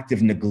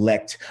active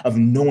neglect, of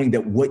knowing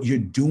that what you're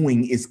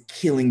doing is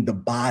killing the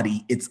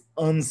body. It's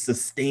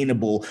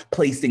unsustainable,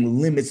 placing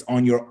limits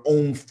on your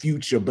own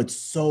future, but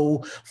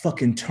so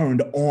fucking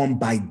turned on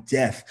by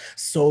death,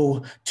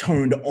 so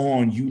turned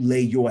on you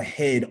lay your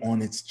head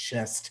on its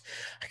chest.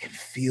 I can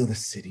feel the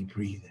city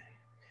breathing,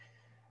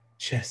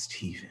 chest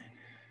heaving.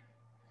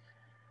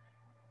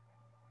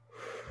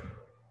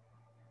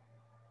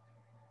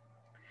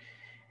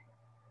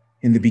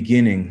 In the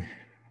beginning,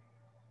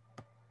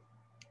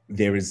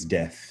 there is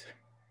death.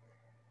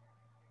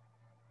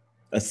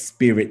 A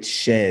spirit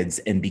sheds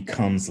and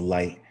becomes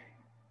light.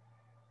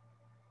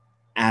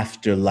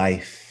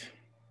 Afterlife,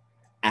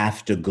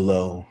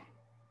 afterglow.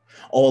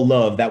 All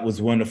love, that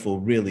was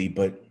wonderful, really,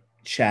 but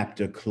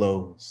chapter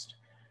closed.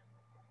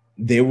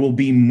 There will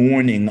be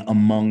mourning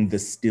among the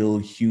still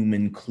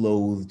human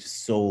clothed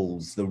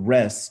souls. The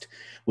rest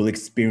will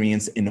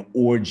experience an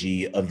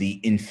orgy of the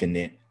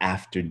infinite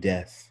after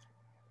death.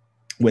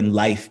 When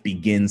life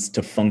begins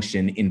to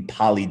function in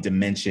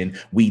polydimension,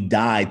 we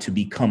die to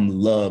become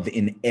love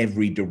in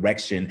every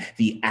direction.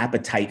 The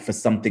appetite for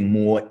something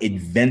more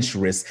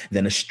adventurous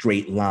than a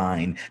straight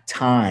line.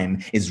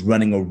 Time is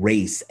running a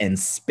race and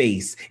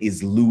space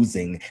is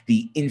losing.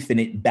 The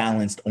infinite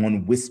balanced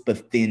on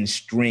whisper-thin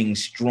string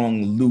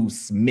strung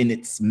loose.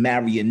 Minutes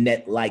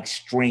marionette-like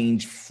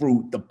strange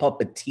fruit. The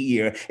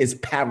puppeteer is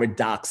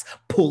paradox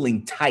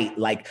pulling tight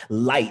like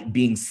light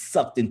being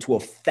sucked into a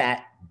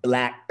fat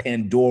black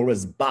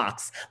Pandora's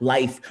box.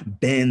 Life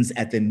bends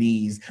at the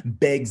knees,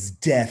 begs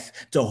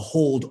death to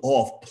hold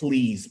off,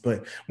 please.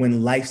 But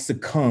when life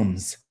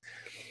succumbs,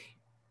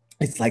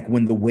 it's like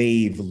when the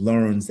wave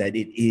learns that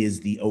it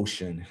is the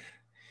ocean.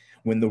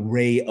 When the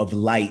ray of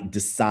light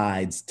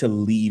decides to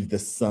leave the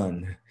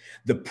sun.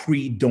 The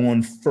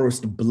pre-dawn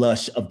first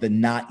blush of the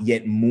not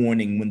yet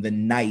morning, when the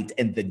night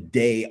and the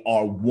day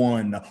are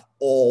one,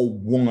 all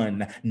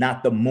one,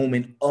 not the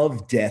moment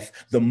of death,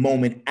 the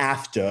moment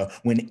after,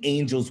 when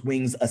angels'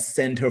 wings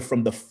ascend her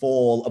from the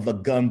fall of a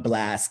gun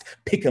blast,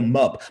 pick him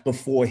up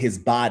before his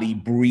body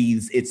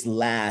breathes its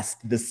last.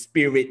 The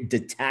spirit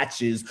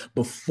detaches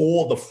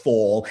before the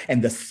fall,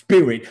 and the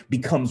spirit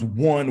becomes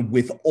one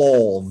with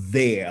all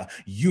there.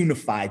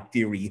 Unified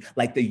theory,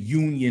 like the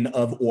union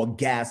of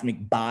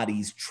orgasmic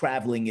bodies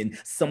traveling in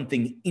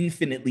something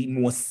infinitely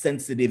more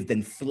sensitive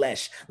than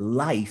flesh.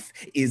 Life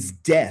is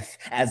death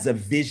as a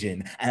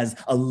vision, as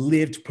a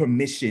lived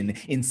permission,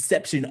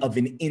 inception of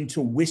an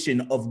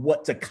intuition of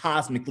what to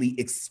cosmically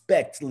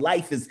expect.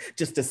 Life is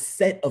just a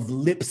set of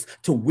lips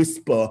to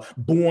whisper,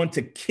 born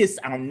to kiss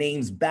our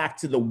names back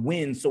to the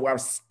wind so our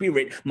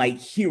spirit might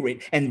hear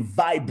it and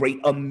vibrate.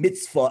 A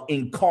mitzvah,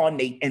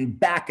 incarnate and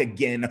back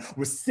again.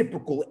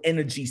 Reciprocal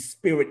energy,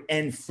 spirit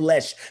and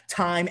flesh,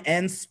 time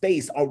and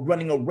space are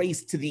running a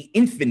race to the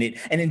infinite.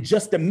 And in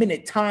just a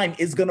minute, time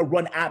is gonna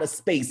run out of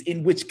space,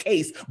 in which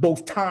case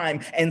both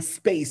time and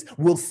space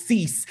will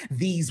cease.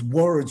 These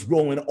words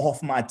rolling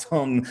off my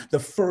tongue, the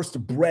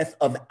first breath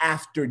of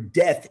after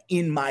death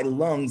in my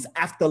lungs.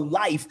 After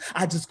life,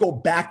 I just go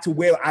back to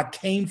where I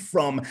came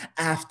from.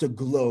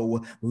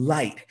 Afterglow,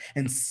 light,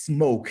 and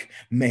smoke.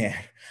 Man,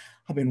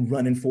 I've been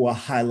running for a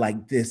high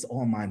like this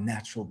all my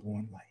natural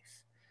born life.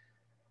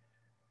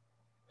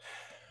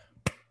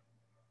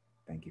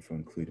 Thank you for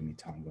including me,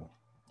 Tongo.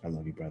 I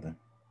love you, brother.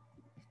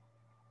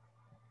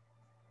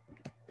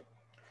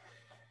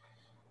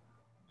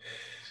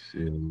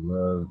 Shit,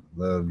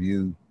 love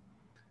you,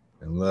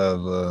 and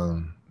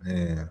love,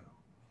 man,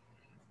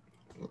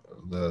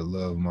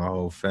 love my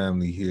whole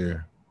family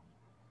here.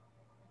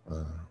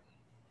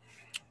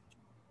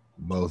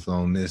 Both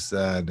on this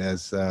side, that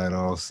side,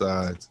 all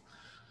sides.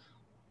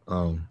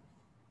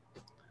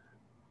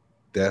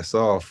 That's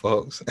all,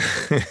 folks.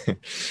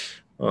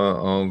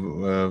 From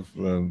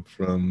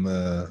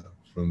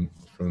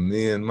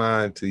me and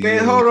mine to you.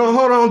 Man, hold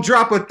on.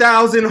 Drop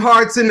 1,000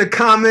 hearts in the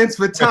comments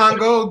for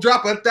Tongo.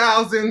 Drop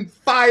 1,000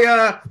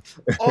 fire.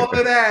 All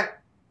of that.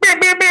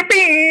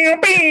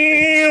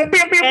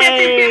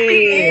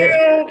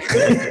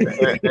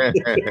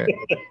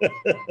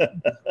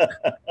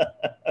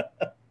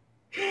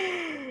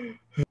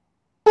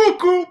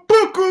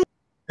 Buku.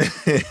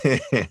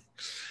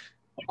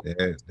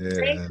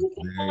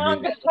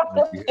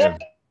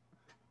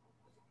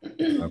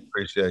 I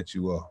appreciate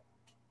you all.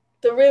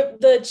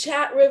 The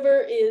chat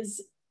river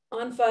is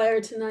on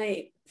fire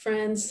tonight,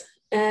 friends.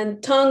 And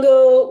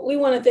Tongo, we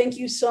want to thank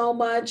you so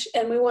much.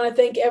 And we want to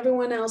thank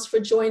everyone else for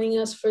joining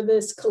us for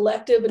this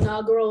collective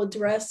inaugural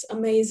address.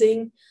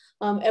 Amazing.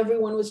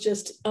 Everyone was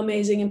just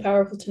amazing and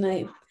powerful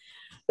tonight.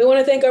 We want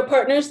to thank our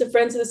partners, the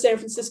Friends of the San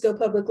Francisco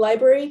Public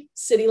Library,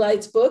 City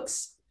Lights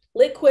Books,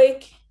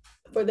 Litquake,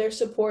 for their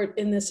support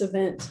in this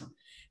event.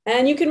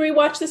 And you can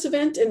rewatch this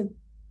event and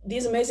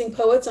these amazing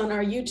poets on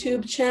our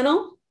YouTube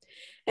channel.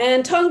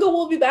 And Tongo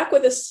will be back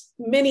with us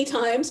many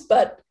times,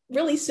 but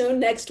really soon,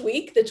 next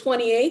week, the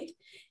 28th,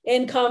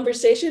 in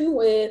conversation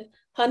with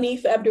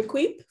Hanif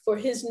Abderqueep for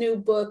his new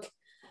book,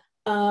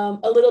 A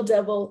Little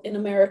Devil in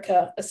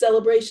America, a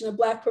celebration of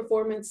Black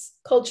performance,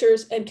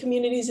 cultures, and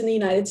communities in the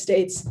United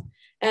States.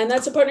 And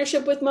that's a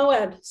partnership with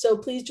MOAD. So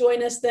please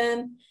join us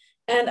then.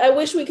 And I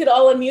wish we could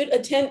all unmute.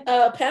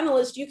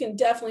 Panelists, you can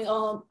definitely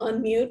all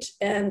unmute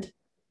and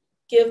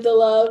give the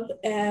love.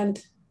 And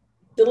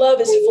the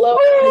love is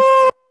flowing.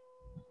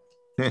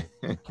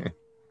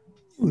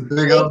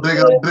 Big up, big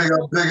up, big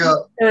up, big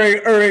up.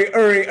 Hurry.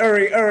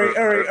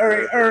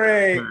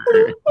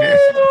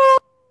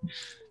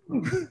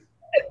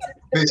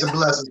 Peace and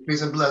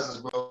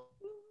blessings, bro.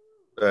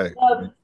 Right.